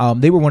 Mm-hmm.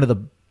 They were one of the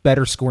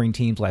better scoring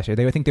teams last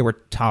year. I think they were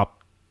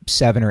top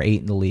 7 or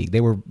 8 in the league.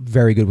 They were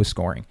very good with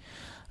scoring.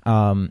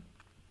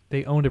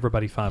 They owned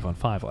everybody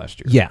 5-on-5 last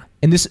year. Yeah,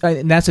 and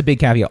that's a big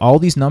caveat. All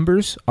these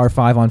numbers are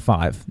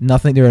 5-on-5.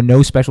 Nothing. There are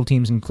no special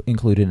teams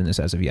included in this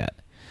as of yet.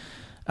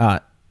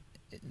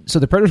 So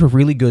the Predators were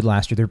really good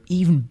last year. They're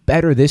even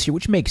better this year,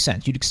 which makes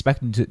sense. You'd expect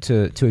them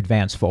to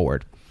advance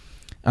forward.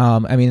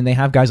 And they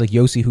have guys like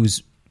Yossi,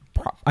 who's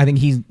I think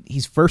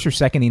he's first or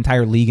second in the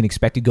entire league in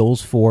expected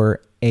goals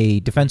for a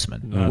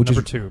defenseman. Which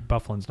number is 2.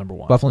 Bufflin's number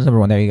 1. Bufflin's number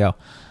 1. There you go.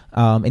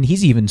 And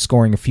he's even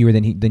scoring fewer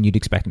than you'd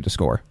expect him to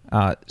score.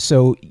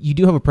 So you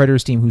do have a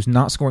Predators team who's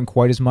not scoring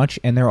quite as much,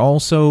 and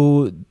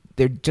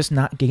they're just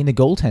not getting the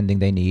goaltending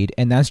they need,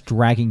 and that's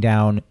dragging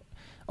down,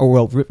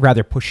 or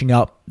rather pushing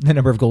up the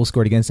number of goals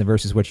scored against them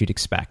versus what you'd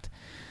expect.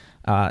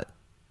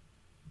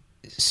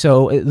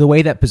 So the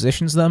way that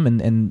positions them,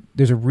 and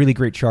there's a really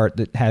great chart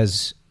that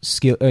has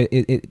skill,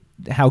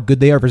 how good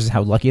they are versus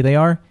how lucky they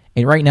are.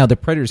 And right now, the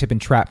Predators have been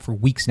trapped for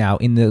weeks now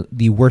in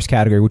the worst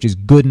category, which is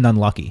good and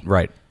unlucky.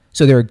 Right.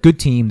 So they're a good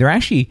team. They're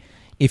actually,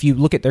 if you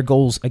look at their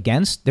goals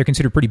against, they're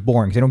considered pretty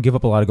boring because they don't give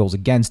up a lot of goals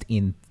against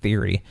in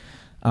theory.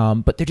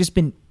 But they've just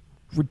been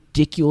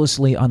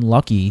ridiculously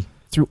unlucky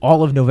through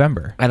all of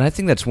November. And I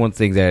think that's one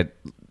thing that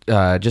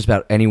just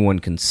about anyone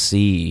can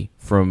see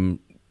from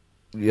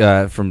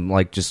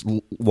like just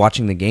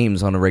watching the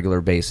games on a regular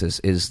basis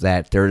is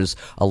that there's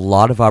a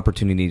lot of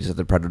opportunities that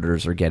the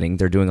Predators are getting.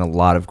 They're doing a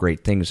lot of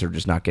great things. They're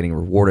just not getting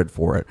rewarded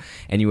for it.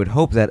 And you would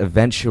hope that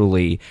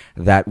eventually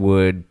that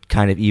would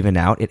kind of even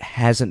out. It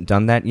hasn't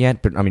done that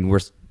yet, but I mean,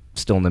 we're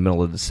still in the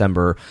middle of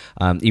December.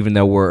 Even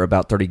though we're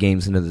about 30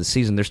 games into the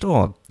season, there's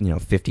still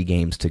 50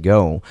 games to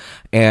go.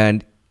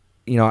 And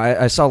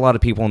I saw a lot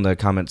of people in the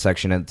comment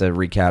section at the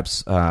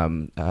recaps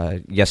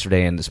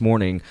yesterday and this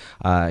morning,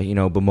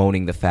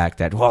 bemoaning the fact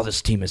that, well,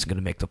 this team isn't going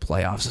to make the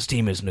playoffs. This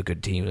team isn't a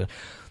good team.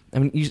 I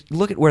mean, you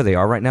look at where they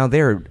are right now.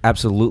 They're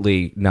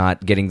absolutely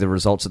not getting the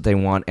results that they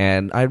want,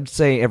 and I'd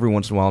say every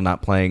once in a while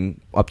not playing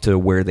up to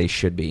where they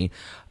should be.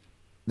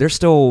 They're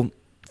still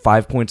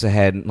 5 points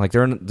ahead. Like,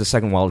 they're in the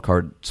second wild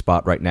card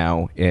spot right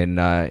now in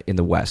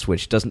the West,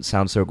 which doesn't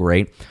sound so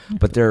great,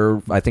 but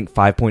they're, I think,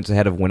 5 points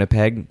ahead of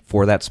Winnipeg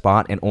for that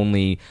spot and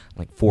only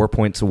like 4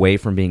 points away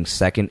from being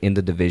second in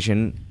the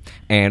division.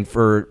 And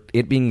for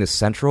it being the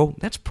Central,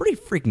 that's pretty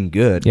freaking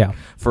good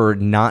for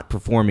not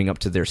performing up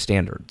to their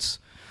standards.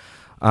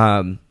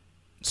 So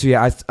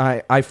yeah,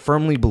 I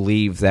firmly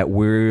believe that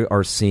we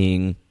are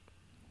seeing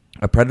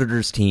a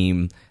Predators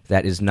team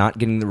that is not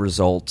getting the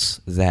results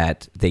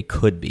that they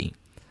could be.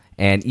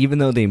 And even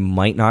though they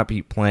might not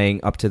be playing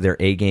up to their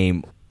A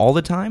game all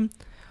the time,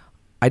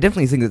 I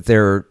definitely think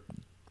that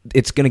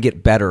it's going to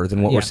get better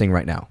than what we're seeing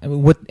right now. I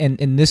mean,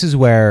 and this is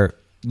where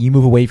you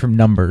move away from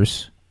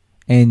numbers,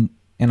 and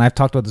I've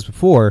talked about this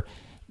before.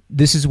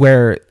 This is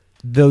where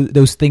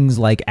those things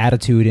like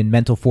attitude and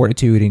mental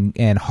fortitude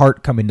and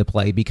heart come into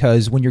play,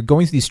 because when you're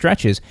going through these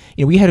stretches,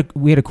 we had a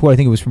quote, I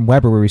think it was from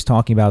Weber, where he was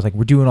talking about, like,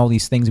 we're doing all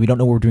these things, we don't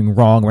know what we're doing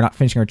wrong, we're not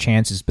finishing our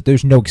chances, but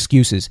there's no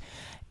excuses.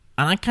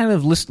 And I kind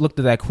of looked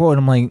at that quote, and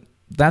I'm like,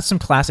 that's some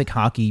classic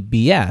hockey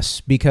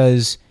BS,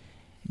 because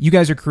you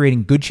guys are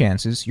creating good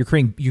chances.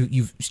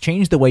 You've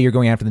changed the way you're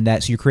going after the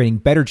net, so you're creating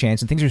better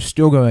chances, and things are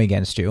still going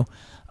against you.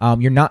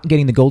 You're not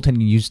getting the goaltending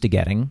you're used to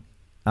getting.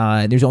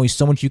 There's only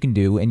so much you can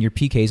do, and your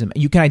PKs,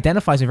 you can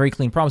identify some very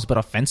clean problems, but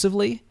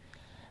offensively,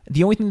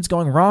 the only thing that's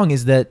going wrong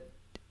is that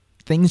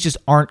things just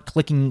aren't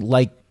clicking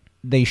like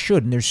they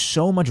should, and there's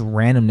so much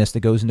randomness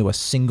that goes into a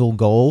single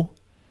goal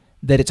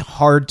that it's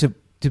hard to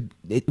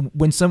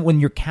when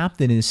your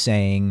captain is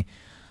saying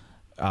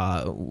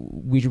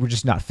we're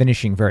just not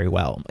finishing very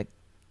well, I'm like,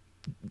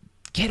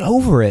 get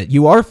over it.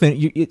 You are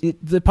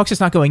the puck's just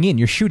not going in.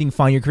 You're shooting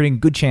fine. You're creating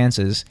good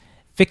chances.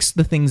 Fix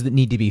the things that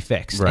need to be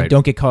fixed, right. And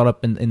don't get caught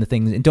up in the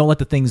things, and don't let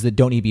the things that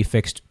don't need to be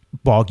fixed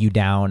bog you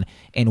down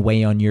and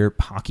weigh on your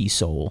hockey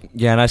soul.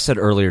 Yeah, and I said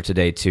earlier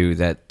today too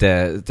that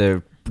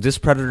this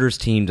Predators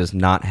team does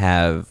not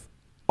have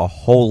a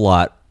whole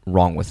lot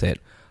wrong with it.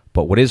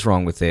 But what is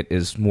wrong with it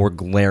is more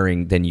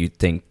glaring than you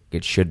think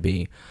it should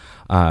be.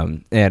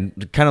 And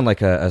kind of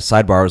like a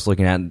sidebar I was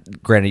looking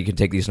at, granted you can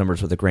take these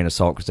numbers with a grain of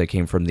salt because they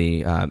came from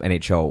the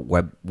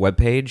NHL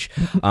webpage,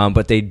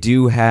 but they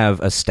do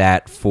have a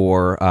stat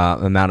for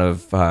amount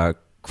of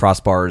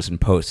crossbars and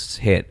posts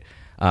hit.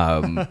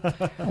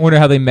 I wonder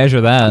how they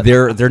measure that.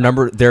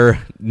 They're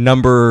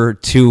number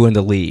 2 in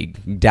the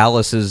league.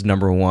 Dallas is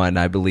number 1,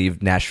 I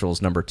believe.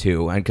 Nashville's number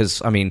 2, and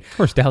because of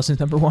course Dallas is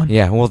number 1.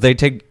 Yeah, well, they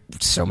take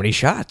so many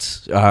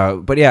shots.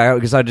 But yeah,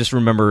 because I just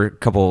remember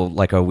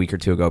a week or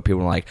two ago,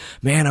 people were like,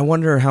 "Man, I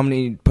wonder how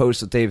many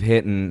posts that they've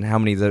hit and how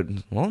many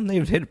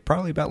they've hit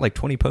probably about like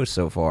 20 posts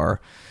so far."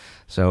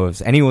 So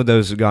if any of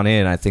those had gone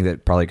in, I think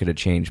that probably could have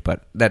changed.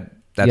 But that's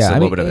a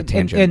little bit of a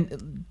tangent.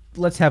 And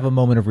let's have a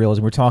moment of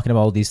realism. We're talking about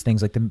all these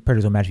things like the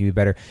Predators will magically be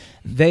better.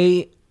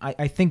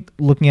 I think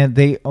looking at it,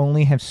 they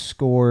only have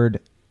scored.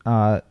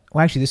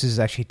 Actually, this is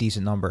actually a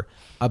decent number.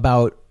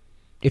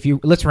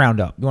 Let's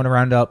round up. You want to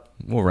round up?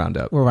 We'll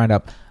round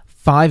up.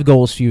 5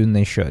 goals fewer than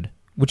they should,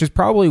 which is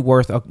probably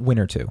worth a win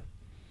or two.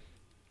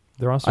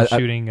 They're also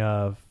shooting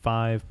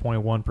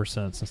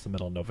 5.1% since the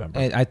middle of November.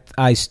 And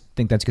I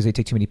think that's because they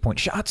take too many point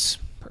shots,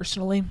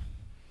 personally.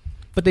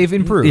 But they've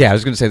improved. Yeah, I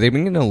was going to say they've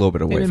been getting a little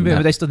bit away from that.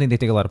 But I still think they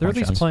take a lot of They're point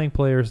at least shots. playing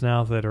players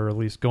now that are at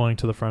least going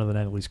to the front of the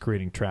net, at least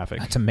creating traffic.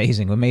 That's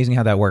amazing. Amazing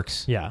how that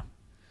works. Yeah.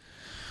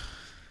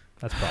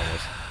 That's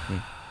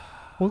probably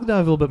We'll dive a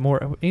little bit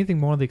more. Anything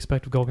more on the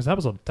expected goal? Because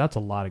that's a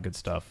lot of good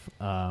stuff.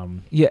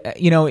 Yeah,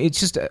 it's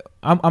just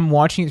I'm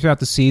watching it throughout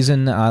the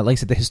season. Like I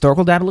said, the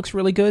historical data looks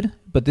really good,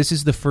 but this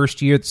is the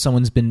first year that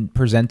someone's been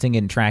presenting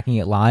and tracking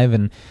it live,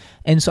 and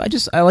so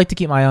I like to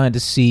keep my eye on to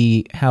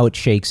see how it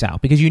shakes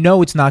out, because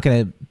it's not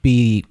going to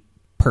be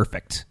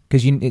perfect,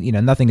 because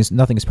nothing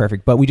is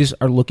perfect, but we just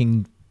are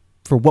looking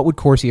for what would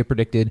Corsi have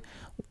predicted,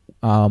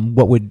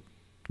 what would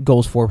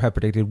goals for have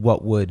predicted,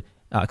 what would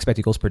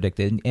expected goals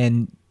predicted,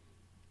 and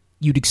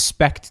you'd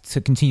expect to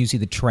continue to see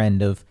the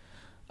trend of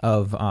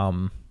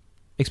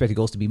expected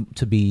goals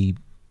to be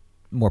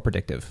more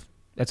predictive.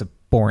 That's a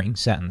boring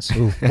sentence.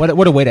 Ooh,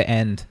 what a way to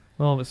end.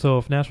 Well, so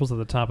if Nashville's at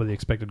the top of the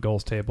expected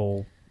goals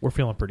table, we're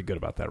feeling pretty good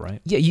about that,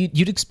 right? Yeah,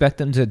 you'd expect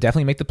them to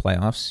definitely make the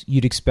playoffs.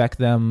 You'd expect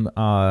them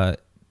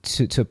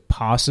to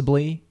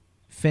possibly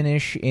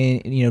finish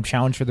in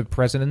challenge for the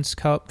President's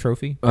Cup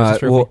trophy? And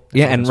Sport.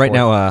 right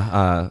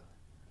now,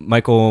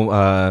 Michael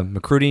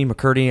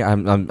McCurdy. I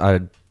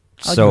like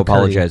so McCurdy.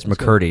 apologize, Let's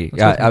go- McCurdy.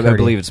 let's go with I McCurdy.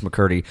 believe it's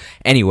McCurdy.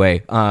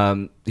 Anyway,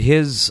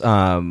 his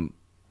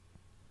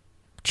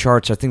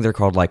charts, I think they're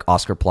called like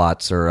Oscar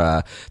plots,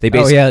 or they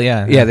basically,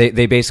 yeah.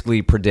 They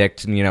basically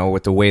predict,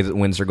 with the way that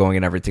winds are going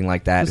and everything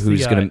like that, Is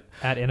who's the, going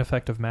at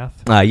ineffective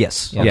math. to.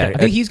 Yes, Yeah, yeah. I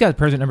think he's got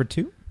President number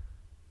 2.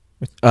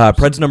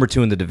 Pred's number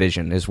 2 in the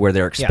division is where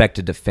they're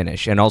expected to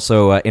finish, and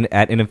also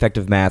at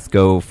Ineffective Math,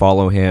 go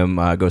follow him,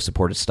 go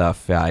support his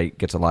stuff. He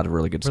gets a lot of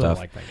really good Really stuff.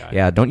 like that guy.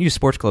 Yeah, don't use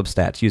Sports Club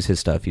stats. Use his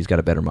stuff. He's got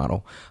a better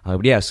model.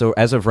 But yeah, so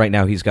as of right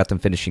now, he's got them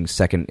finishing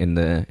second in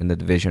the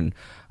division,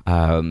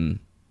 and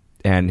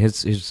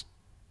his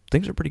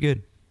things are pretty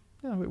good.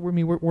 Yeah,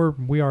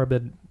 we are a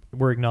bit.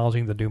 We're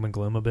acknowledging the doom and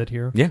gloom a bit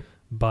here. Yeah,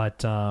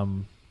 But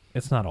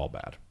it's not all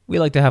bad. We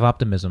like to have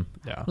optimism.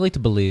 Yeah. We like to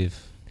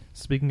believe.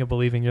 Speaking of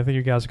believing, I think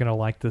you guys are going to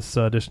like this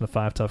edition of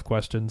 5 Tough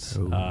Questions.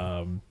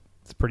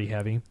 It's pretty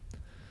heavy,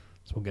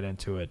 so we'll get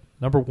into it.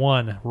 Number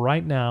 1,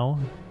 right now,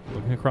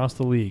 looking across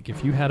the league,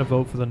 if you had a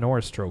vote for the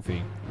Norris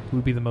Trophy, who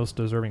would be the most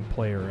deserving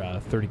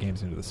player 30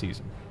 games into the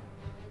season?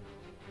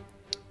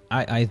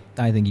 I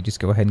think you just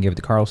go ahead and give it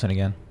to Carlson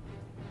again.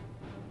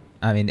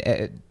 I mean,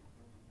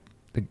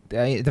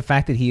 the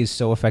fact that he is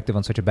so effective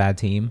on such a bad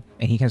team,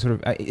 and he can sort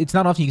of... It's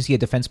not often you can see a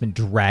defenseman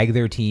drag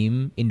their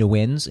team into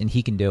wins, and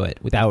he can do it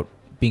without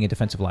being a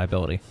defensive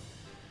liability.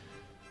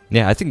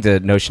 yeah. I think the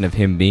notion of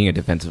him being a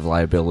defensive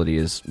liability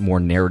is more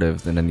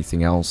narrative than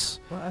anything else.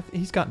 Well,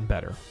 he's gotten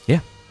better.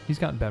 Yeah, He's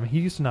gotten better. He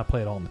used to not play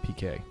at all in the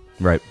PK.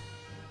 right.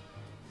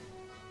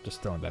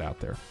 Just throwing that out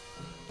there.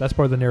 That's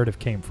where the narrative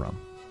came from.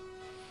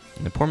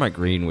 And poor Mike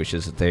Green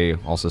wishes that they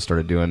also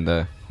started doing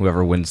the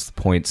whoever wins the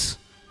points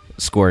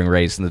scoring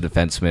race and the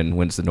defenseman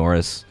wins the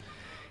Norris.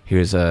 He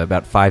was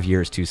about 5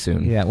 years too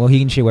soon. Yeah, well,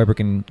 he and Shea Weber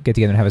can get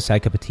together and have a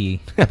side cup of tea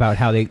about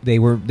how they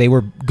were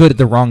good at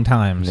the wrong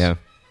times. Yeah.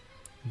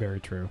 Very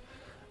true.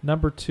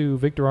 Number 2,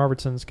 Victor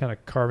Arvidsson's kind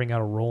of carving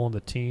out a role in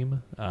the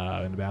team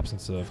in the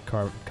absence of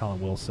Colin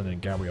Wilson and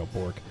Gabriel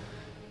Bork.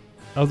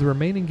 Of the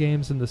remaining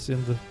games in the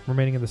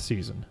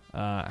season,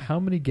 how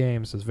many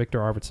games does Victor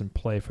Arvidsson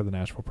play for the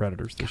Nashville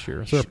Predators this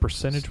year? Is there a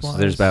percentage-wise? So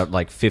there's about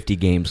like 50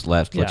 games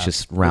left. Let's Yeah.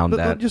 just round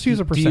that. Just use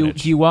a Do you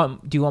percentage.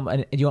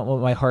 want what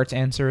my heart's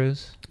answer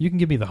is? You can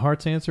give me the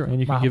Hearts answer, and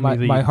you can give My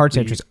me the heart's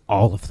the- answer is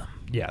all of them.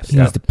 Yes, He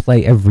needs to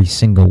play every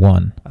single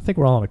one. I think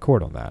we're all on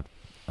accord on that.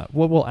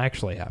 What will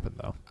actually happen,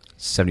 though?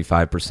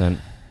 75%.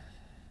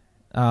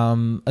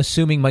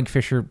 Assuming Mike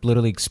Fisher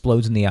literally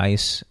explodes in the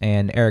ice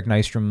and Eric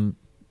Nystrom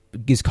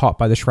gets caught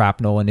by the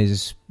shrapnel and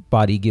his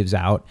body gives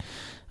out,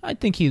 I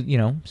think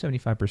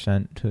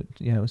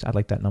 75%. I'd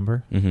like that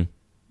number.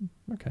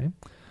 Mm-hmm. Okay.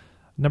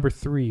 Number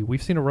 3,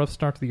 we've seen a rough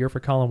start to the year for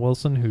Colin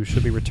Wilson, who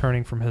should be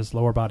returning from his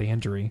lower body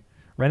injury.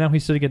 Right now,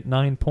 he's sitting at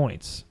 9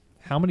 points.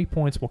 How many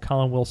points will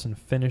Colin Wilson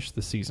finish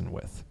the season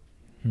with?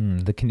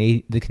 The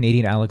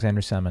Canadian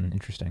Alexander Semin.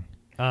 Interesting.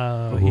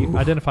 He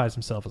identifies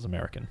himself as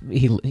American.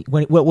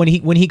 When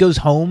he goes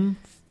home,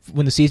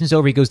 when the season's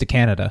over, he goes to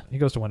Canada. He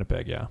goes to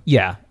Winnipeg, yeah.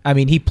 Yeah, I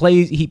mean, he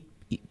plays.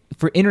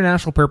 For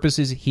international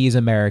purposes, he is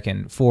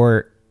American.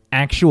 For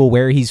actual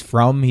where he's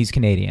from, he's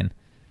Canadian.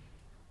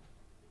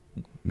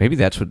 Maybe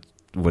that's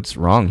what's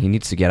wrong. He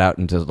needs to get out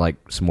into like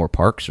some more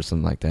parks or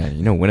something like that.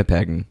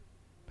 Winnipeg,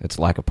 it's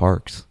lack of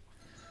parks.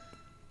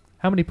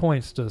 How How many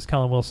points does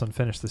Colin Wilson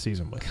finish the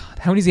season with?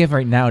 many does he have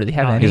right now? Did he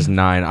have 9. any? He's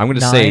 9. I'm going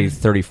to say 9?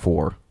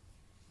 34.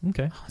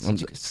 Okay.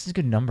 Such a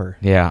good number.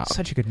 Yeah.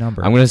 Such a good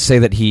number. I'm going to say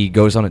that he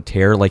goes on a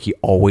tear like he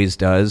always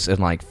does, and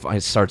like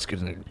starts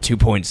getting 2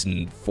 points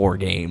in 4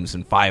 games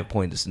and 5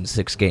 points in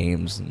 6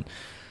 games,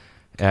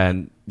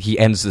 and he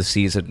ends the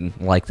season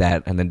like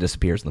that, and then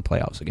disappears in the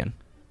playoffs again.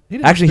 He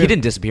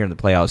didn't disappear in the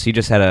playoffs. He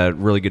just had a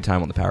really good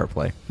time on the power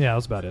play. Yeah, that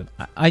was about it.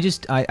 I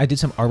did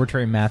some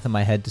arbitrary math in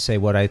my head to say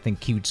what I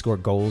think he would score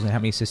goals and how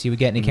many assists he would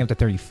get, and it came up to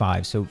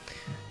 35. So,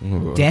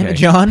 Ooh, damn okay. it,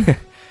 John.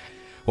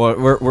 Well,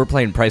 we're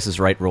playing Price is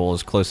Right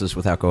rules closest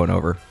without going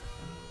over.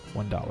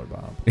 $1,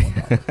 Bob.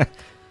 $1.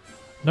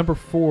 Number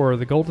 4,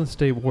 the Golden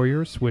State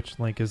Warriors, which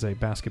Link is a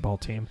basketball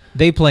team.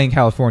 They play in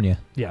California.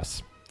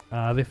 Yes.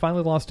 They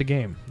finally lost a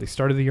game. They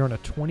started the year on a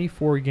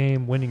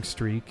 24-game winning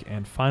streak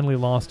and finally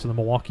lost to the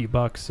Milwaukee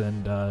Bucks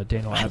and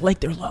Daniel. I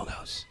like their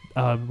logos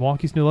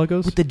Milwaukee's new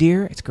logos with the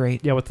deer. It's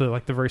great. yeah, with the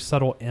very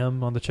subtle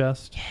M on the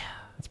chest. Yeah,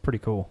 that's pretty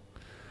cool.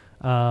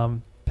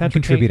 I'm Patrick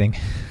contributing.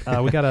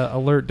 Kane, we got an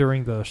alert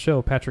during the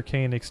show. Patrick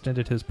Kane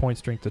extended his point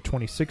streak to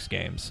 26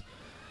 games.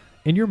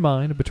 In your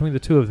mind, between the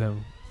two of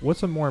them,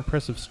 what's a more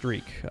impressive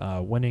streak?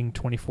 Winning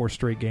 24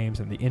 straight games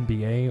in the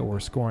NBA or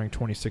scoring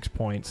 26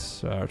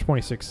 points,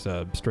 26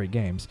 straight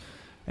games?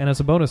 And as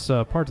a bonus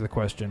part to the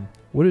question,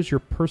 what is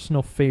your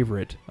personal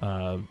favorite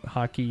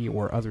hockey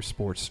or other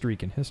sports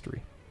streak in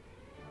history?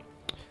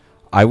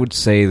 I would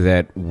say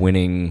that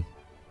winning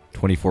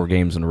 24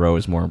 games in a row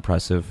is more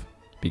impressive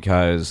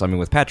because, I mean,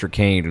 with Patrick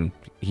Kane,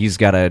 he's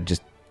got to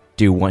just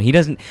do one. He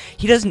doesn't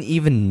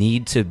even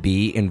need to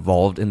be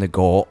involved in the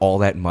goal all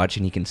that much,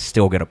 and he can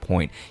still get a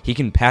point. He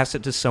can pass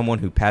it to someone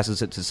who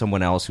passes it to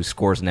someone else who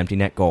scores an empty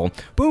net goal.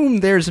 Boom,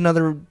 there's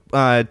another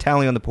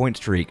tally on the point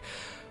streak.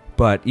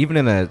 But even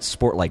in a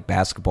sport like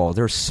basketball,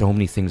 there are so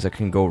many things that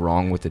can go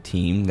wrong with a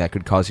team that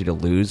could cause you to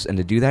lose, and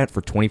to do that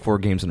for 24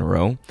 games in a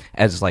row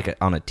as like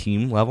on a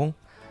team level,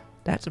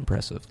 that's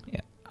impressive.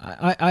 Yeah,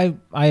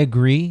 I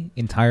agree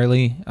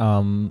entirely.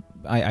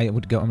 I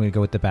would go. I'm going to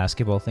go with the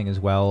basketball thing as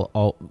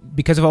well.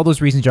 Because of all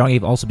those reasons John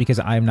gave. Also because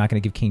I'm not going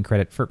to give Keane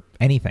credit for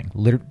anything.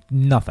 Literally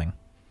nothing.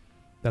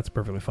 That's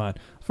perfectly fine.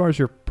 As far as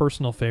your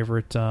personal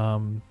favorite,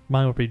 mine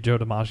would be Joe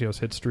DiMaggio's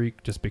hit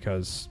streak, just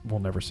because we'll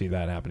never see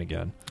that happen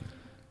again.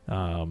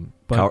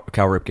 But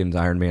Cal Ripken's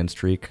Iron Man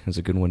streak is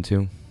a good one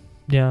too.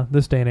 yeah,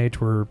 this day and age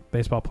where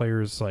baseball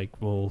players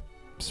will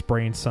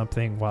sprain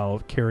something while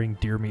carrying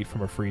deer meat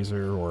from a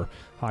freezer, or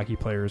hockey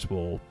players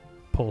will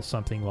pull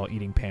something while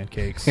eating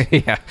pancakes.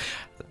 Yeah,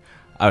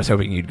 I was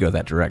hoping you'd go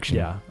that direction.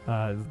 Yeah,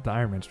 the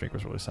Iron Man streak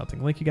was really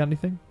something. Link, you got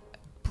anything?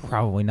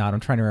 Probably not. I'm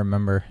trying to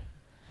remember.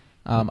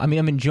 I'm trying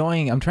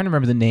to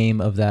remember the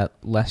name of that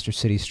Leicester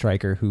City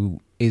striker who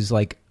is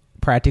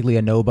practically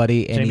a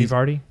nobody. And Jamie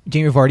Vardy?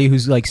 Jamie Vardy,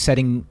 who's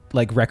setting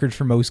records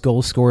for most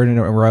goals scored in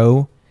a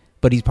row,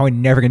 but he's probably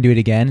never going to do it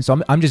again.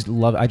 So I just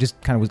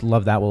kind of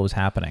love that while it was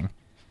happening.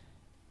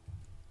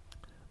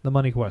 The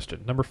money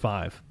question, number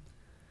 5.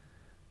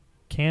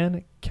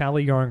 Can Calle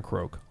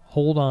Yarncroke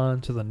hold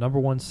on to the number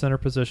 1 center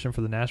position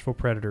for the Nashville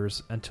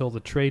Predators until the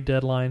trade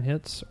deadline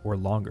hits, or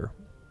longer?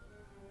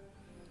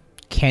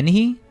 Can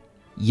he?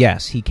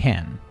 Yes, he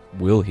can.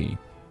 Will he?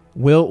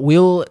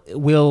 Will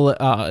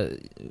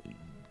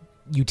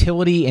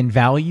utility and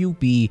value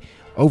be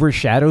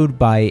overshadowed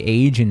by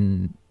age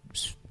and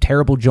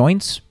terrible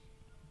joints?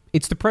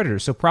 It's the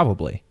Predators, so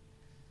probably.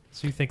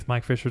 So you think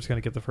Mike Fisher's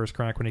going to get the first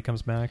crack when he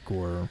comes back,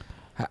 or?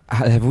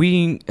 Have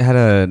we had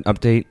an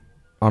update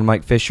on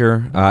Mike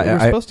Fisher? We were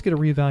supposed to get a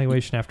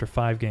reevaluation after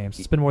 5 games.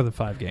 It's been more than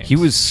 5 games. He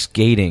was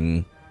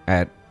skating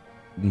at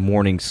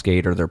morning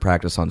skate or their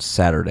practice on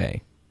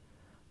Saturday,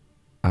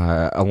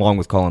 along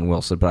with Colin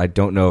Wilson, but I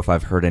don't know if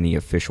I've heard any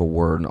official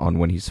word on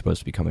when he's supposed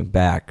to be coming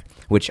back,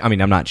 which, I'm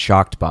not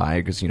shocked by,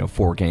 because,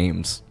 4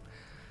 games.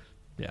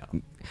 Yeah.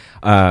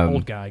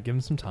 Old guy, give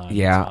him some time.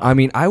 Yeah,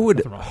 I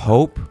would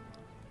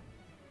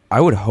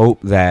hope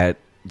that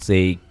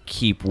they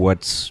keep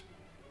what's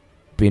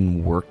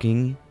been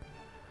working.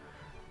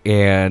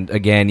 And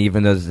again,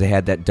 even though they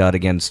had that dud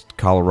against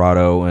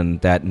Colorado and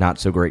that not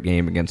so great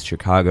game against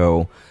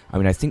Chicago,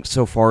 I think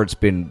so far it's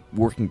been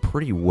working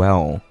pretty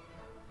well.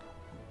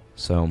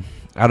 So,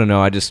 I don't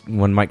know.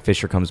 When Mike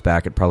Fisher comes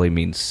back, it probably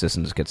means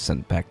Sissons gets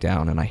sent back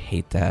down, and I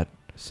hate that.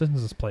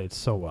 Sissons has played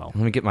so well.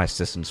 Let me get my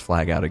Sissons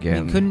flag out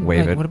again.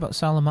 Wave it. What about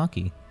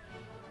Salamaki?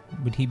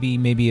 Would he be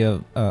maybe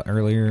a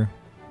earlier?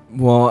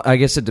 Well, I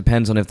guess it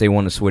depends on if they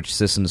want to switch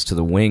Sissons to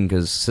the wing,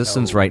 because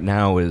Sissons right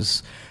now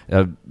is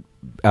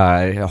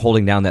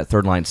holding down that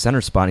third-line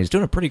center spot. He's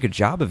doing a pretty good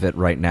job of it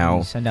right now.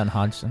 You send down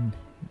Hodgson.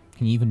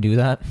 Can you even do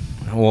that?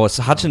 Well,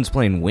 Hodgson's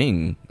playing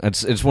wing.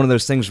 It's one of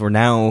those things where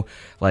now,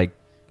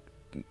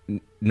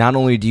 not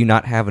only do you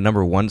not have a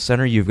number 1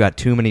 center, you've got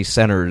too many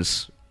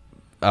centers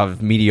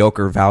of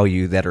mediocre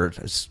value that are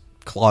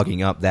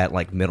clogging up that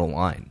middle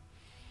line.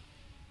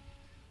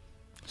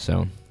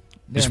 So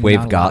just wave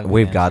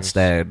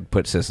Godstad,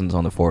 put Sissons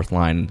on the 4th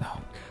line.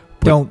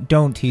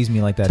 Don't tease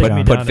me like that.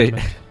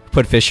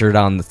 Put Fisher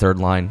on the 3rd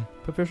line.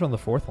 Put Fisher on the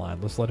 4th line.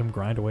 Let's let him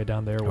grind away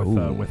down there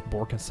with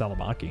Bork and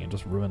Salamaki and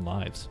just ruin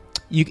lives.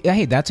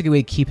 Hey, that's a good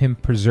way to keep him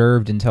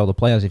preserved until the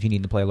playoffs if you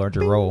need to play a larger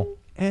role.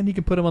 And you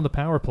can put him on the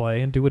power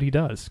play and do what he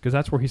does, because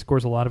that's where he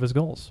scores a lot of his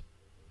goals.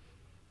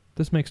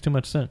 This makes too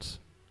much sense.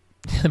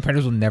 The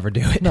Predators will never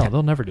do it. No,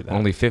 they'll never do that.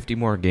 Only 50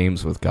 more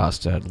games with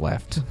Godstad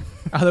left.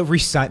 They'll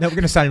resign. No, we're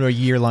going to sign him to a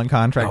year-long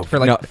contract for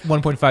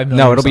 $1.5 million.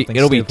 No,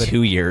 it'll be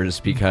 2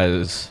 years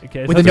because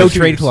with a no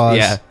trade clause.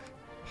 Yeah.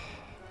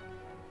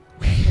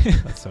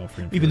 That's so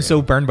free. We've been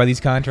so burned by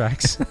these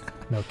contracts.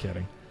 No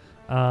kidding.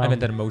 I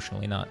meant that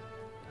emotionally, not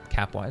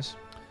cap-wise.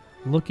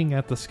 Looking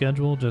at the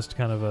schedule, just to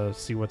kind of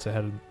see what's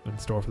ahead in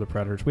store for the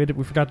Predators. We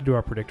forgot to do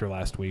our predictor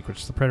last week,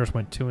 which the Predators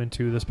went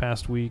 2-2 this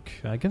past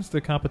week against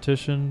the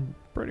competition.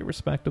 Pretty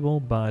respectable,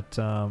 but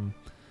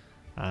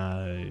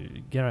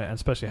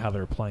especially how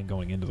they're playing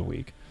going into the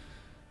week.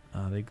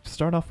 They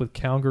start off with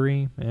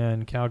Calgary,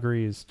 and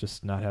Calgary is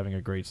just not having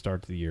a great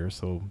start to the year.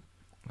 So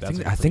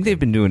I think they've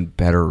been doing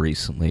better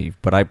recently,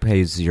 but I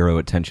pay zero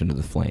attention to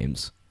the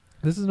Flames.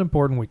 This is an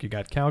important week. You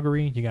got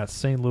Calgary, you got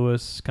St.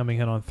 Louis coming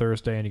in on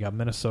Thursday, and you got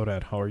Minnesota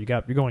at home.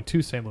 You're going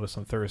to St. Louis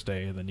on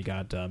Thursday, and then you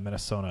got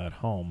Minnesota at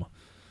home.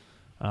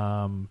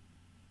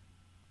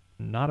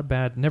 Never a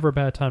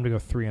bad time to go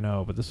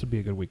 3-0, but this would be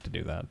a good week to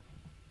do that.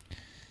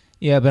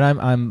 Yeah, but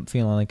I'm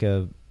feeling like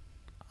you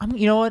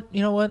know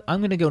what?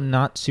 I'm gonna go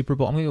not Super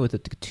Bowl. I'm gonna go with the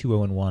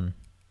 2-0-1.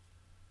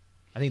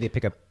 I think they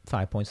pick up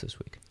 5 points this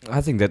week. I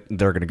think that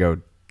they're gonna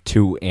go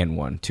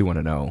 2-1,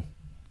 2-1-0.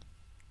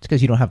 It's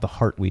because you don't have the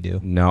heart we do.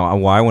 No,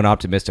 well, I went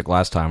optimistic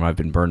last time. I've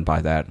been burned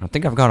by that. I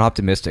think I've gone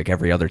optimistic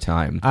every other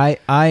time. I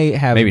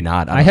have Maybe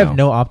not. I have don't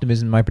know. no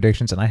optimism in my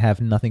predictions, and I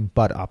have nothing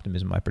but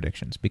optimism in my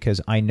predictions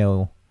because I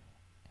know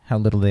how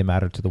little they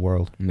matter to the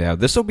world. Yeah,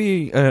 this will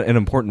be an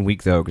important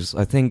week, though, because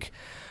I think,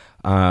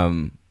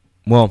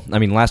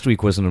 last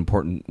week was an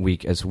important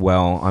week as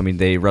well. I mean,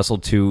 they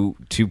wrestled two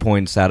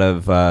points out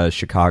of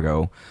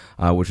Chicago,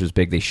 which was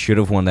big. They should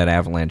have won that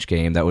Avalanche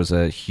game. That was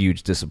a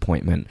huge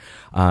disappointment.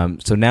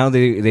 So now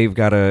they've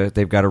got to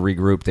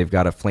regroup. They've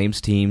got a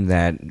Flames team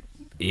that,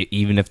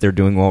 even if they're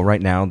doing well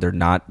right now,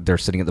 they're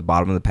sitting at the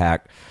bottom of the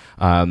pack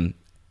in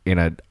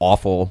an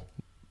awful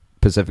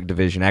Pacific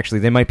Division. Actually,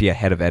 they might be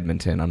ahead of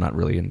Edmonton. I'm not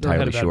really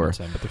entirely sure.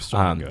 Edmonton, but they're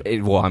still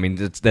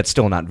good. That's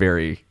still not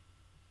very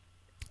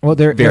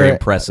They're very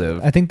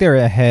impressive. I think they're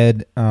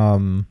ahead.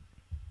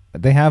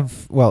 They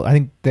have. Well, I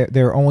think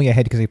they're only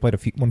ahead because they played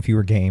one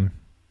fewer game.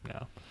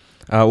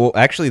 Yeah.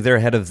 Actually, they're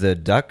ahead of the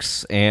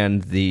Ducks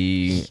and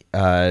the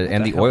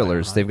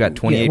Oilers. They've got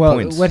 28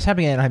 points. What's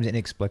happening at Anaheim is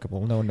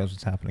inexplicable. No one knows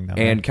what's happening now.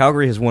 And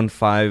Calgary has won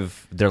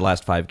their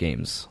last 5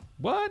 games.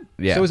 What?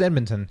 Yeah. So is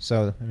Edmonton.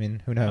 So, I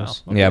mean, who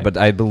knows? Wow. Okay. Yeah, but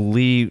I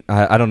believe...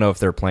 I don't know if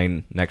they're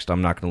playing next.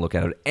 I'm not going to look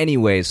at it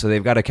anyway. So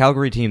they've got a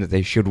Calgary team that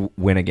they should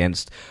win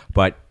against.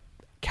 But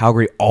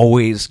Calgary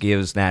always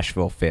gives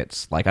Nashville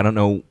fits. Like, I don't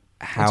know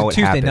how it's a it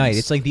Tuesday happens. night.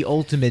 It's like the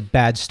ultimate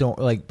bad storm,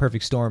 like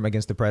perfect storm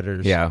against the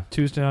Predators. Yeah.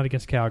 Tuesday night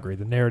against Calgary.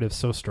 The narrative's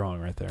so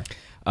strong right there.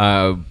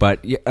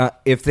 But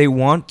if they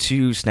want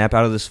to snap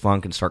out of this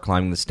funk and start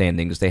climbing the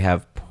standings, they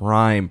have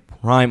prime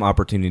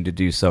opportunity to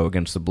do so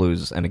against the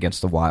Blues and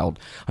against the Wild.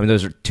 I mean,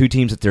 those are two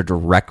teams that they're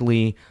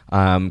directly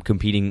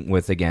competing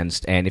with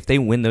against, and if they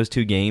win those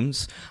 2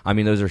 games, I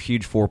mean, those are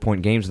huge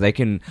 4-point games.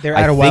 They're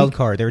at a wild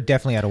card. They're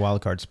definitely at a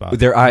wild card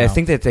spot. I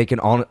think that they can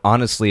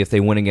honestly, if they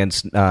win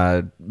against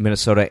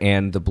Minnesota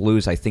and the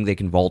Blues, I think they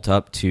can vault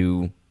up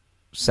to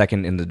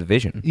second in the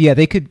division. Yeah,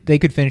 they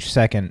could finish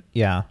second.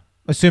 Yeah.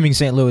 Assuming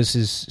St. Louis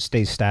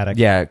stays static.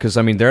 Yeah, because,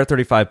 I mean, they're at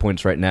 35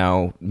 points right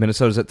now.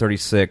 Minnesota's at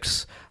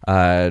 36.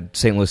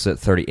 St. Louis is at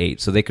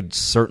 38. So they could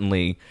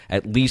certainly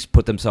at least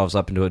put themselves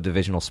up into a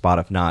divisional spot,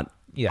 if not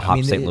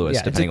hop St.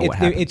 Louis, depending on what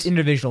happens. It's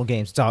interdivisional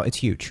games. It's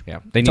huge.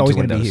 Yeah, they it's need always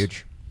to win going to those. be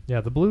huge. Yeah,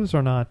 the Blues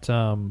are not...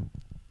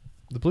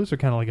 the Blues are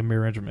kind of like a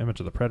mirror image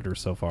of the Predators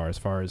so far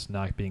as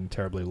not being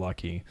terribly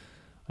lucky.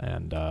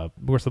 And, of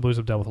course, the Blues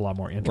have dealt with a lot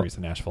more injuries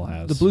than Nashville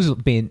has. The Blues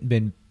have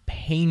been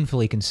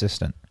painfully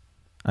consistent.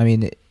 I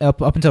mean,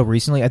 up until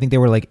recently, I think they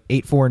were like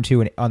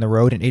 8-4-2 on the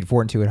road and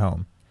 8-4-2 at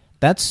home.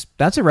 That's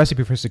a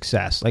recipe for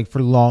success. Like,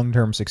 for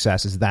long-term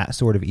success is that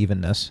sort of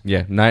evenness.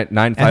 Yeah,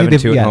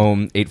 9-5-2 at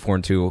home,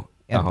 8-4-2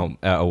 at home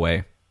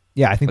away.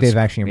 Yeah, I think they've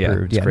actually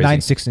improved. Yeah,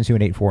 9-6-2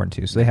 and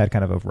 8-4-2. So they had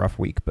kind of a rough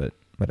week, but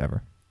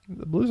whatever.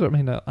 The Blues are, I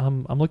mean,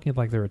 I'm looking at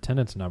like their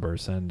attendance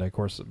numbers, and of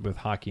course with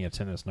hockey,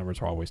 attendance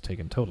numbers are always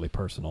taken totally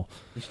personal.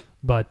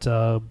 But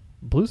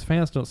Blues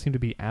fans don't seem to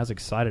be as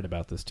excited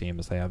about this team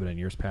as they have been in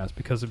years past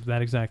because of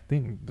that exact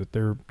thing, that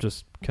they're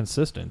just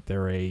consistent.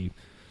 They're a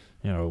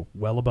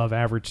well above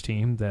average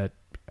team that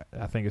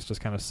I think is just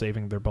kind of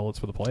saving their bullets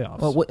for the playoffs.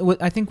 Well,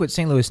 what I think what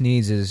St. Louis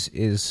needs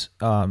is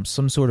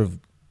some sort of,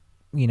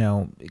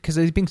 because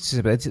they're being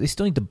consistent, but they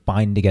still need to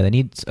bind together. They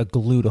need a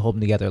glue to hold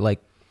them together, like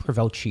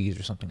Provel cheese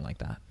or something like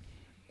that.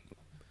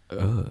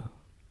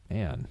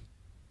 Man.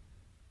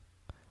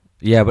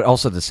 Yeah, but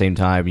also at the same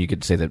time, you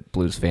could say that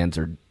Blues fans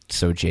are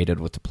so jaded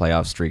with the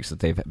playoff streaks that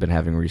they've been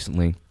having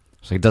recently.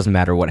 So it doesn't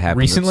matter what happens.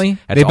 Recently?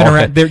 They've been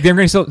around. They're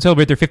going to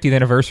celebrate their 50th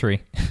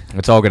anniversary.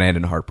 It's all going to end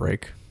in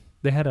heartbreak.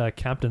 They had a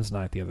captain's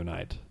night the other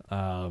night,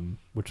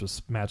 which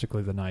was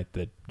magically the night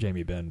that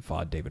Jamie Benn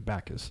fought David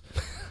Backus.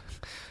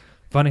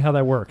 Funny how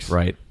that works.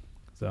 Right.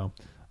 So,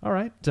 all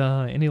right.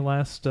 Any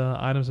last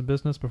items of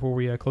business before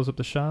we close up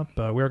the shop?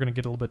 We are going to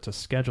get a little bit to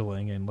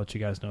scheduling and let you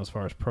guys know as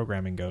far as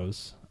programming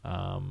goes,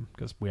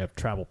 because we have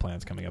travel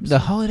plans coming up The soon.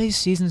 holiday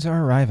seasons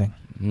are arriving.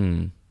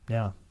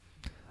 Yeah.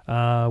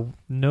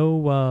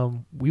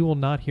 We will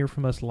not hear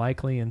from us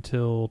likely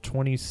until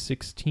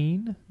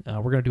 2016.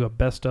 We're going to do a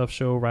best of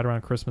show right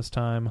around Christmas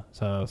time.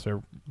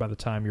 So by the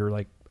time you're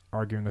like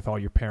arguing with all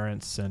your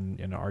parents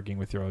and arguing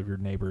with your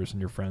neighbors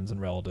and your friends and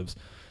relatives,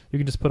 you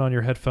can just put on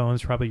your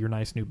headphones, probably your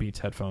nice new Beats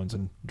headphones,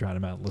 and drown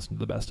them out and listen to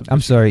the best of it. I'm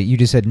sorry, you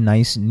just said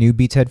nice new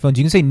Beats headphones.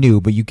 You can say new,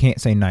 but you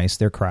can't say nice.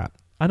 They're crap.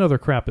 I know they're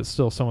crap, but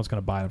still someone's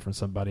going to buy them from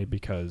somebody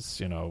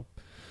because,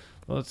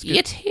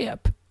 it's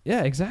hip.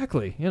 Yeah,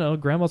 exactly.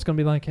 Grandma's going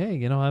to be like,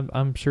 hey,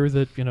 I'm sure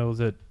that,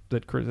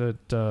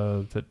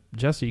 that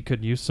Jesse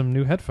could use some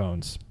new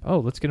headphones. Oh,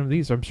 let's get him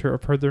these. I'm sure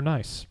I've heard they're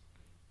nice.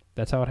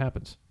 That's how it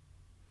happens.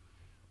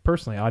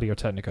 Personally,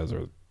 Audio-Technicas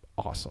are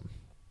awesome.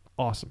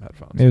 Awesome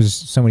headphones. There's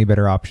so many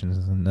better options.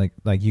 And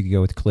like you could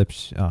go with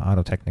Klipsch,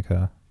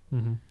 Audio-Technica.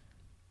 Mm-hmm.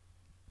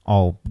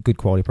 All good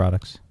quality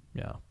products.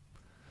 Yeah.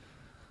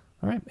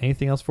 All right.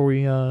 Anything else before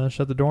we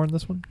shut the door on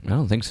this one? I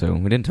don't think so.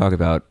 We didn't talk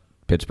about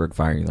Pittsburgh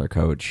firing their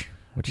coach.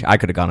 which I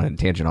could have gone on a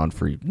tangent on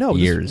for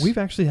years. We've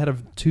actually had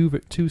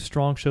two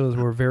strong shows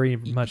where we're very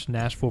much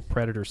Nashville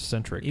Predators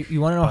centric.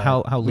 You want to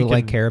know how little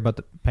I care about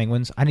the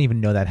Penguins? I didn't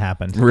even know that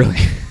happened. Really?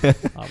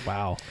 Oh,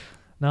 wow.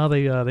 Now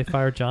they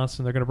fired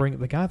Johnson. They're going to bring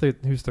the guy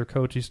who's their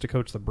coach. Used to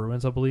coach the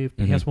Bruins, I believe.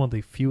 He has one of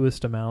the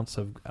fewest amounts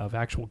of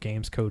actual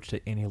games coached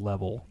at any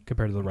level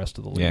compared to the rest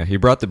of the league. Yeah, he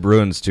brought the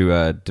Bruins to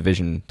a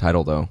division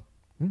title though,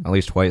 at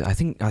least twice. I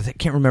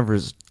can't remember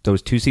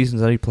those 2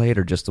 seasons that he played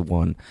or just the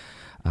one.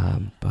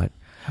 But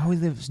how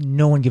is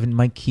no one giving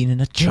Mike Keenan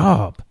a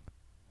job?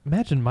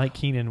 Imagine Mike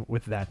Keenan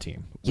with that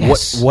team.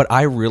 Yes. What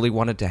I really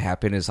wanted to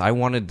happen is I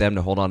wanted them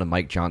to hold on to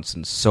Mike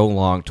Johnson so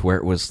long to where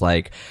it was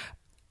like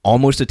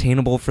almost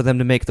attainable for them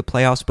to make the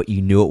playoffs, but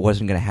you knew it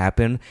wasn't going to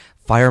happen.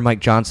 Fire Mike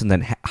Johnson,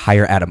 then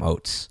hire Adam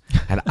Oates.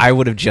 And I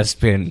would have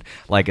just been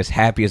like as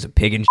happy as a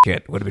pig in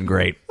shit. Would have been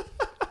great.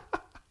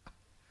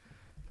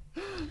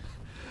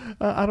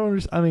 I don't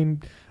understand. I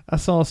mean, I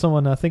saw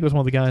someone, I think it was one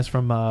of the guys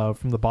from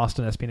the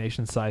Boston SB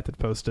Nation site that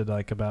posted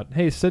like about,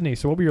 hey, Sydney,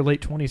 so what were your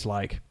late 20s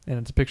like? And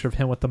it's a picture of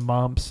him with the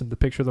mumps and the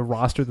picture of the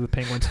roster that the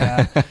Penguins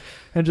had.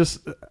 And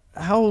just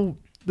how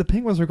the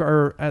Penguins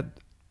are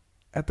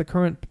at the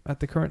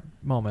current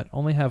moment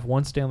only have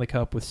one Stanley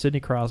Cup with Sidney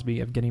Crosby,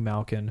 Evgeny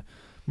Malkin,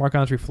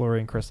 Marc-Andre Fleury,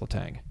 and Chris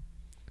Letang.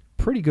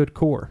 Pretty good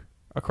core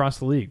across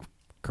the league,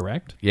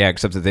 correct? Yeah,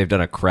 except that they've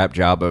done a crap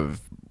job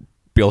of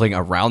building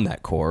around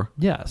that core.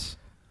 Yes.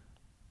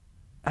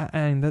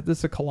 And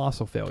that's a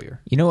colossal failure.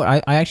 You know what?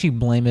 I actually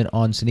blame it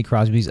on Sidney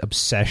Crosby's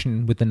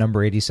obsession with the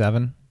number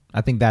 87.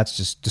 I think that's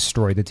just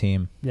destroyed the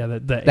team. Yeah,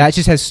 that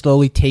just has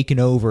slowly taken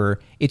over.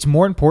 It's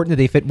more important that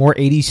they fit more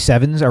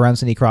 87s around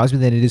Sidney Crosby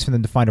than it is for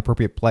them to find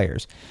appropriate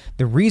players.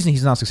 The reason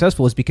he's not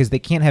successful is because they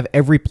can't have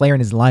every player in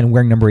his line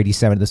wearing number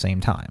 87 at the same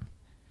time.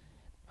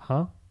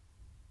 Huh?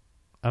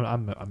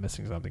 I'm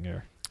missing something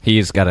here.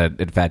 He's got an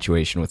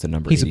infatuation with the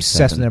number 87. He's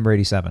obsessed with number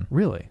 87.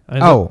 Really?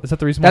 Is that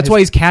the reason? That's why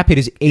his cap hit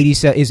is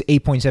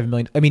 8.7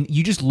 million. I mean,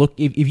 you just look.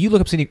 If you look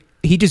up Sidney,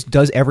 he just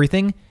does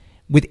everything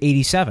with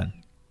 87.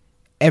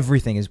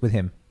 Everything is with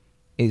him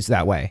is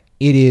that way.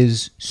 It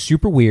is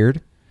super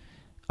weird,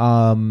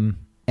 and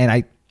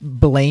I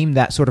blame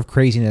that sort of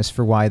craziness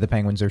for why the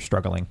Penguins are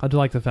struggling. I do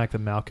like the fact that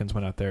Malkin's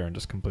went out there and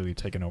just completely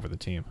taken over the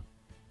team.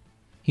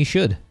 He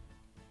should.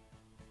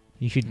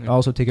 He should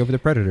also take over the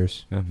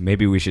Predators.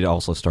 Maybe we should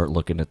also start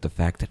looking at the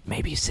fact that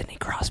maybe Sidney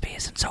Crosby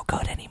isn't so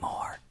good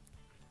anymore.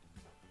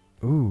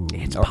 Ooh,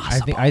 it's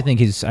possible. I think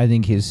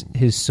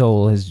his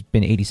soul has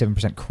been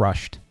 87%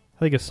 crushed. I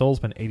think his soul's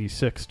been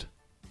 86th.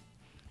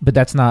 But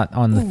that's not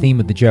on the theme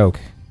of the joke.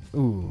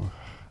 Ooh.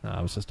 No,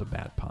 it was just a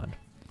bad pun.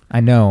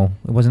 I know.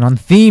 It wasn't on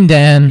theme,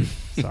 Dan.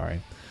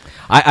 Sorry.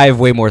 I have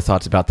way more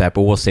thoughts about that,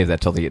 but we'll save that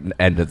till the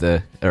end of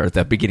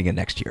the beginning of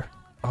next year.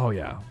 Oh,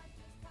 yeah.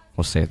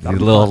 We'll save a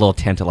little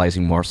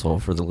tantalizing morsel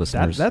for the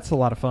listeners. That's a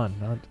lot of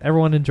fun.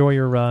 Everyone enjoy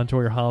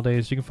your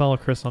holidays. You can follow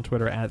Chris on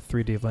Twitter at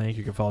 3DLink.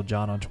 You can follow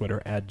John on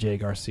Twitter at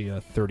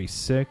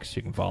JGarcia36.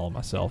 You can follow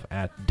myself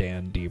at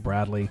Dan D.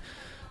 Bradley.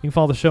 You can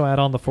follow the show at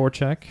On The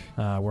Forecheck.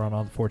 We're on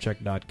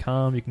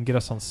ontheforecheck.com. You can get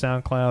us on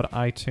SoundCloud,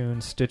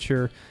 iTunes,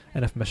 Stitcher,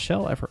 and if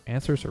Michelle ever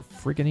answers her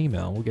freaking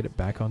email, we'll get it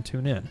back on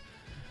TuneIn.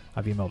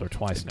 I've emailed her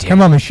twice now.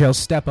 Come on, Michelle,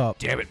 step up.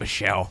 Damn it,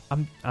 Michelle.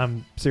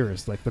 I'm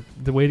serious. Like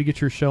the way to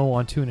get your show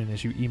on TuneIn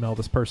is you email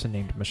this person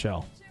named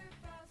Michelle.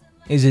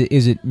 Is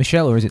it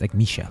Michelle or is it like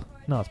Michelle?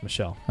 No, it's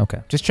Michelle. Okay,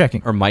 just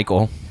checking. Or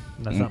Michael.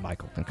 That's not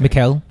Michael. Okay.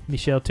 Michelle?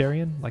 Michelle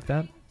Terrian, like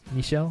that?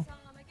 Michelle?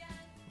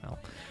 No.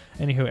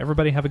 Anywho,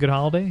 everybody have a good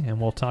holiday,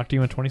 and we'll talk to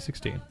you in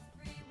 2016. We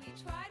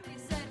tried, we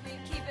said we'd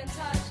keep in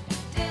touch.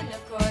 Didn't,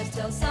 of course,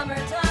 till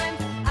summertime.